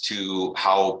context to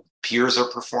how peers are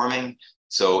performing.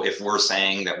 So if we're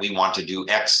saying that we want to do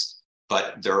X,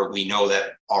 but we know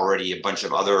that already a bunch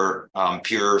of other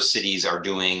peer cities are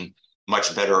doing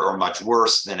much better or much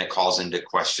worse. Then it calls into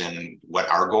question what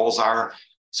our goals are.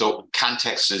 So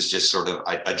context is just sort of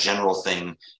a general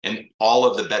thing. And all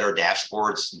of the better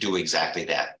dashboards do exactly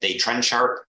that. They trend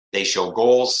chart, they show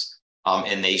goals,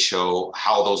 and they show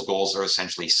how those goals are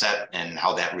essentially set and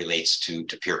how that relates to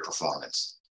peer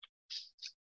performance.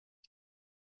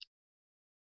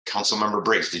 Councilmember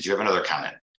Briggs, did you have another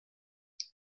comment?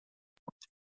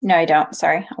 No, I don't.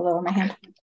 Sorry, I'll lower my hand.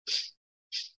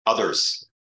 Others?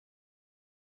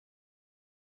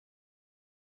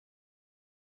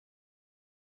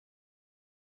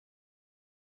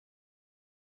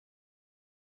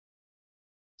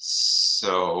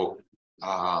 So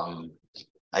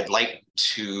I'd like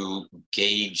to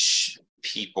gauge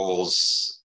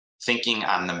people's thinking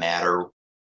on the matter.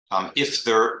 If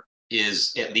there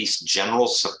is at least general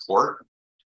support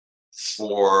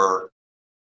for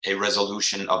a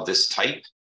resolution of this type,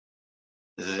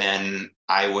 then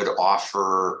I would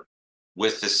offer,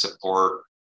 with the support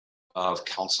of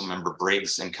Councilmember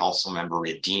Briggs and Councilmember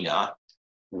Medina,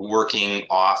 working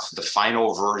off the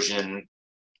final version,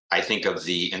 I think, of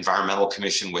the Environmental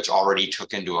Commission, which already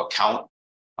took into account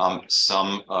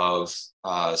some of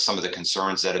the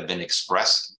concerns that have been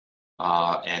expressed,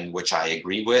 and which I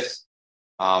agree with,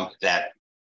 that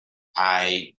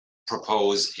I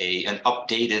propose an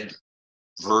updated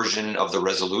version of the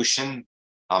resolution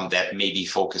that maybe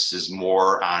focuses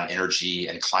more on energy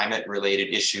and climate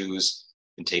related issues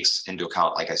and takes into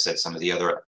account, like I said, some of the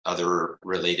other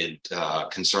related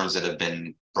concerns that have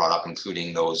been brought up,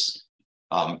 including those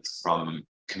from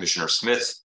Commissioner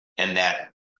Smith, and that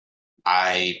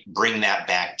I bring that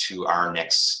back to our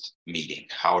next meeting.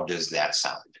 How does that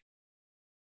sound?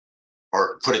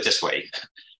 Or put it this way,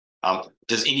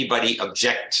 does anybody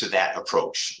object to that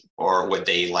approach, or would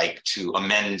they like to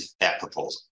amend that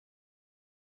proposal?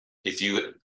 If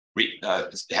you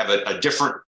have a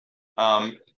different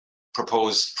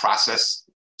proposed process,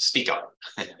 speak up.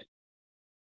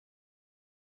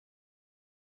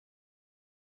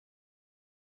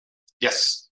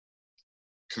 Yes,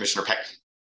 Commissioner Peck.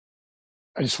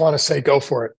 I just want to say, go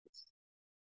for it.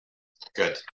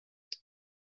 Good.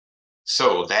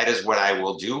 So that is what I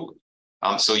will do.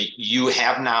 So you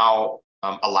have now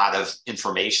a lot of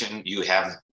information. You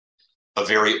have a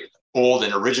very old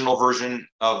and original version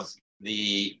of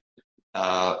the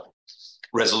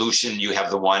resolution. You have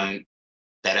the one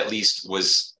that at least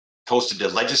was posted to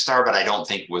Legistar, but I don't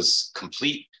think was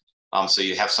complete. So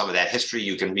you have some of that history.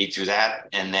 You can read through that,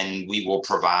 and then we will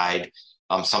provide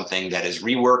something that is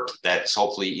reworked, that's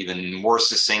hopefully even more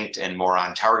succinct and more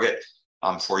on target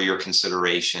for your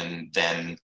consideration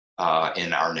than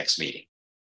in our next meeting.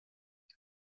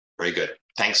 Very good.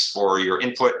 Thanks for your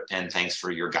input and thanks for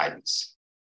your guidance.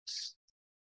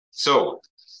 So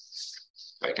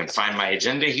if I can find my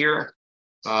agenda here,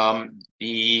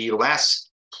 the last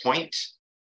point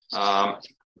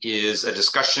is a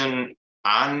discussion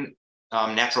on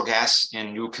natural gas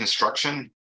in new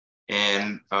construction.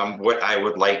 And what I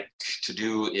would like to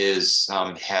do is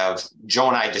have Joe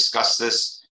and I discuss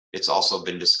this. It's also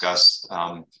been discussed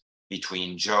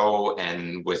between Joe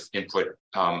and with input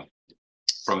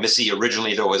from Missy.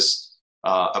 Originally, there was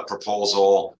a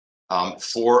proposal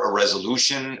for a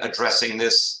resolution addressing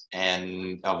this,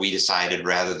 and we decided,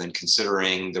 rather than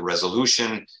considering the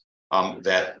resolution,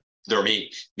 that there may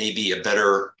be a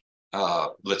better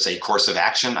let's say, course of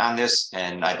action on this.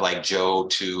 And I'd like Joe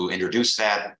to introduce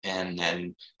that, and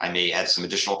then I may add some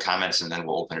additional comments, and then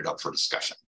we'll open it up for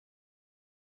discussion.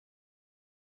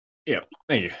 Yeah,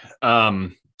 thank you.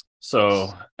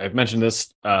 So I've mentioned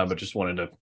this, but just wanted to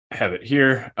have it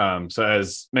here. So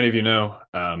as many of you know,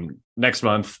 next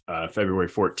month, February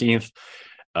 14th,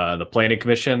 the Planning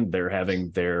Commission, they're having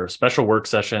their special work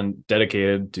session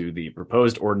dedicated to the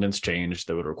proposed ordinance change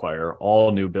that would require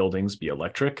all new buildings be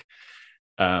electric.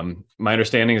 My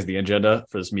understanding is the agenda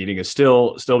for this meeting is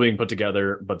still being put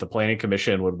together, but the Planning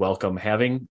Commission would welcome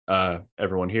having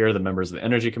everyone here, the members of the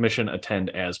Energy Commission, attend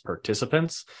as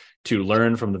participants to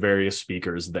learn from the various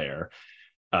speakers there.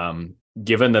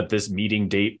 Given that this meeting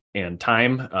date and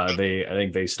time, I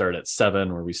think they start at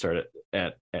 7, where we start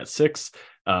at 6.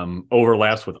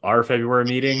 Overlaps with our February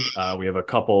meeting. We have a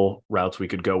couple routes we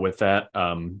could go with that.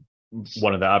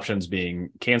 One of the options being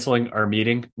canceling our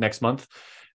meeting next month,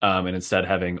 and instead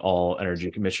having all energy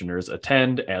commissioners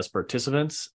attend as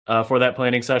participants for that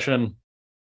planning session,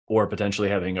 or potentially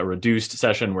having a reduced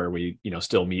session where we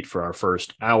still meet for our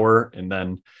first hour, and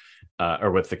then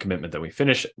or with the commitment that we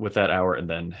finish with that hour and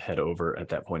then head over at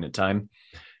that point in time.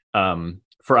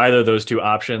 For either of those two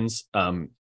options,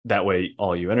 That way,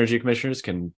 all you energy commissioners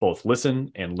can both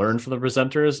listen and learn from the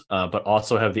presenters, but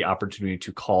also have the opportunity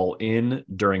to call in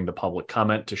during the public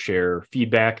comment to share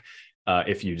feedback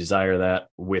if you desire that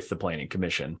with the Planning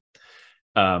Commission.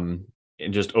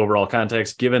 In just overall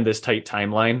context, given this tight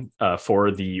timeline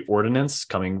for the ordinance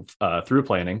coming through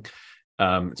planning,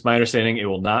 it's my understanding it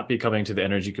will not be coming to the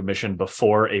Energy Commission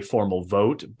before a formal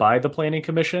vote by the Planning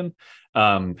Commission.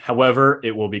 However,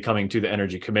 it will be coming to the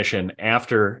Energy Commission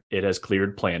after it has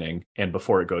cleared planning and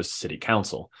before it goes to City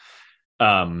Council.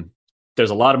 There's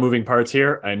a lot of moving parts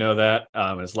here. I know that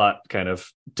it's a lot kind of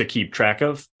to keep track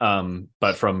of.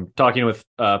 But from talking with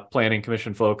Planning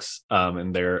Commission folks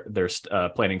and their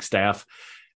planning staff,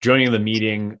 joining the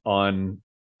meeting on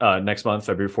next month,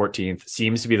 February 14th,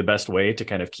 seems to be the best way to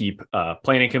kind of keep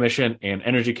Planning Commission and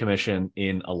Energy Commission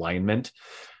in alignment.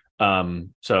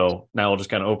 So now we'll just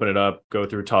kind of open it up, go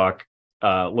through, talk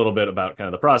a little bit about kind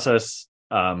of the process,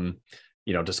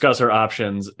 discuss our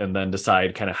options, and then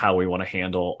decide kind of how we want to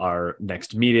handle our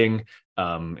next meeting,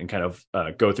 and kind of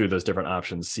go through those different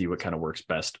options, see what kind of works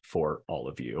best for all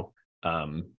of you.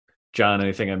 John,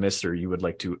 anything I missed or you would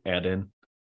like to add in?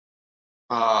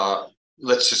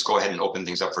 Let's just go ahead and open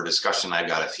things up for discussion. I've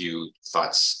got a few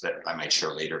thoughts that I might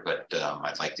share later, but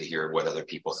I'd like to hear what other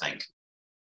people think.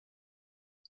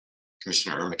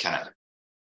 Commissioner McKenna.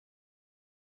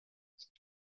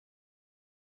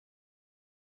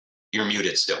 You're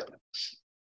muted still.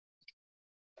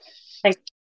 Thanks.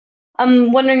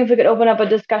 I'm wondering if we could open up a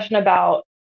discussion about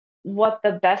what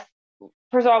the best,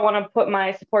 first of all, I want to put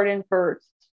my support in for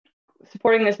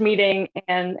supporting this meeting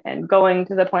and going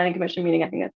to the Planning Commission meeting. I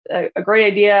think that's a great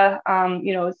idea.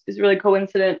 It's really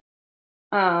coincident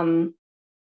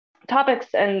topics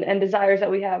and desires that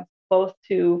we have both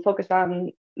to focus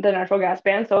on the natural gas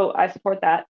ban. So I support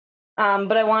that.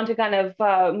 But I want to kind of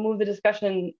move the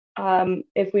discussion,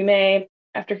 if we may,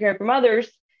 after hearing from others,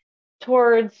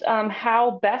 towards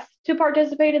how best to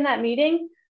participate in that meeting.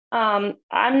 I'm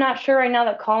not sure right now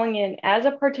that calling in as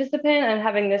a participant and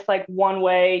having this like one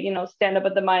way, stand up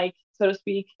at the mic, so to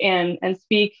speak, and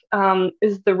speak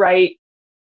is the right,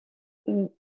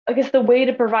 I guess, the way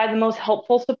to provide the most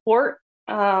helpful support.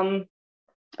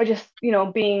 I just,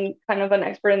 being kind of an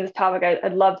expert in this topic,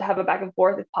 I'd love to have a back and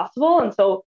forth if possible. And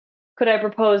so could I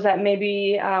propose that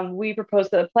maybe we propose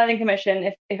to the Planning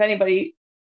Commission, if anybody,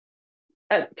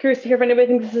 curious to hear if anybody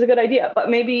thinks this is a good idea, but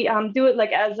maybe do it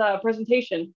like as a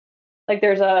presentation. Like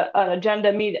there's an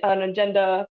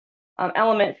agenda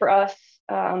element for us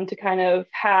to kind of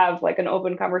have like an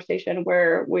open conversation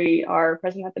where we are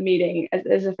present at the meeting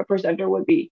as if a presenter would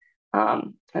be,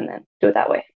 and then do it that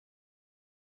way.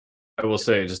 I will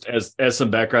say, just as some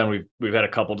background, we've had a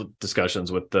couple of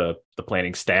discussions with the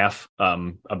planning staff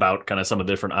about kind of some of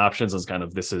the different options, and kind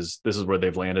of this is where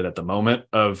they've landed at the moment,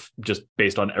 of just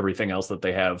based on everything else that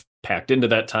they have packed into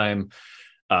that time.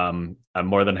 I'm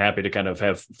more than happy to kind of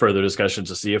have further discussions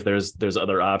to see if there's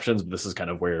other options, but this is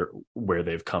kind of where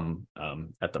they've come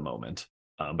at the moment.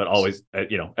 But always,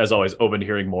 as always, open to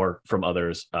hearing more from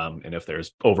others, and if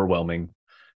there's overwhelming,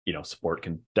 support,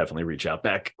 can definitely reach out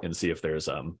back and see if there's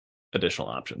additional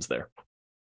options there.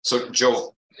 So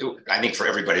Joe, I think for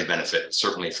everybody's benefit,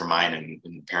 certainly for mine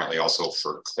and apparently also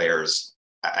for Claire's,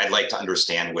 I'd like to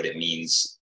understand what it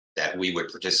means that we would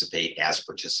participate as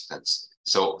participants.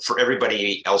 So for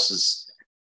everybody else's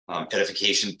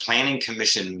edification, Planning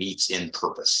Commission meets in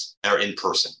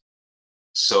person.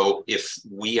 So if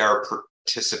we are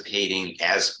participating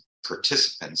as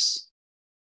participants,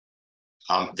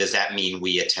 does that mean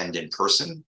we attend in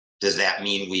person? Does that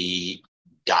mean we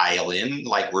dial in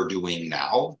like we're doing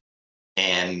now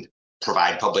and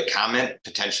provide public comment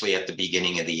potentially at the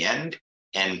beginning and the end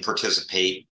and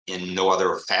participate in no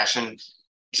other fashion?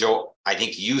 Joe, I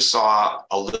think you saw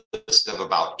a list of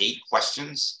about 8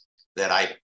 questions that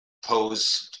I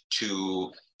posed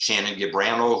to Shannon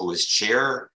Gibrano, who is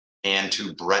chair, and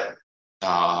to Brett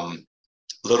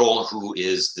Little, who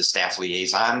is the staff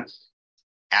liaison,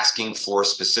 asking for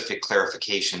specific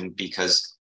clarification,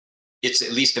 because it's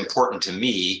at least important to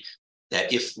me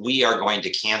that if we are going to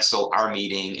cancel our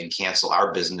meeting and cancel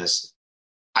our business,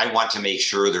 I want to make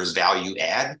sure there's value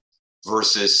add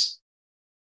versus,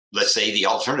 let's say, the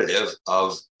alternative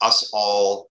of us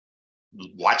all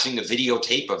watching a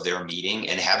videotape of their meeting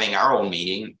and having our own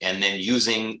meeting and then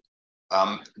using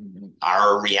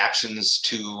our reactions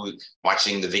to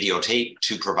watching the videotape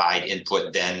to provide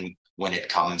input then when it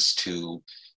comes to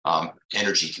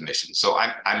Energy Commission. So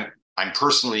I'm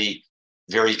personally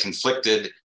very conflicted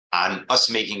on us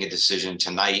making a decision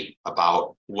tonight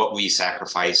about what we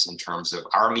sacrifice in terms of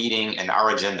our meeting and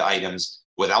our agenda items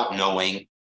without knowing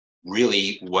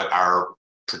really what our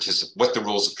what the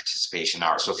rules of participation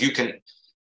are. So if you can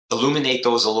illuminate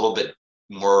those a little bit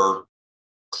more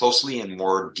closely and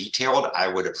more detailed, I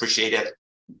would appreciate it.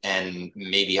 And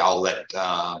maybe I'll let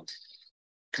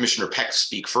Commissioner Peck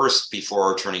speak first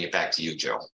before turning it back to you,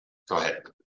 Joe. Go ahead,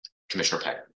 Commissioner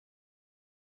Peck.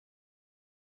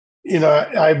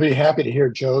 I'd be happy to hear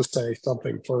Joe say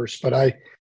something first, but I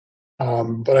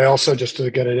also, just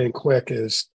to get it in quick,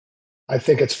 I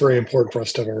think it's very important for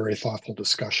us to have a very thoughtful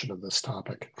discussion of this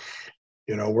topic.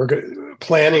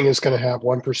 Planning is going to have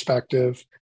one perspective.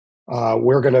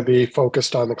 We're going to be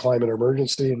focused on the climate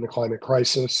emergency and the climate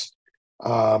crisis.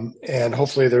 And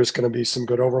hopefully there's going to be some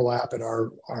good overlap in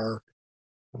our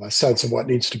sense of what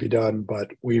needs to be done,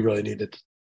 but we really need to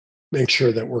make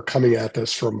sure that we're coming at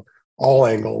this from all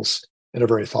angles in a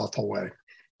very thoughtful way.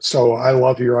 So I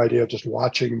love your idea of just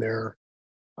watching their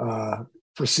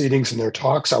proceedings and their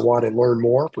talks. I want to learn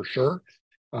more for sure,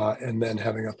 and then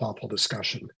having a thoughtful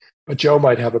discussion. But Joe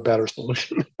might have a better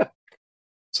solution.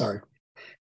 Sorry.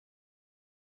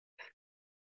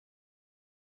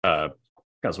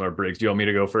 Councilmember Briggs, do you want me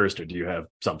to go first, or do you have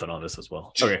something on this as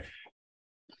well? Okay.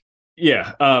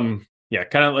 Yeah. Kind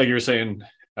of like you were saying,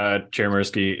 Chair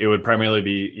Mirsky, it would primarily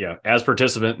be, as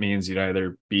participant means you'd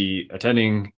either be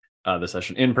attending the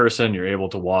session in person, you're able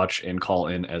to watch and call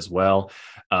in as well.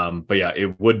 But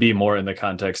it would be more in the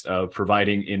context of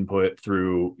providing input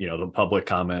through, the public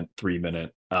comment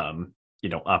 3-minute,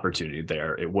 opportunity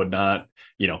there. It would not,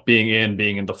 being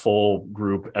in the full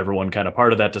group, everyone kind of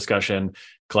part of that discussion,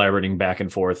 collaborating back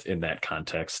and forth in that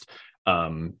context.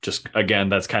 Just again,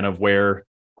 that's kind of where,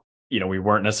 we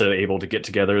weren't necessarily able to get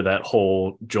together that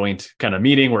whole joint kind of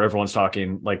meeting where everyone's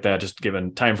talking like that, just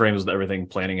given timeframes with everything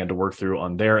planning had to work through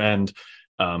on their end,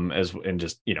 getting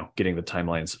the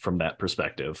timelines from that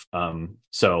perspective.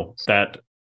 So that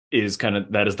is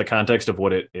the context of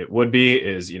what it would be,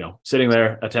 is, sitting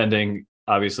there attending.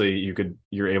 Obviously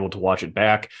you're able to watch it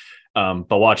back.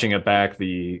 But watching it back,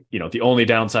 the only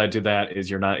downside to that is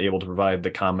you're not able to provide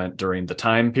the comment during the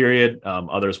time period.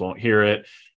 Others won't hear it.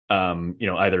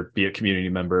 Either be it community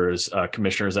members,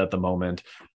 commissioners at the moment.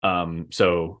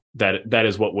 So that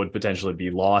is what would potentially be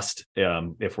lost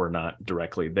if we're not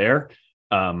directly there.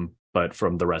 But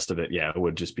from the rest of it, it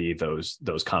would just be those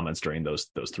comments during those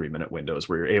 3-minute windows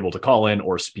where you're able to call in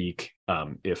or speak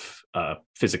if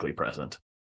physically present.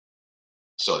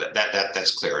 So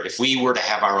that's clear. If we were to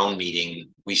have our own meeting,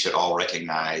 we should all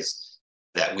recognize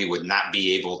that we would not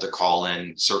be able to call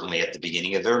in, certainly at the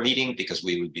beginning of their meeting, because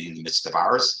we would be in the midst of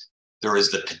ours. There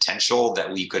is the potential that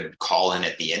we could call in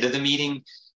at the end of the meeting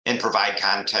and provide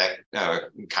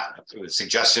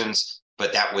suggestions,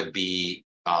 but that would be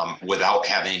without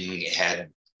having had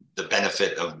the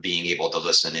benefit of being able to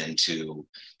listen into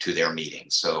their meeting.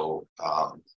 So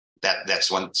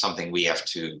that's something we have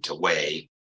to weigh.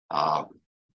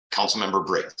 Councilmember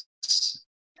Briggs.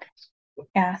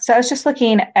 Yeah, so I was just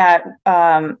looking at,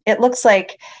 it looks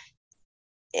like,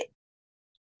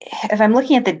 if I'm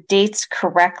looking at the dates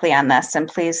correctly on this, and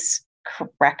please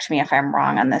correct me if I'm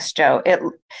wrong on this, Joe,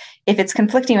 if it's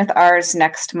conflicting with ours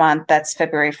next month, that's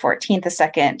February 14th, the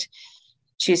second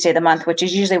Tuesday of the month, which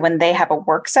is usually when they have a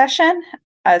work session.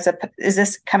 Is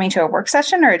this coming to a work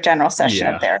session or a general session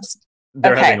of theirs?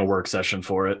 They're having a work session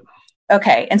for it.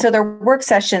 Okay. And so their work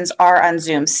sessions are on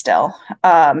Zoom still.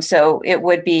 So it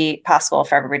would be possible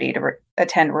for everybody to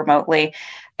attend remotely.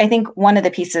 I think one of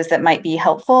the pieces that might be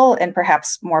helpful and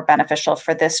perhaps more beneficial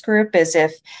for this group is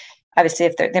if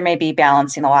there may be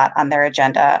balancing a lot on their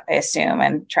agenda, I assume,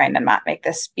 and trying to not make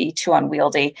this be too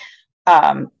unwieldy.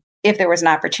 If there was an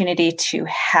opportunity to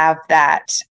have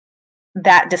that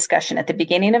discussion at the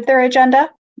beginning of their agenda,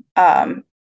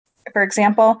 for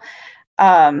example,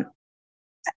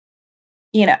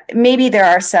 maybe there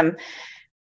are some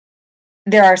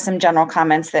general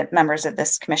comments that members of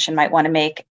this commission might want to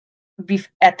make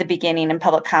at the beginning in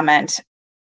public comment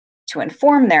to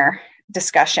inform their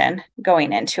discussion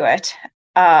going into it,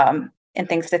 and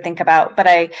things to think about. But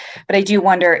I do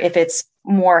wonder if it's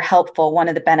more helpful. One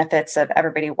of the benefits of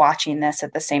everybody watching this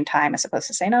at the same time, as opposed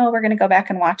to saying, "Oh, we're going to go back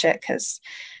and watch it," because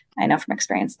I know from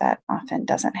experience that often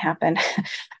doesn't happen.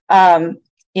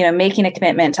 Making a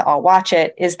commitment to all watch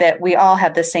it is that we all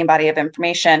have the same body of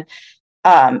information.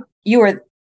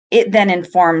 It then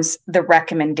informs the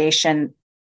recommendation,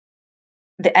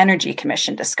 the Energy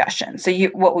Commission discussion. So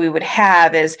what we would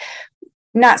have is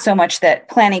not so much that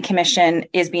Planning Commission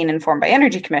is being informed by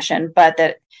Energy Commission, but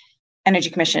that Energy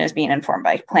Commission is being informed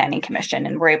by Planning Commission,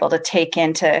 and we're able to take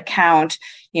into account,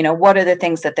 what are the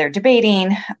things that they're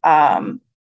debating,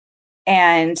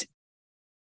 and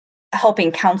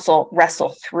helping council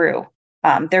wrestle through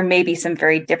There may be some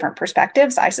very different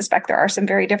perspectives. I suspect there are some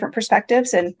very different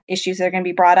perspectives and issues that are going to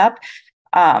be brought up.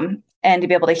 And to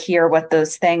be able to hear what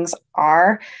those things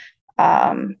are,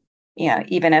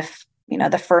 even if,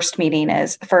 the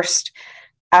first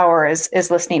hour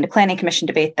is listening to Planning Commission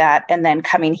debate that, and then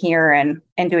coming here and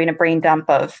doing a brain dump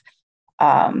of,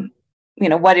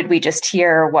 what did we just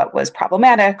hear? What was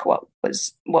problematic?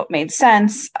 What made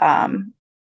sense? And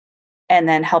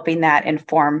then helping that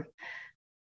inform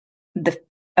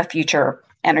a future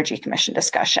Energy Commission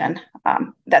discussion.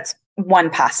 That's one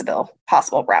possible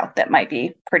route that might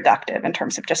be productive in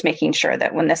terms of just making sure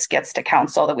that when this gets to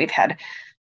council, that we've had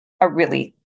a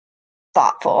really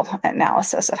thoughtful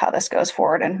analysis of how this goes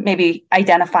forward, and maybe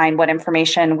identifying what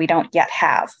information we don't yet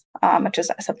have, which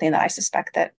is something that I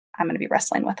suspect that I'm going to be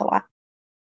wrestling with a lot.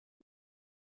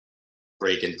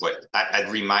 Great input. I'd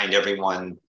remind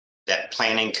everyone that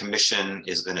Planning Commission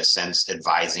is in a sense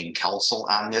advising council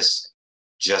on this,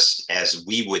 just as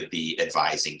we would be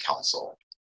advising council.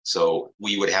 So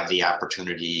we would have the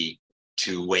opportunity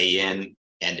to weigh in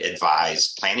and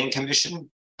advise Planning Commission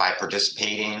by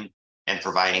participating and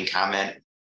providing comment.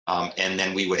 And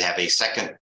then we would have a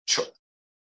second,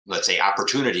 let's say,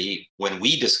 opportunity when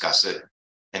we discuss it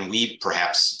and we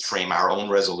perhaps frame our own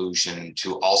resolution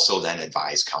to also then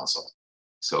advise council.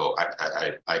 So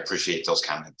I appreciate those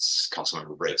comments,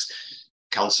 Councilmember Briggs.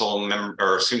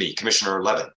 Commissioner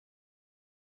Levin.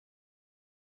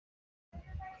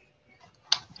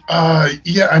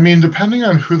 Yeah, I mean, depending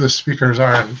on who the speakers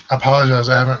are, and I apologize,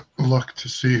 I haven't looked to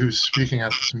see who's speaking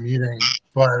at this meeting,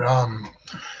 but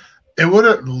it would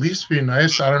at least be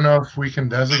nice. I don't know if we can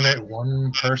designate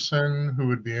one person who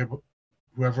would be able,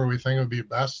 whoever we think would be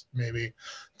best, maybe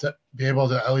to be able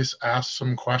to at least ask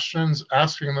some questions.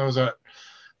 Asking those at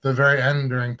the very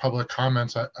end during public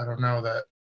comments, I don't know that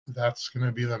that's going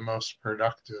to be the most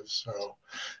productive. So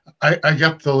I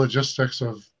get the logistics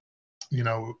of,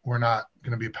 we're not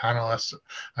going to be panelists.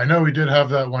 I know we did have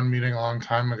that one meeting a long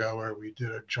time ago where we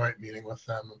did a joint meeting with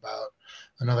them about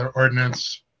another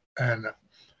ordinance, and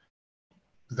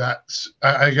that's,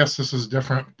 I guess this is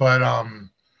different, but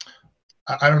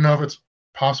I don't know if it's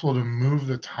possible to move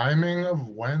the timing of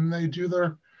when they do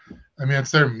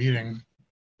it's their meeting,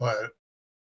 but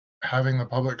having the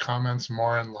public comments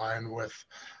more in line with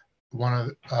one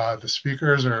of the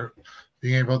speakers, or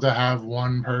being able to have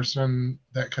one person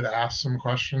that could ask some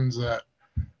questions that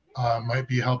might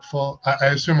be helpful. I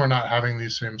assume we're not having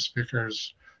these same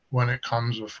speakers when it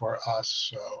comes before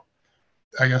us. So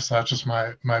I guess that's just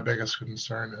my biggest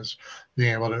concern, is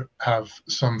being able to have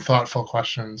some thoughtful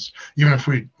questions, even if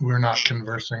we're not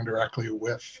conversing directly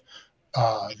with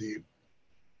the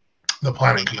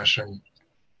Planning Commission.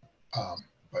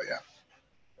 But yeah.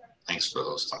 Thanks for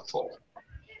those thoughtful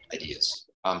ideas.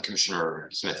 Commissioner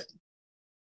Smith.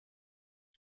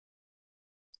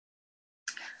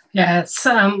 Yes,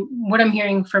 what I'm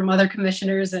hearing from other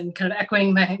commissioners and kind of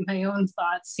echoing my own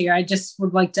thoughts here, I just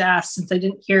would like to ask, since I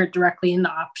didn't hear it directly in the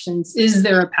options, is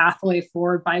there a pathway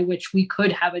forward by which we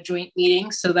could have a joint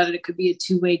meeting so that it could be a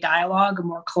two-way dialogue, a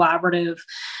more collaborative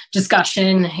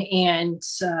discussion, and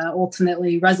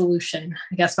ultimately resolution?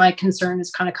 I guess my concern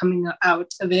is kind of coming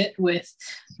out of it with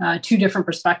two different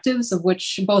perspectives,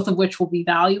 both of which will be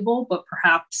valuable, but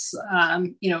perhaps,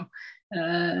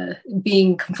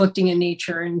 being conflicting in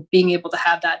nature, and being able to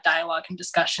have that dialogue and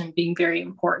discussion being very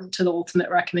important to the ultimate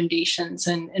recommendations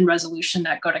and resolution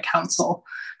that go to council.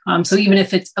 So even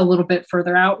if it's a little bit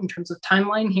further out in terms of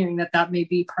timeline, hearing that may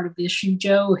be part of the issue,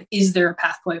 Joe, is there a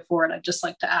pathway forward? I'd just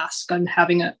like to ask on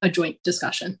having a joint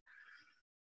discussion.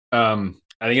 I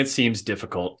think it seems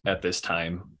difficult at this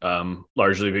time,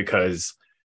 largely because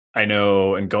I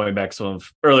know, and going back to some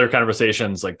of earlier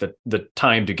conversations, like the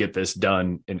time to get this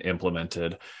done and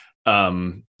implemented,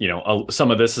 some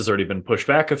of this has already been pushed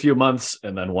back a few months.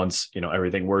 And then once,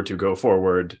 everything were to go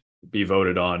forward, be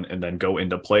voted on, and then go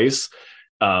into place,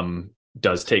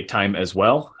 does take time as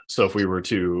well. So if we were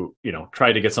to,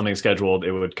 try to get something scheduled,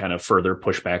 it would kind of further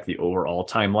push back the overall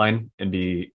timeline and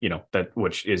be, that,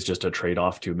 which is just a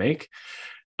trade-off to make.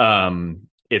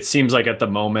 It seems like at the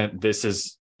moment, this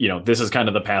is kind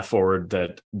of the path forward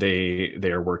that they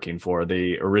are working for.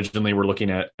 They originally were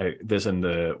looking at this in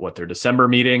their December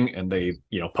meeting, and they,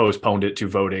 postponed it to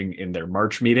voting in their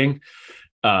March meeting,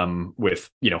 with,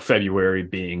 February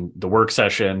being the work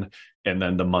session, and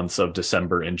then the months of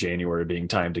December and January being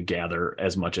time to gather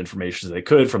as much information as they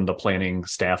could from the planning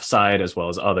staff side, as well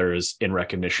as others, in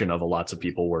recognition of lots of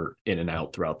people were in and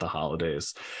out throughout the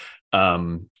holidays.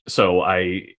 So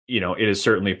it is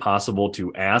certainly possible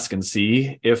to ask and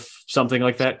see if something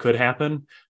like that could happen.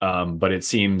 But it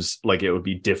seems like it would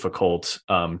be difficult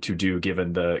to do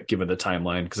given the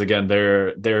timeline, because again,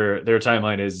 their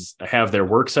timeline is have their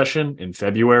work session in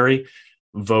February,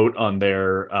 vote on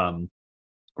their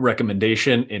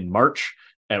recommendation in March,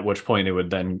 at which point it would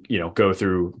then go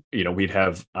through, we'd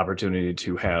have opportunity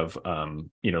to have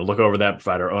look over that,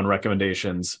 provide our own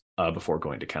recommendations before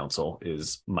going to council,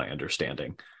 is my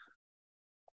understanding.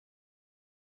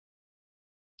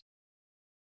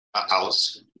 I'll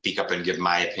speak up and give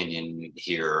my opinion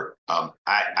here.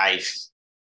 I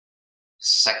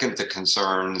second the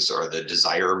concerns, or the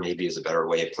desire, maybe is a better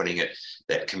way of putting it,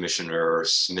 that Commissioner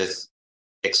Smith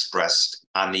expressed.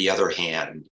 On the other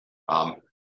hand,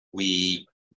 we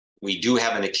do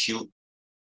have an acute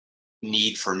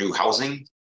need for new housing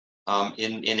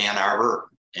in Ann Arbor,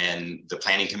 and the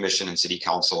Planning Commission and City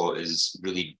Council is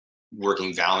really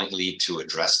working valiantly to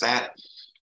address that.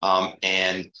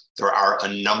 And there are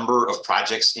a number of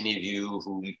projects. Any of you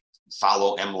who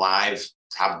follow MLive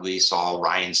probably saw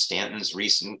Ryan Stanton's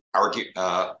recent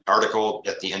article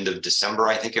at the end of December,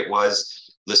 I think it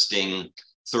was, listing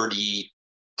 30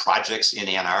 projects in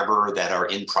Ann Arbor that are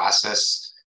in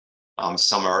process.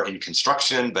 Some are in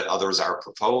construction, but others are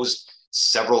proposed.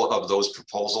 Several of those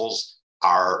proposals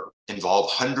involve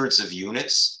hundreds of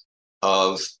units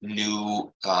of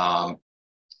new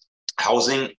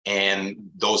housing, and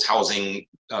those housing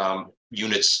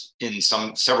units in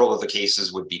several of the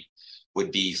cases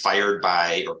would be fired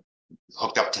by or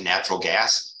hooked up to natural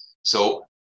gas. So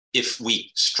if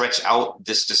we stretch out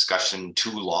this discussion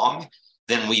too long,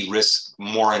 then we risk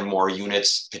more and more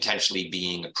units potentially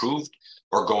being approved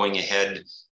or going ahead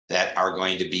that are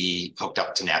going to be hooked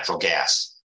up to natural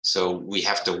gas. So we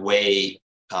have to weigh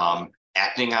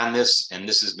acting on this, and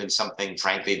this has been something,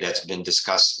 frankly, that's been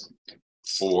discussed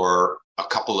for a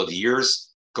couple of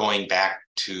years, going back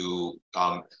to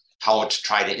how to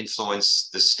try to influence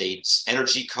the state's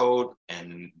energy code,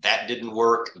 and that didn't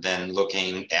work. Then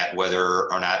looking at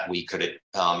whether or not we could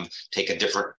take a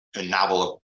different,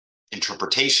 novel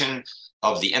interpretation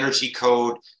of the energy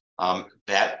code.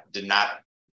 That did not,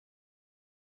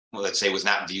 well, let's say, was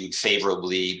not viewed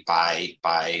favorably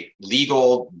by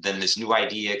legal. Then this new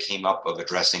idea came up of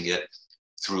addressing it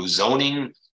through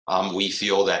zoning. We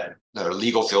feel that, or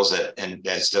legal feels that, and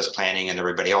as does planning and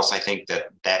everybody else, I think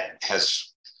that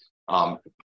has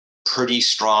pretty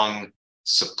strong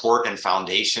support and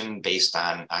foundation based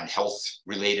on health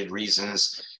related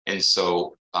reasons. And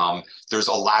so there's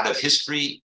a lot of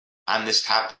history on this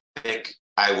topic.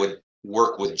 I would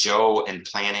work with Joe and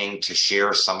planning to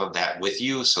share some of that with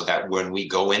you, so that when we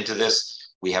go into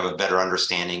this, we have a better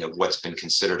understanding of what's been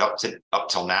considered up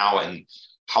till now, and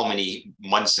how many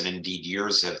months and indeed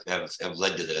years have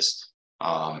led to this.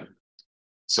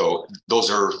 So those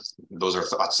are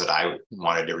thoughts that I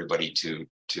wanted everybody to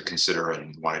consider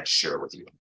and wanted to share with you.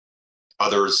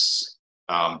 Others,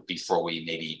 before we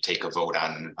maybe take a vote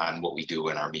on what we do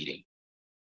in our meeting.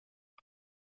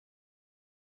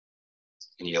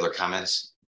 Any other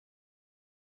comments?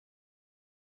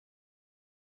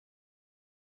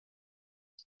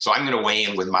 So I'm going to weigh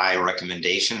in with my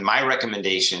recommendation. My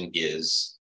recommendation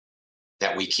is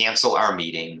that we cancel our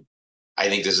meeting. I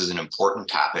think this is an important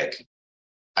topic.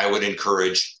 I would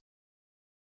encourage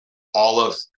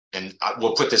and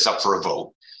we'll put this up for a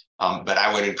vote, but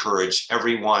I would encourage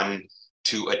everyone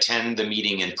to attend the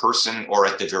meeting in person, or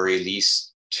at the very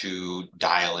least to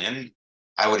dial in.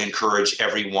 I would encourage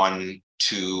everyone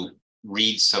to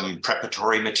read some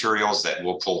preparatory materials that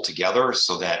we'll pull together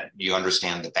so that you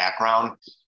understand the background.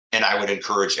 And I would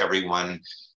encourage everyone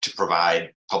to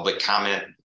provide public comment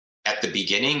at the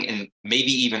beginning, and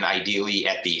maybe even ideally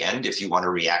at the end if you want to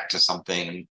react to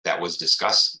something that was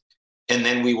discussed. And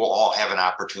then we will all have an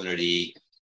opportunity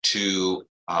to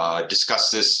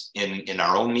discuss this in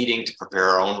our own meeting, to prepare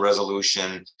our own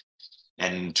resolution,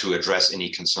 and to address any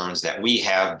concerns that we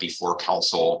have before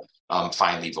council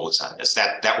finally votes on this.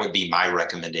 That would be my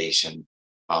recommendation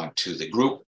to the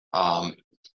group.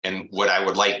 And what I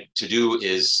would like to do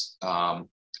is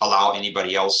allow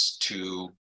anybody else to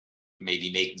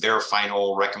maybe make their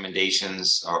final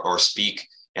recommendations or speak,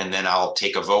 and then I'll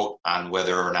take a vote on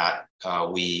whether or not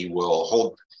we will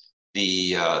hold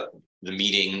the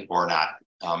meeting or not.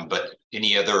 But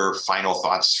any other final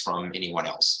thoughts from anyone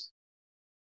else?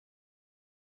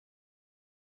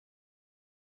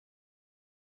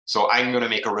 So I'm going to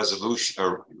make a resolution,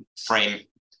 or frame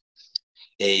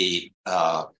a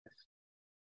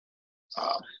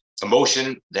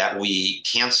motion that we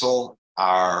cancel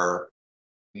our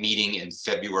meeting in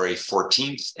February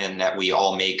 14th, and that we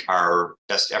all make our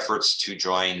best efforts to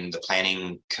join the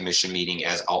Planning Commission meeting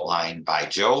as outlined by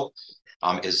Joe.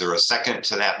 Is there a second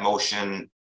to that motion?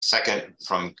 second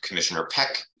from Commissioner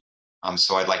Peck.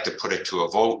 So I'd like to put it to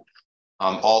a vote.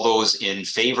 All those in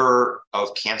favor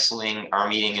of canceling our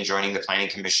meeting and joining the Planning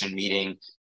Commission meeting,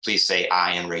 please say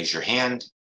aye and raise your hand.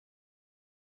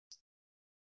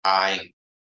 Aye.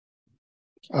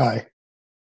 Aye.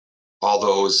 All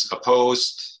those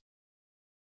opposed?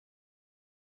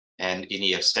 And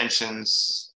any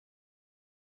abstentions?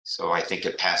 So I think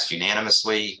it passed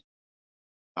unanimously.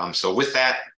 So with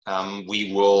that,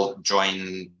 we will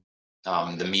join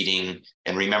the meeting.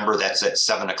 And remember, that's at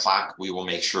 7 o'clock. We will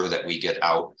make sure that we get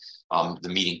out the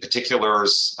meeting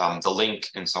particulars, the link,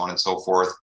 and so on and so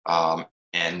forth.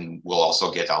 And we'll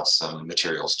also get out some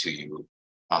materials to you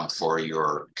for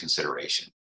your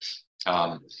consideration.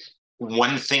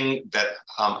 One thing that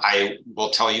I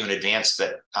will tell you in advance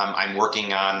that I'm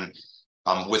working on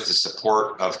with the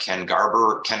support of Ken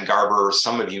Garber. Ken Garber,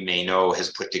 some of you may know,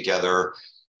 has put together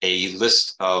a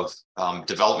list of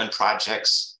development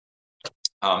projects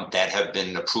that have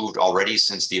been approved already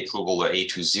since the approval of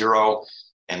A20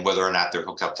 and whether or not they're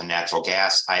hooked up to natural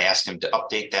gas. I asked him to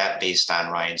update that based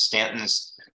on Ryan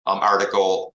Stanton's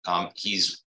article.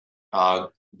 He's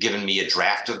given me a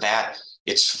draft of that.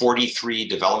 It's 43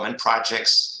 development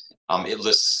projects. It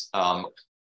lists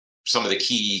some of the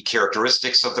key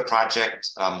characteristics of the project,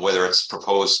 whether it's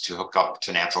proposed to hook up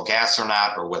to natural gas or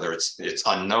not, or whether it's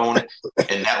unknown.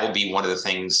 And that will be one of the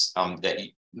things that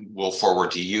we'll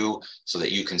forward to you so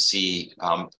that you can see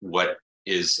what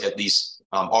is at least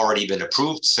already been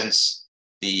approved since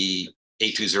the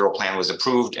A20 plan was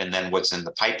approved, and then what's in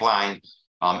the pipeline.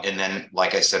 And then,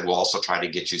 like I said, we'll also try to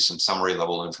get you some summary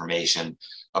level information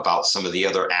about some of the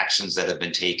other actions that have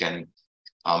been taken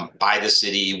by the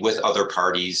city with other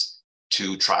parties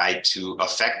to try to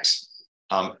affect,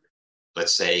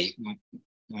 let's say,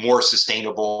 more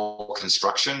sustainable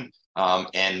construction,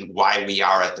 and why we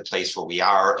are at the place where we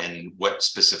are, and what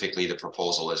specifically the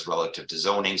proposal is relative to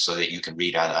zoning, so that you can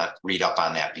read up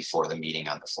on that before the meeting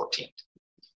on the 14th.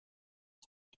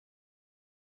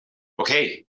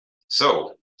 Okay,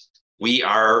 so we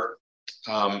are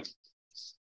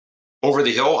over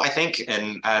the hill, I think,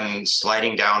 and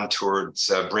sliding down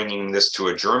towards bringing this to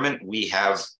adjournment. We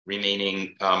have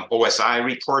remaining OSI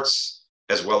reports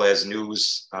as well as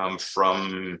news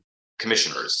from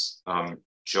commissioners.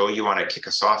 Joe, you want to kick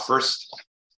us off first?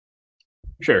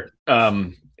 Sure.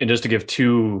 And just to give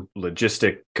two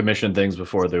logistic commission things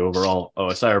before the overall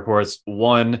OSI reports.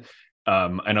 One,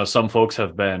 I know some folks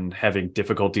have been having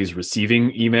difficulties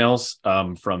receiving emails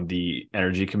from the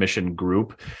Energy Commission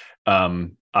group.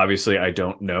 Obviously, I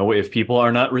don't know if people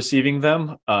are not receiving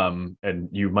them, and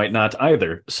you might not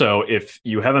either. So if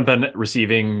you haven't been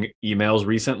receiving emails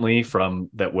recently from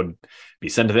that would be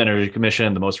sent to the Energy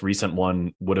Commission, the most recent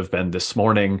one would have been this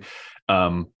morning.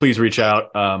 Please reach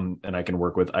out, and I can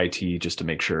work with IT just to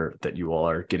make sure that you all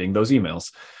are getting those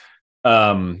emails.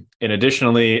 And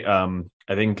additionally,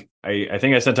 I think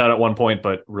I sent out at one point,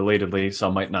 but relatedly,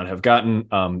 some might not have gotten.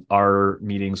 Our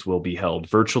meetings will be held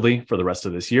virtually for the rest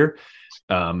of this year.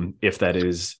 If that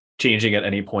is changing at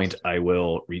any point, I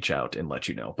will reach out and let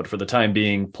you know. But for the time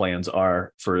being, plans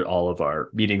are for all of our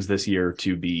meetings this year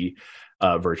to be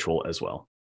virtual as well.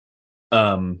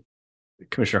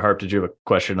 Commissioner Harp, did you have a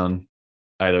question on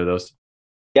either of those?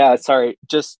 Yeah, sorry.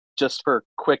 Just for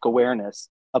quick awareness,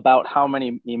 about how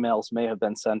many emails may have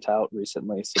been sent out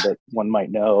recently, so that one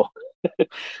might know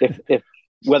if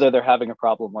whether they're having a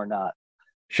problem or not.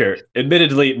 Sure.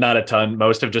 Admittedly, not a ton.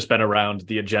 Most have just been around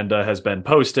the agenda has been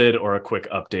posted or a quick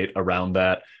update around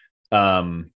that.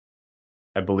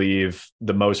 I believe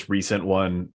the most recent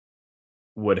one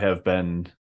would have been,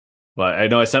 well, I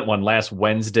know I sent one last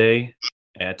Wednesday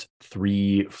at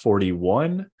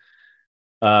 3:41.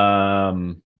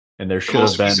 And there should have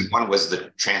been. The most recent one was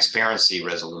the transparency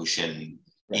resolution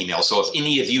email. So if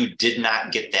any of you did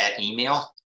not get that email,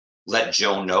 let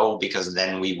Joe know, because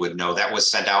then we would know. That was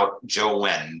sent out, Joe,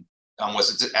 when?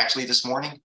 Was it actually this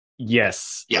morning?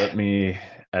 Yes. Yeah.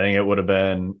 I think it would have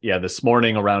been, this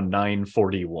morning around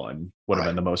 9:41 would have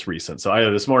been the most recent. So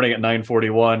either this morning at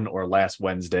 9:41 or last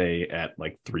Wednesday at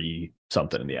like 3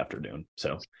 something in the afternoon.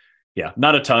 So yeah,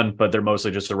 not a ton, but they're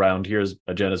mostly just around here's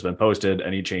agenda's been posted,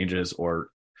 any changes or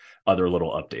other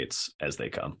little updates as they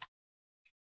come.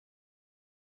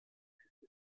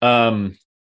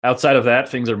 Outside of that,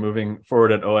 things are moving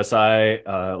forward at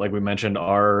OSI. Like we mentioned,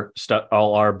 all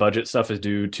our budget stuff is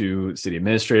due to city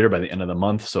administrator by the end of the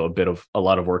month. So a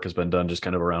lot of work has been done just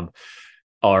kind of around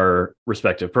our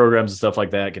respective programs and stuff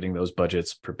like that, getting those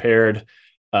budgets prepared.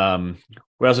 We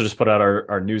also just put out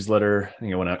our newsletter. I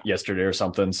think it went out yesterday or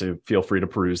something. So feel free to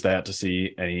peruse that to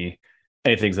see any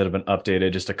things that have been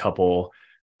updated. Just a couple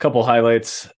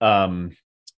highlights.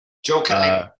 Joe, can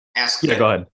I ask Yeah, that go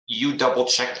ahead. you double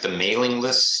check the mailing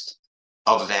list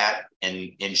of that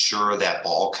and ensure that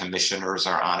all commissioners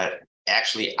are on it?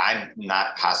 Actually, I'm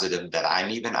not positive that I'm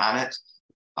even on it.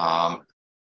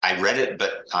 I read it,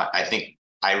 but I think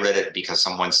I read it because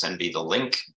someone sent me the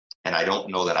link, and I don't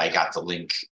know that I got the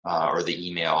link or the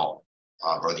email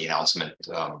or the announcement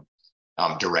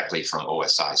directly from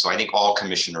OSI. So I think all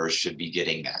commissioners should be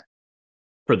getting that.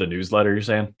 For the newsletter, you're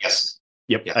saying? Yes.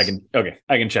 Yep. Yes.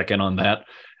 I can check in on that.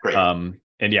 Great.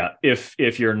 And yeah,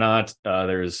 if you're not,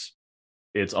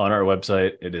 it's on our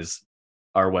website. It is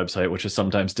our website, which is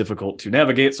sometimes difficult to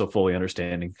navigate. So fully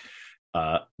understanding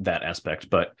that aspect,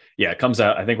 but yeah, it comes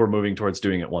out. I think we're moving towards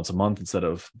doing it once a month instead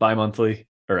of bi-monthly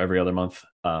or every other month.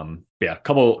 Yeah,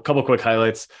 couple quick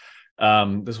highlights.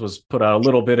 This was put out a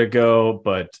little bit ago,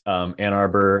 but Ann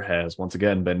Arbor has once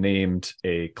again been named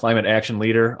a climate action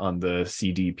leader on the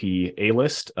CDP A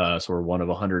list. So we're one of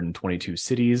 122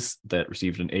 cities that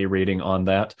received an A rating on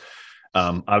that.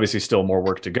 Obviously still more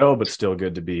work to go, but still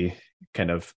good to be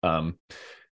kind of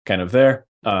there.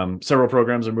 Several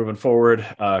programs are moving forward.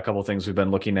 A couple of things we've been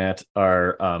looking at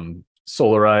are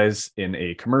Solarize in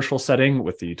a commercial setting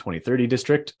with the 2030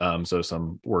 district. So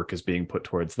some work is being put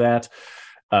towards that.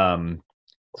 And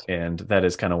that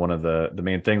is kind of one of the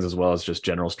main things, as well as just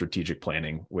general strategic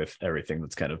planning with everything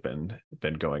that's kind of been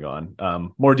going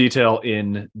on. More detail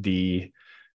in the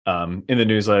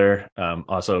newsletter.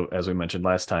 Also, as we mentioned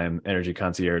last time, Energy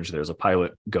Concierge, there's a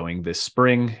pilot going this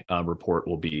spring. Report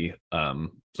will be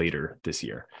later this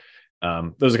year.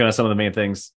 Those are kind of some of the main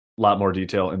things. A lot more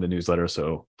detail in the newsletter,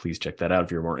 so please check that out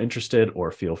if you're more interested,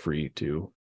 or feel free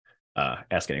to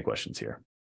ask any questions here.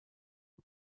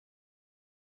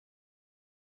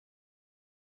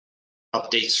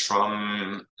 Updates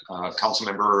from council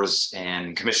members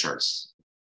and commissioners.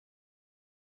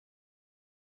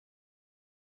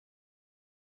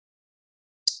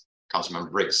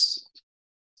 Councilmember Briggs.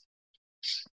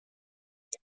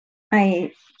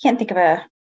 I can't think of a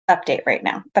update right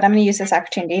now, but I'm going to use this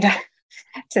opportunity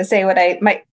to say what I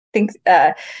might think,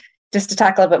 just to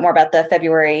talk a little bit more about the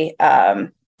February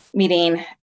meeting.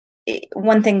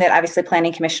 One thing that obviously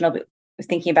Planning Commission will be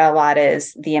thinking about a lot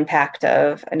is the impact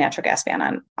of a natural gas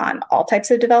ban on all types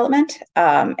of development.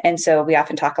 And so we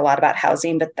often talk a lot about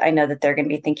housing, but I know that they're going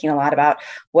to be thinking a lot about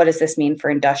what does this mean for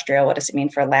industrial? What does it mean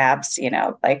for labs?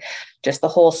 Like just the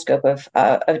whole scope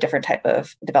of different type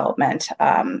of development.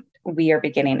 We are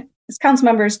beginning as council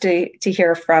members to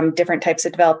hear from different types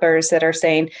of developers that are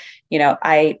saying,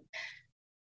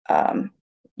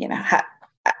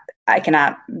 I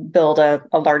cannot build a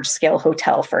large scale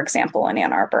hotel, for example, in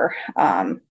Ann Arbor.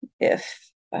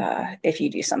 If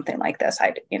you do something like this,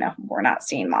 we're not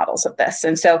seeing models of this.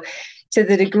 And so to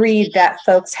the degree that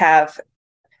folks have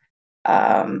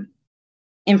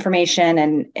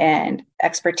information and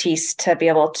expertise to be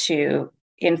able to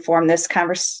inform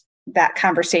that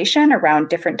conversation around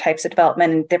different types of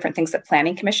development and different things that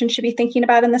Planning Commission should be thinking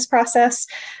about in this process,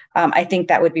 I think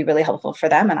that would be really helpful for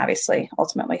them and obviously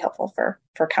ultimately helpful for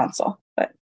council.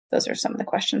 But those are some of the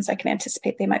questions I can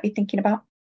anticipate they might be thinking about.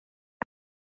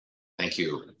 Thank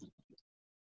you.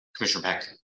 Commissioner Peck.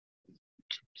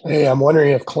 Hey, I'm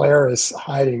wondering if Claire is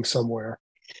hiding somewhere.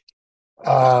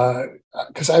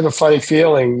 Because I have a funny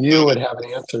feeling you would have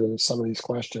an answer to some of these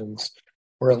questions,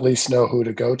 or at least know who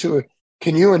to go to.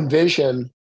 Can you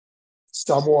envision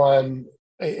someone,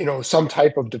 some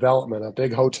type of development, a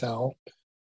big hotel?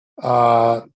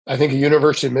 I think a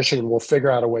University of Michigan will figure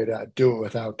out a way to do it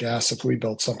without gas if we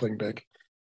build something big.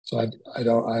 So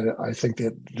I think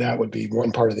that would be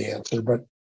one part of the answer. But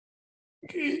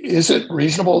is it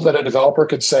reasonable that a developer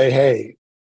could say, "Hey,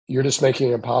 you're just making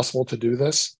it impossible to do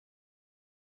this"?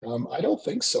 I don't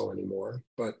think so anymore,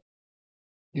 but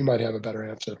you might have a better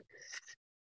answer.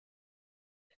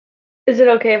 Is it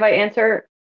okay if I answer?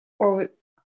 Or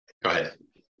go ahead.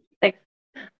 Thanks.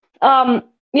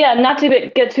 Yeah, not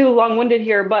to get too long-winded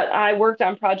here, but I worked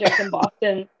on projects in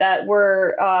Boston that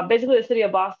were basically the city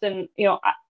of Boston.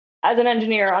 As an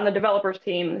engineer on the developers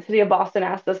team, the city of Boston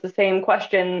asked us the same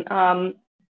question.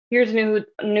 Here's a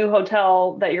new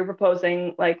hotel that you're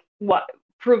proposing. Like, what?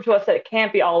 Prove to us that it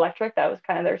can't be all electric. That was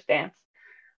kind of their stance.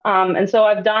 And so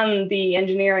I've done the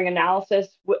engineering analysis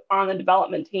on the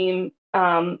development team.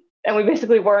 And we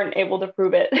basically weren't able to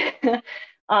prove it,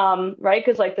 right?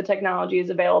 Because the technology is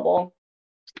available,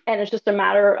 and it's just a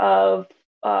matter of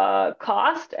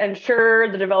cost. And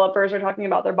sure, the developers are talking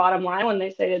about their bottom line when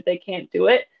they say that they can't do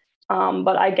it.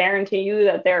 But I guarantee you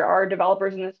that there are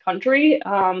developers in this country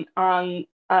on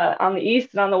the east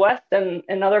and on the west and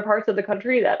in other parts of the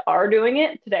country that are doing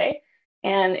it today.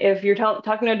 And if you're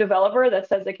talking to a developer that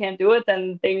says they can't do it,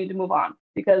 then they need to move on.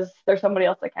 because there's somebody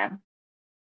else that can.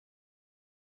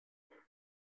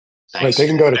 Right, they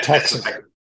can go to Texas.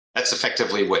 That's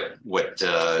effectively what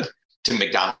Tim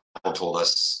McDonald told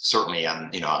us, certainly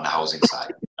on the housing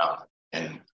side,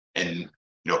 and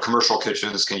commercial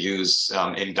kitchens can use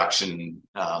induction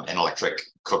and electric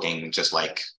cooking just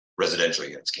like residential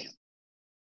units can.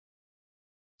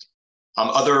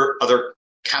 Other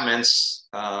comments,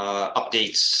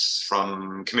 updates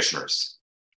from commissioners.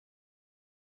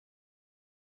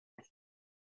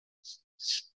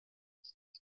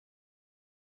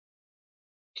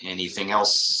 Anything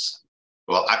else?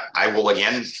 Well, I will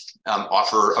again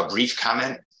offer a brief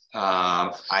comment.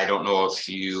 I don't know if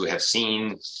you have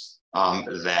seen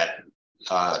that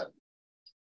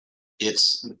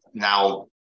it's now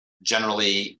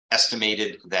generally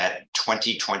estimated that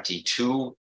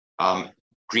 2022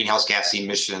 greenhouse gas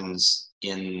emissions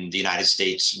in the United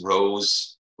States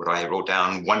rose, what I wrote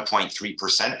down,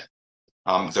 1.3%.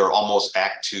 They're almost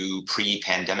back to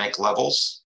pre-pandemic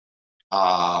levels.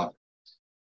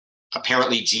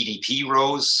 Apparently GDP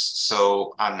rose,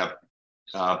 so on the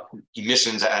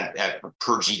emissions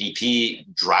per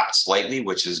GDP dropped slightly,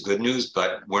 which is good news,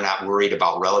 but we're not worried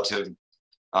about relative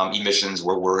emissions,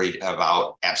 we're worried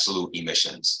about absolute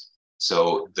emissions.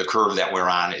 So the curve that we're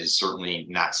on is certainly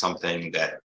not something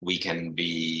that we can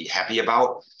be happy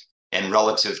about. And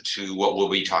relative to what we'll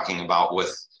be talking about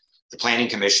with the Planning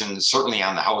Commission, certainly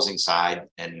on the housing side,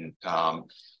 and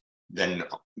then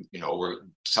we're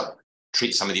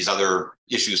treat some of these other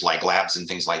issues like labs and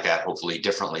things like that hopefully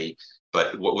differently.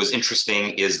 But what was interesting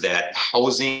is that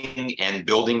housing and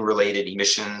building related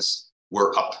emissions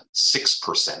were up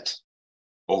 6%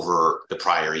 over the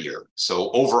prior year.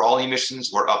 So overall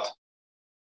emissions were up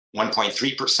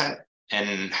 1.3%,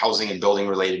 and housing and building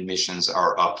related emissions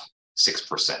are up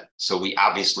 6%. So we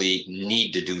obviously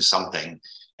need to do something.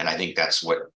 And I think that's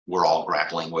what we're all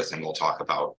grappling with, and we'll talk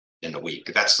about in a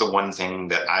week. That's the one thing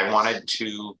that I wanted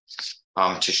to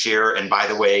share. And by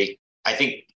the way, I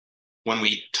think when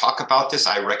we talk about this,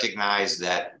 I recognize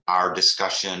that our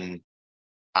discussion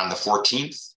on the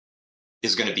 14th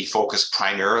is going to be focused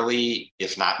primarily,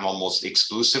 if not almost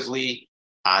exclusively,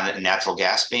 on a natural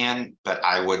gas ban. But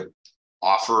I would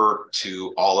offer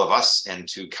to all of us and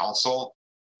to council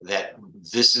that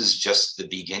this is just the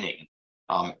beginning.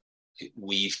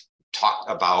 We've talked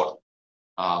about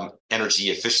energy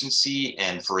efficiency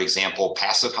and, for example,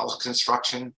 passive house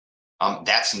construction.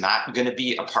 That's not going to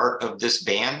be a part of this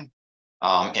ban.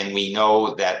 And we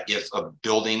know that if a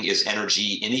building is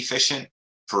energy inefficient,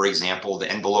 for example,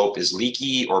 the envelope is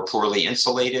leaky or poorly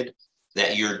insulated,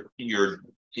 that you're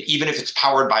even if it's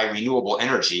powered by renewable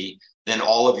energy, then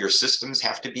all of your systems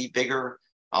have to be bigger.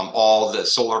 All the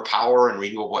solar power and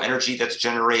renewable energy that's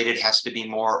generated has to be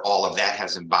more. All of that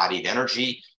has embodied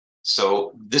energy.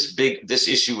 So this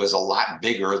issue is a lot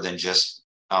bigger than just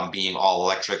being all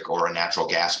electric or a natural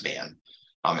gas ban.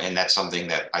 And that's something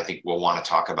that I think we'll want to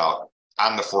talk about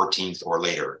on the 14th or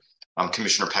later.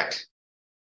 Commissioner Peck,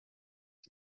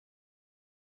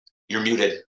 you're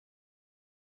muted.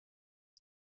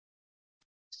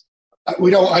 I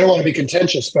don't want to be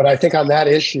contentious, but I think on that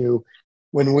issue,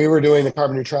 when we were doing the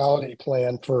carbon neutrality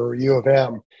plan for U of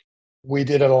M, we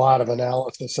did a lot of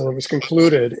analysis, and it was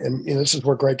concluded, and this is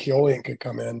where Greg Keolian could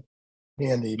come in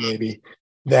handy maybe,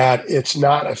 that it's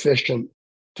not efficient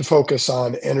to focus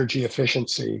on energy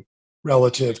efficiency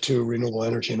relative to renewable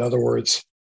energy. In other words,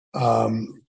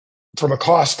 from a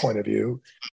cost point of view,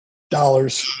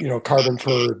 dollars, carbon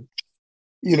per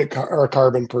unit or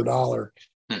carbon per dollar,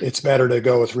 it's better to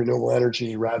go with renewable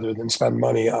energy rather than spend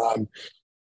money on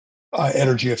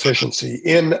energy efficiency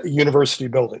in university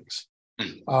buildings.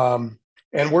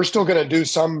 And we're still going to do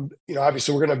some,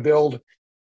 obviously we're going to build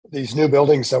these new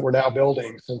buildings that we're now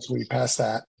building since we passed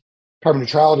that carbon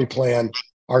neutrality plan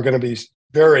are going to be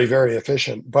very, very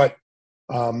efficient. But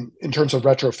in terms of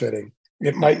retrofitting,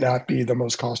 it might not be the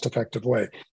most cost-effective way.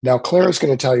 Now, Claire's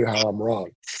going to tell you how I'm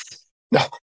wrong. No.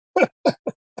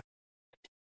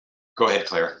 Go ahead,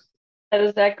 Claire.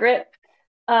 Is that grit?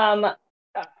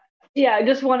 Yeah, I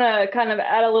just want to kind of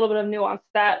add a little bit of nuance to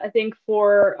that. I think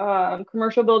for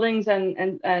commercial buildings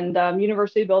and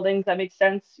university buildings, that makes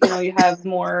sense. You have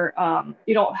more,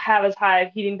 you don't have as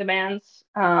high heating demands,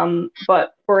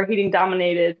 but for a heating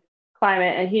dominated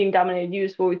climate and heating dominated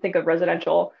use, when we think of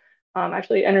residential,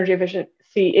 actually energy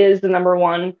efficiency is the number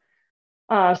one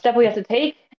step we have to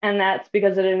take. And that's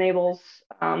because it enables,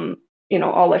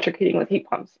 all electric heating with heat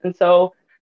pumps. And so,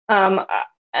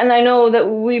 and I know that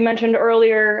we mentioned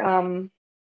earlier,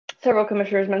 several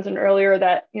commissioners mentioned earlier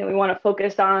that, we want to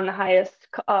focus on the highest,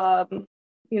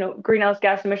 greenhouse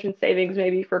gas emission savings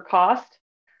maybe for cost.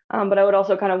 But I would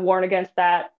also kind of warn against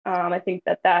that. I think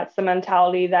that that's the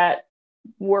mentality that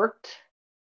worked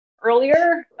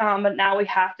earlier, but now we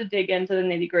have to dig into the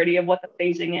nitty gritty of what the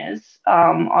phasing is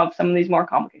of some of these more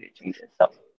complicated changes.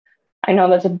 So I know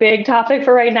that's a big topic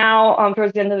for right now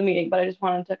towards the end of the meeting, but I just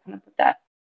wanted to kind of put that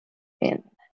in.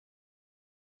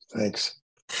 Thanks.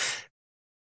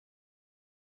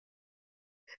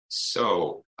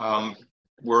 So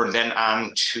we're then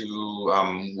on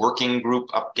to working group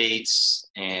updates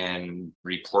and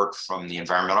report from the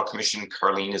Environmental Commission.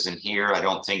 Carlene isn't here. I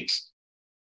don't think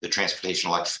the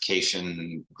Transportation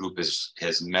Electrification Group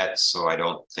has met, so I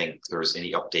don't think there's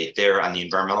any update there. On the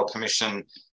Environmental Commission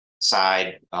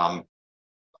side, I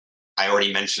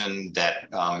already mentioned that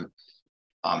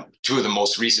two of the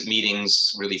most recent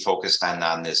meetings really focused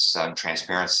on this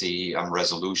transparency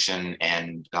resolution,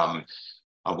 and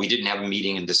we didn't have a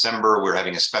meeting in December. We're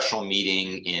having a special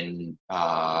meeting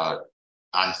on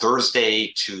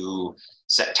Thursday to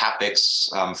set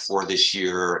topics for this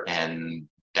year, and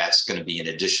that's going to be in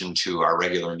addition to our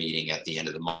regular meeting at the end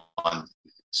of the month.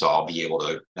 So I'll be able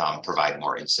to provide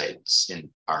more insights in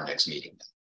our next meeting.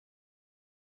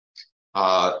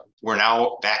 We're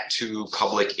now back to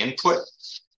public input.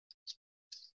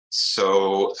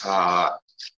 So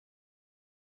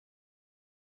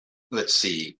let's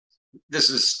see. This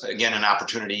is, again, an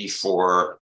opportunity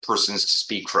for persons to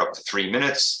speak for up to 3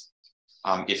 minutes.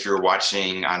 If you're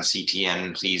watching on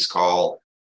CTN, please call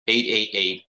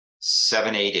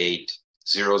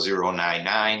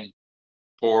 888-788-0099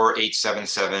 or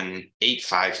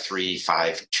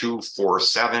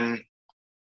 877-853-5247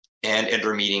 and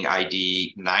enter meeting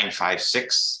ID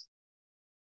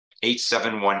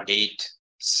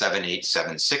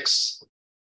 956-8718-7876.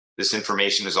 This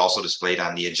information is also displayed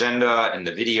on the agenda and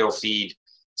the video feed.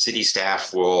 City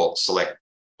staff will select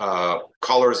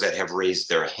callers that have raised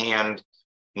their hand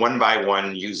one by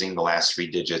one using the last 3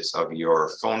 digits of your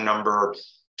phone number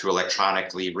to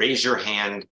electronically raise your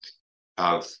hand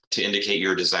to indicate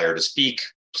your desire to speak.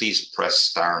 Please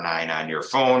press *9 on your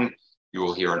phone. You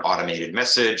will hear an automated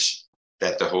message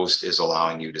that the host is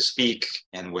allowing you to speak.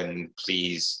 And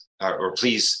please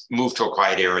move to a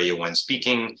quiet area when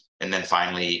speaking. And then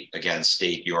finally, again,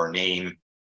 state your name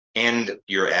and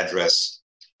your address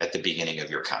at the beginning of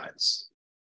your comments.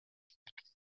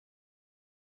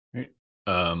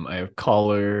 I have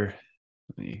caller.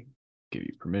 Let me give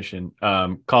you permission.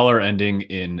 Caller ending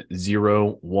in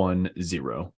 010.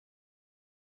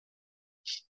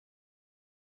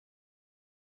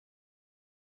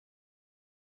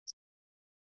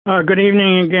 Good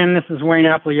evening again. This is Wayne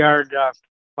Appleyard,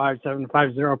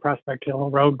 5750 Prospect Hill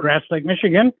Road, Grass Lake,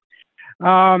 Michigan,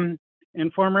 and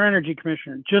former Energy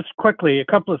Commissioner. Just quickly, a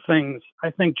couple of things.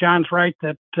 I think John's right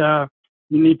that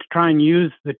you need to try and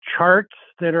use the charts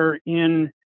that are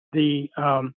in the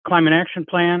Climate Action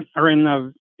Plan or in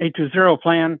the 820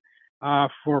 plan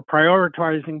for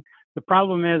prioritizing. The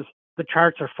problem is the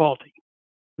charts are faulty.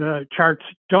 The charts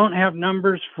don't have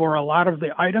numbers for a lot of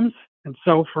the items. And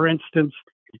so, for instance,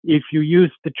 if you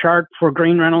use the chart for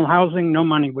green rental housing, no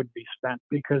money would be spent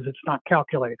because it's not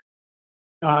calculated.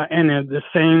 And the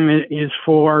same is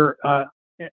for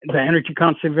the energy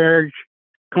concierge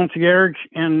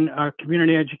and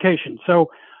community education. So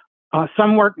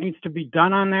some work needs to be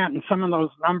done on that, and some of those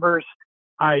numbers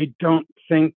I don't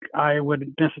think I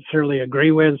would necessarily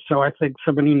agree with. So I think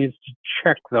somebody needs to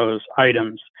check those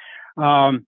items.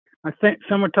 I think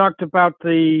someone talked about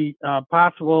the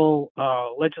possible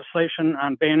legislation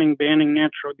on banning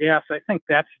natural gas. I think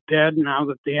that's dead now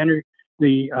that the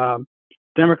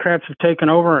Democrats have taken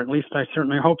over. At least I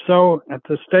certainly hope so at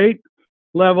the state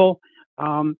level.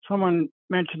 Someone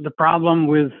mentioned the problem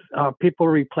with people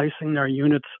replacing their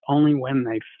units only when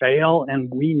they fail,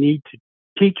 and we need to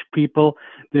teach people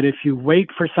that if you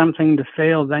wait for something to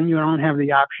fail, then you don't have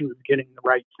the option of getting the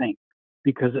right thing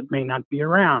because it may not be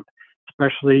around.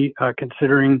 Especially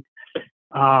considering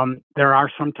there are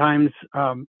sometimes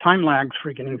time lags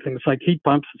for getting things like heat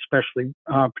pumps, especially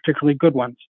particularly good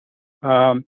ones.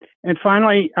 And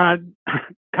finally, I've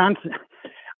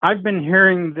been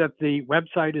hearing that the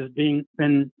website is being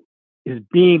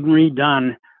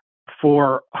redone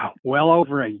for well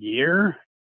over a year,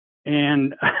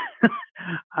 and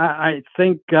I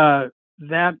think that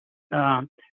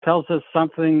tells us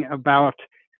something about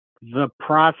the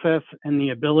process and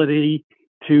the ability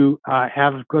to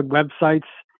have good websites.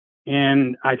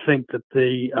 And I think that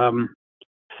the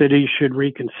city should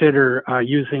reconsider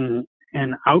using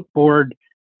an outboard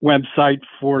website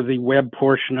for the web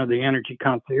portion of the Energy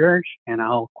Concierge. And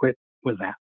I'll quit with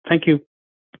that. Thank you.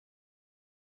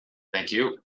 Thank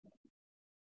you.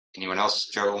 Anyone else,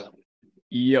 Joe?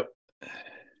 Yep.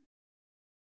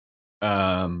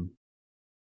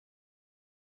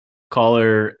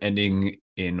 Caller ending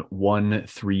in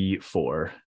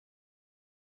 134.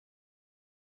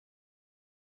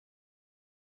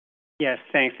 Yes,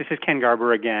 thanks. This is Ken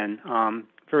Garber again.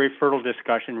 Very fertile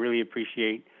discussion. Really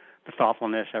appreciate the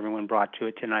thoughtfulness everyone brought to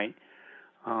it tonight.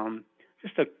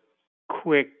 Just a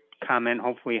quick comment,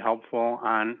 hopefully helpful,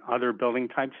 on other building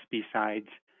types besides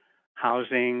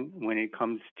housing when it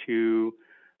comes to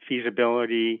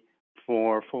feasibility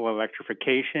for full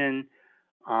electrification.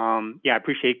 Yeah, I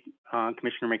appreciate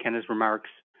Commissioner McKenna's remarks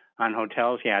on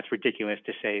hotels. Yeah, it's ridiculous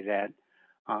to say that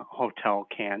a hotel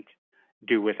can't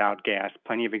do without gas.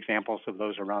 Plenty of examples of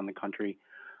those around the country.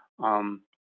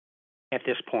 At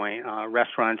this point,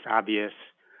 restaurants, obvious.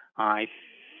 I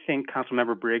think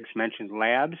Councilmember Briggs mentioned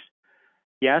labs.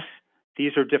 Yes,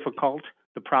 these are difficult.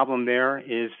 The problem there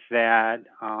is that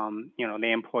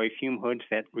they employ fume hoods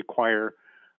that require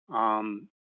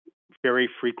very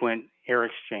frequent air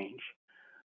exchange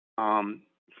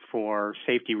for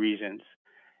safety reasons.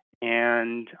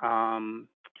 And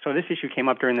so this issue came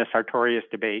up during the Sartorius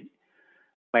debate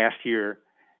last year.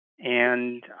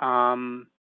 And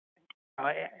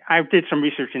I did some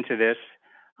research into this.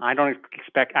 I don't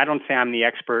say I'm the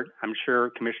expert. I'm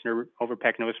sure Commissioner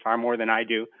Overpeck knows far more than I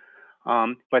do.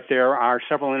 But there are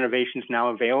several innovations now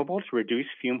available to reduce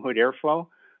fume hood airflow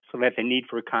so that the need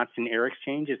for constant air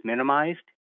exchange is minimized.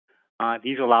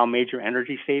 These allow major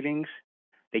energy savings.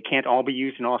 They can't all be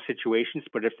used in all situations,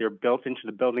 but if they're built into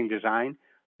the building design,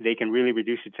 they can really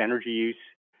reduce its energy use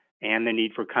and the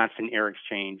need for constant air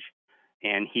exchange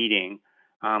and heating.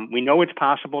 We know it's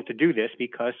possible to do this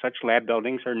because such lab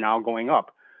buildings are now going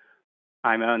up.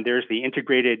 There's the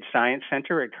Integrated Science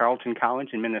Center at Carleton College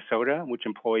in Minnesota, which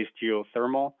employs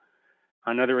geothermal.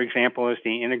 Another example is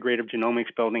the Integrative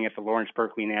Genomics building at the Lawrence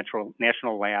Berkeley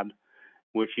National Lab,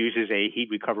 which uses a heat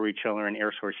recovery chiller and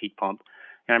air source heat pump.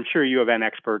 And I'm sure U of M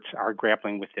experts are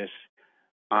grappling with this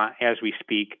as we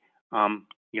speak. I'm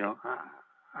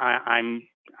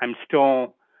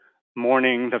still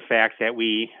mourning the fact that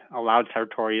we allowed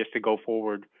Sartorius to go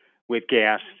forward with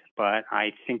gas, but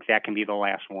I think that can be the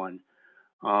last one.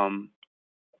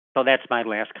 So that's my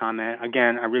last comment.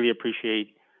 Again, I really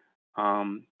appreciate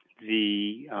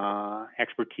the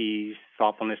expertise,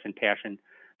 thoughtfulness, and passion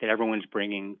that everyone's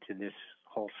bringing to this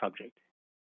whole subject.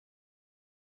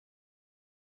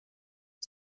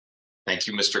 Thank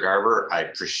you, Mr. Garber.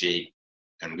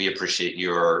 We appreciate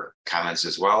your comments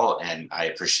as well. And I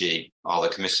appreciate all the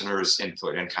commissioners'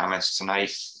 input and comments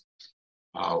tonight.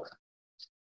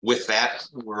 With that,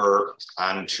 we're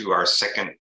on to our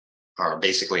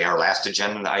basically our last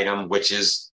agenda item, which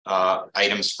is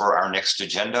items for our next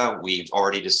agenda. We've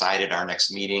already decided our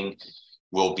next meeting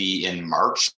will be in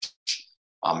March,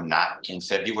 not in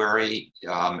February.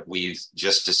 We've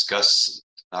just discussed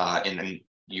in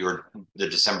the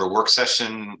December work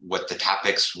session what the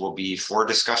topics will be for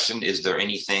discussion. Is there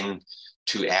anything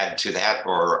to add to that,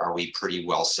 or are we pretty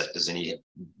well set?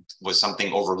 Was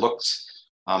something overlooked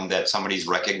that somebody's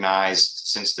recognized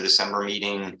since the December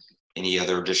meeting? Any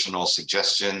other additional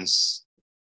suggestions?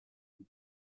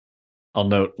 I'll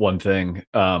note one thing.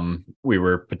 We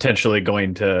were potentially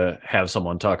going to have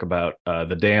someone talk about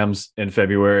the dams in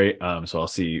February. So I'll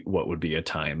see what would be a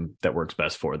time that works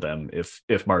best for them.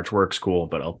 If March works, cool,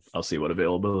 but I'll see what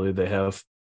availability they have.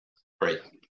 Great,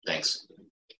 thanks.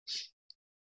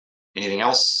 Anything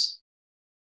else?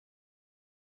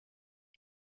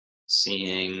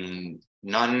 Seeing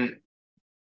none,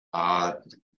 I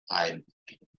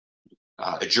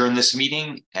adjourn this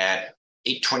meeting at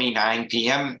 8:29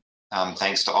 p.m.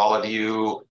 Thanks to all of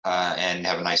you, and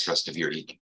have a nice rest of your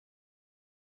evening.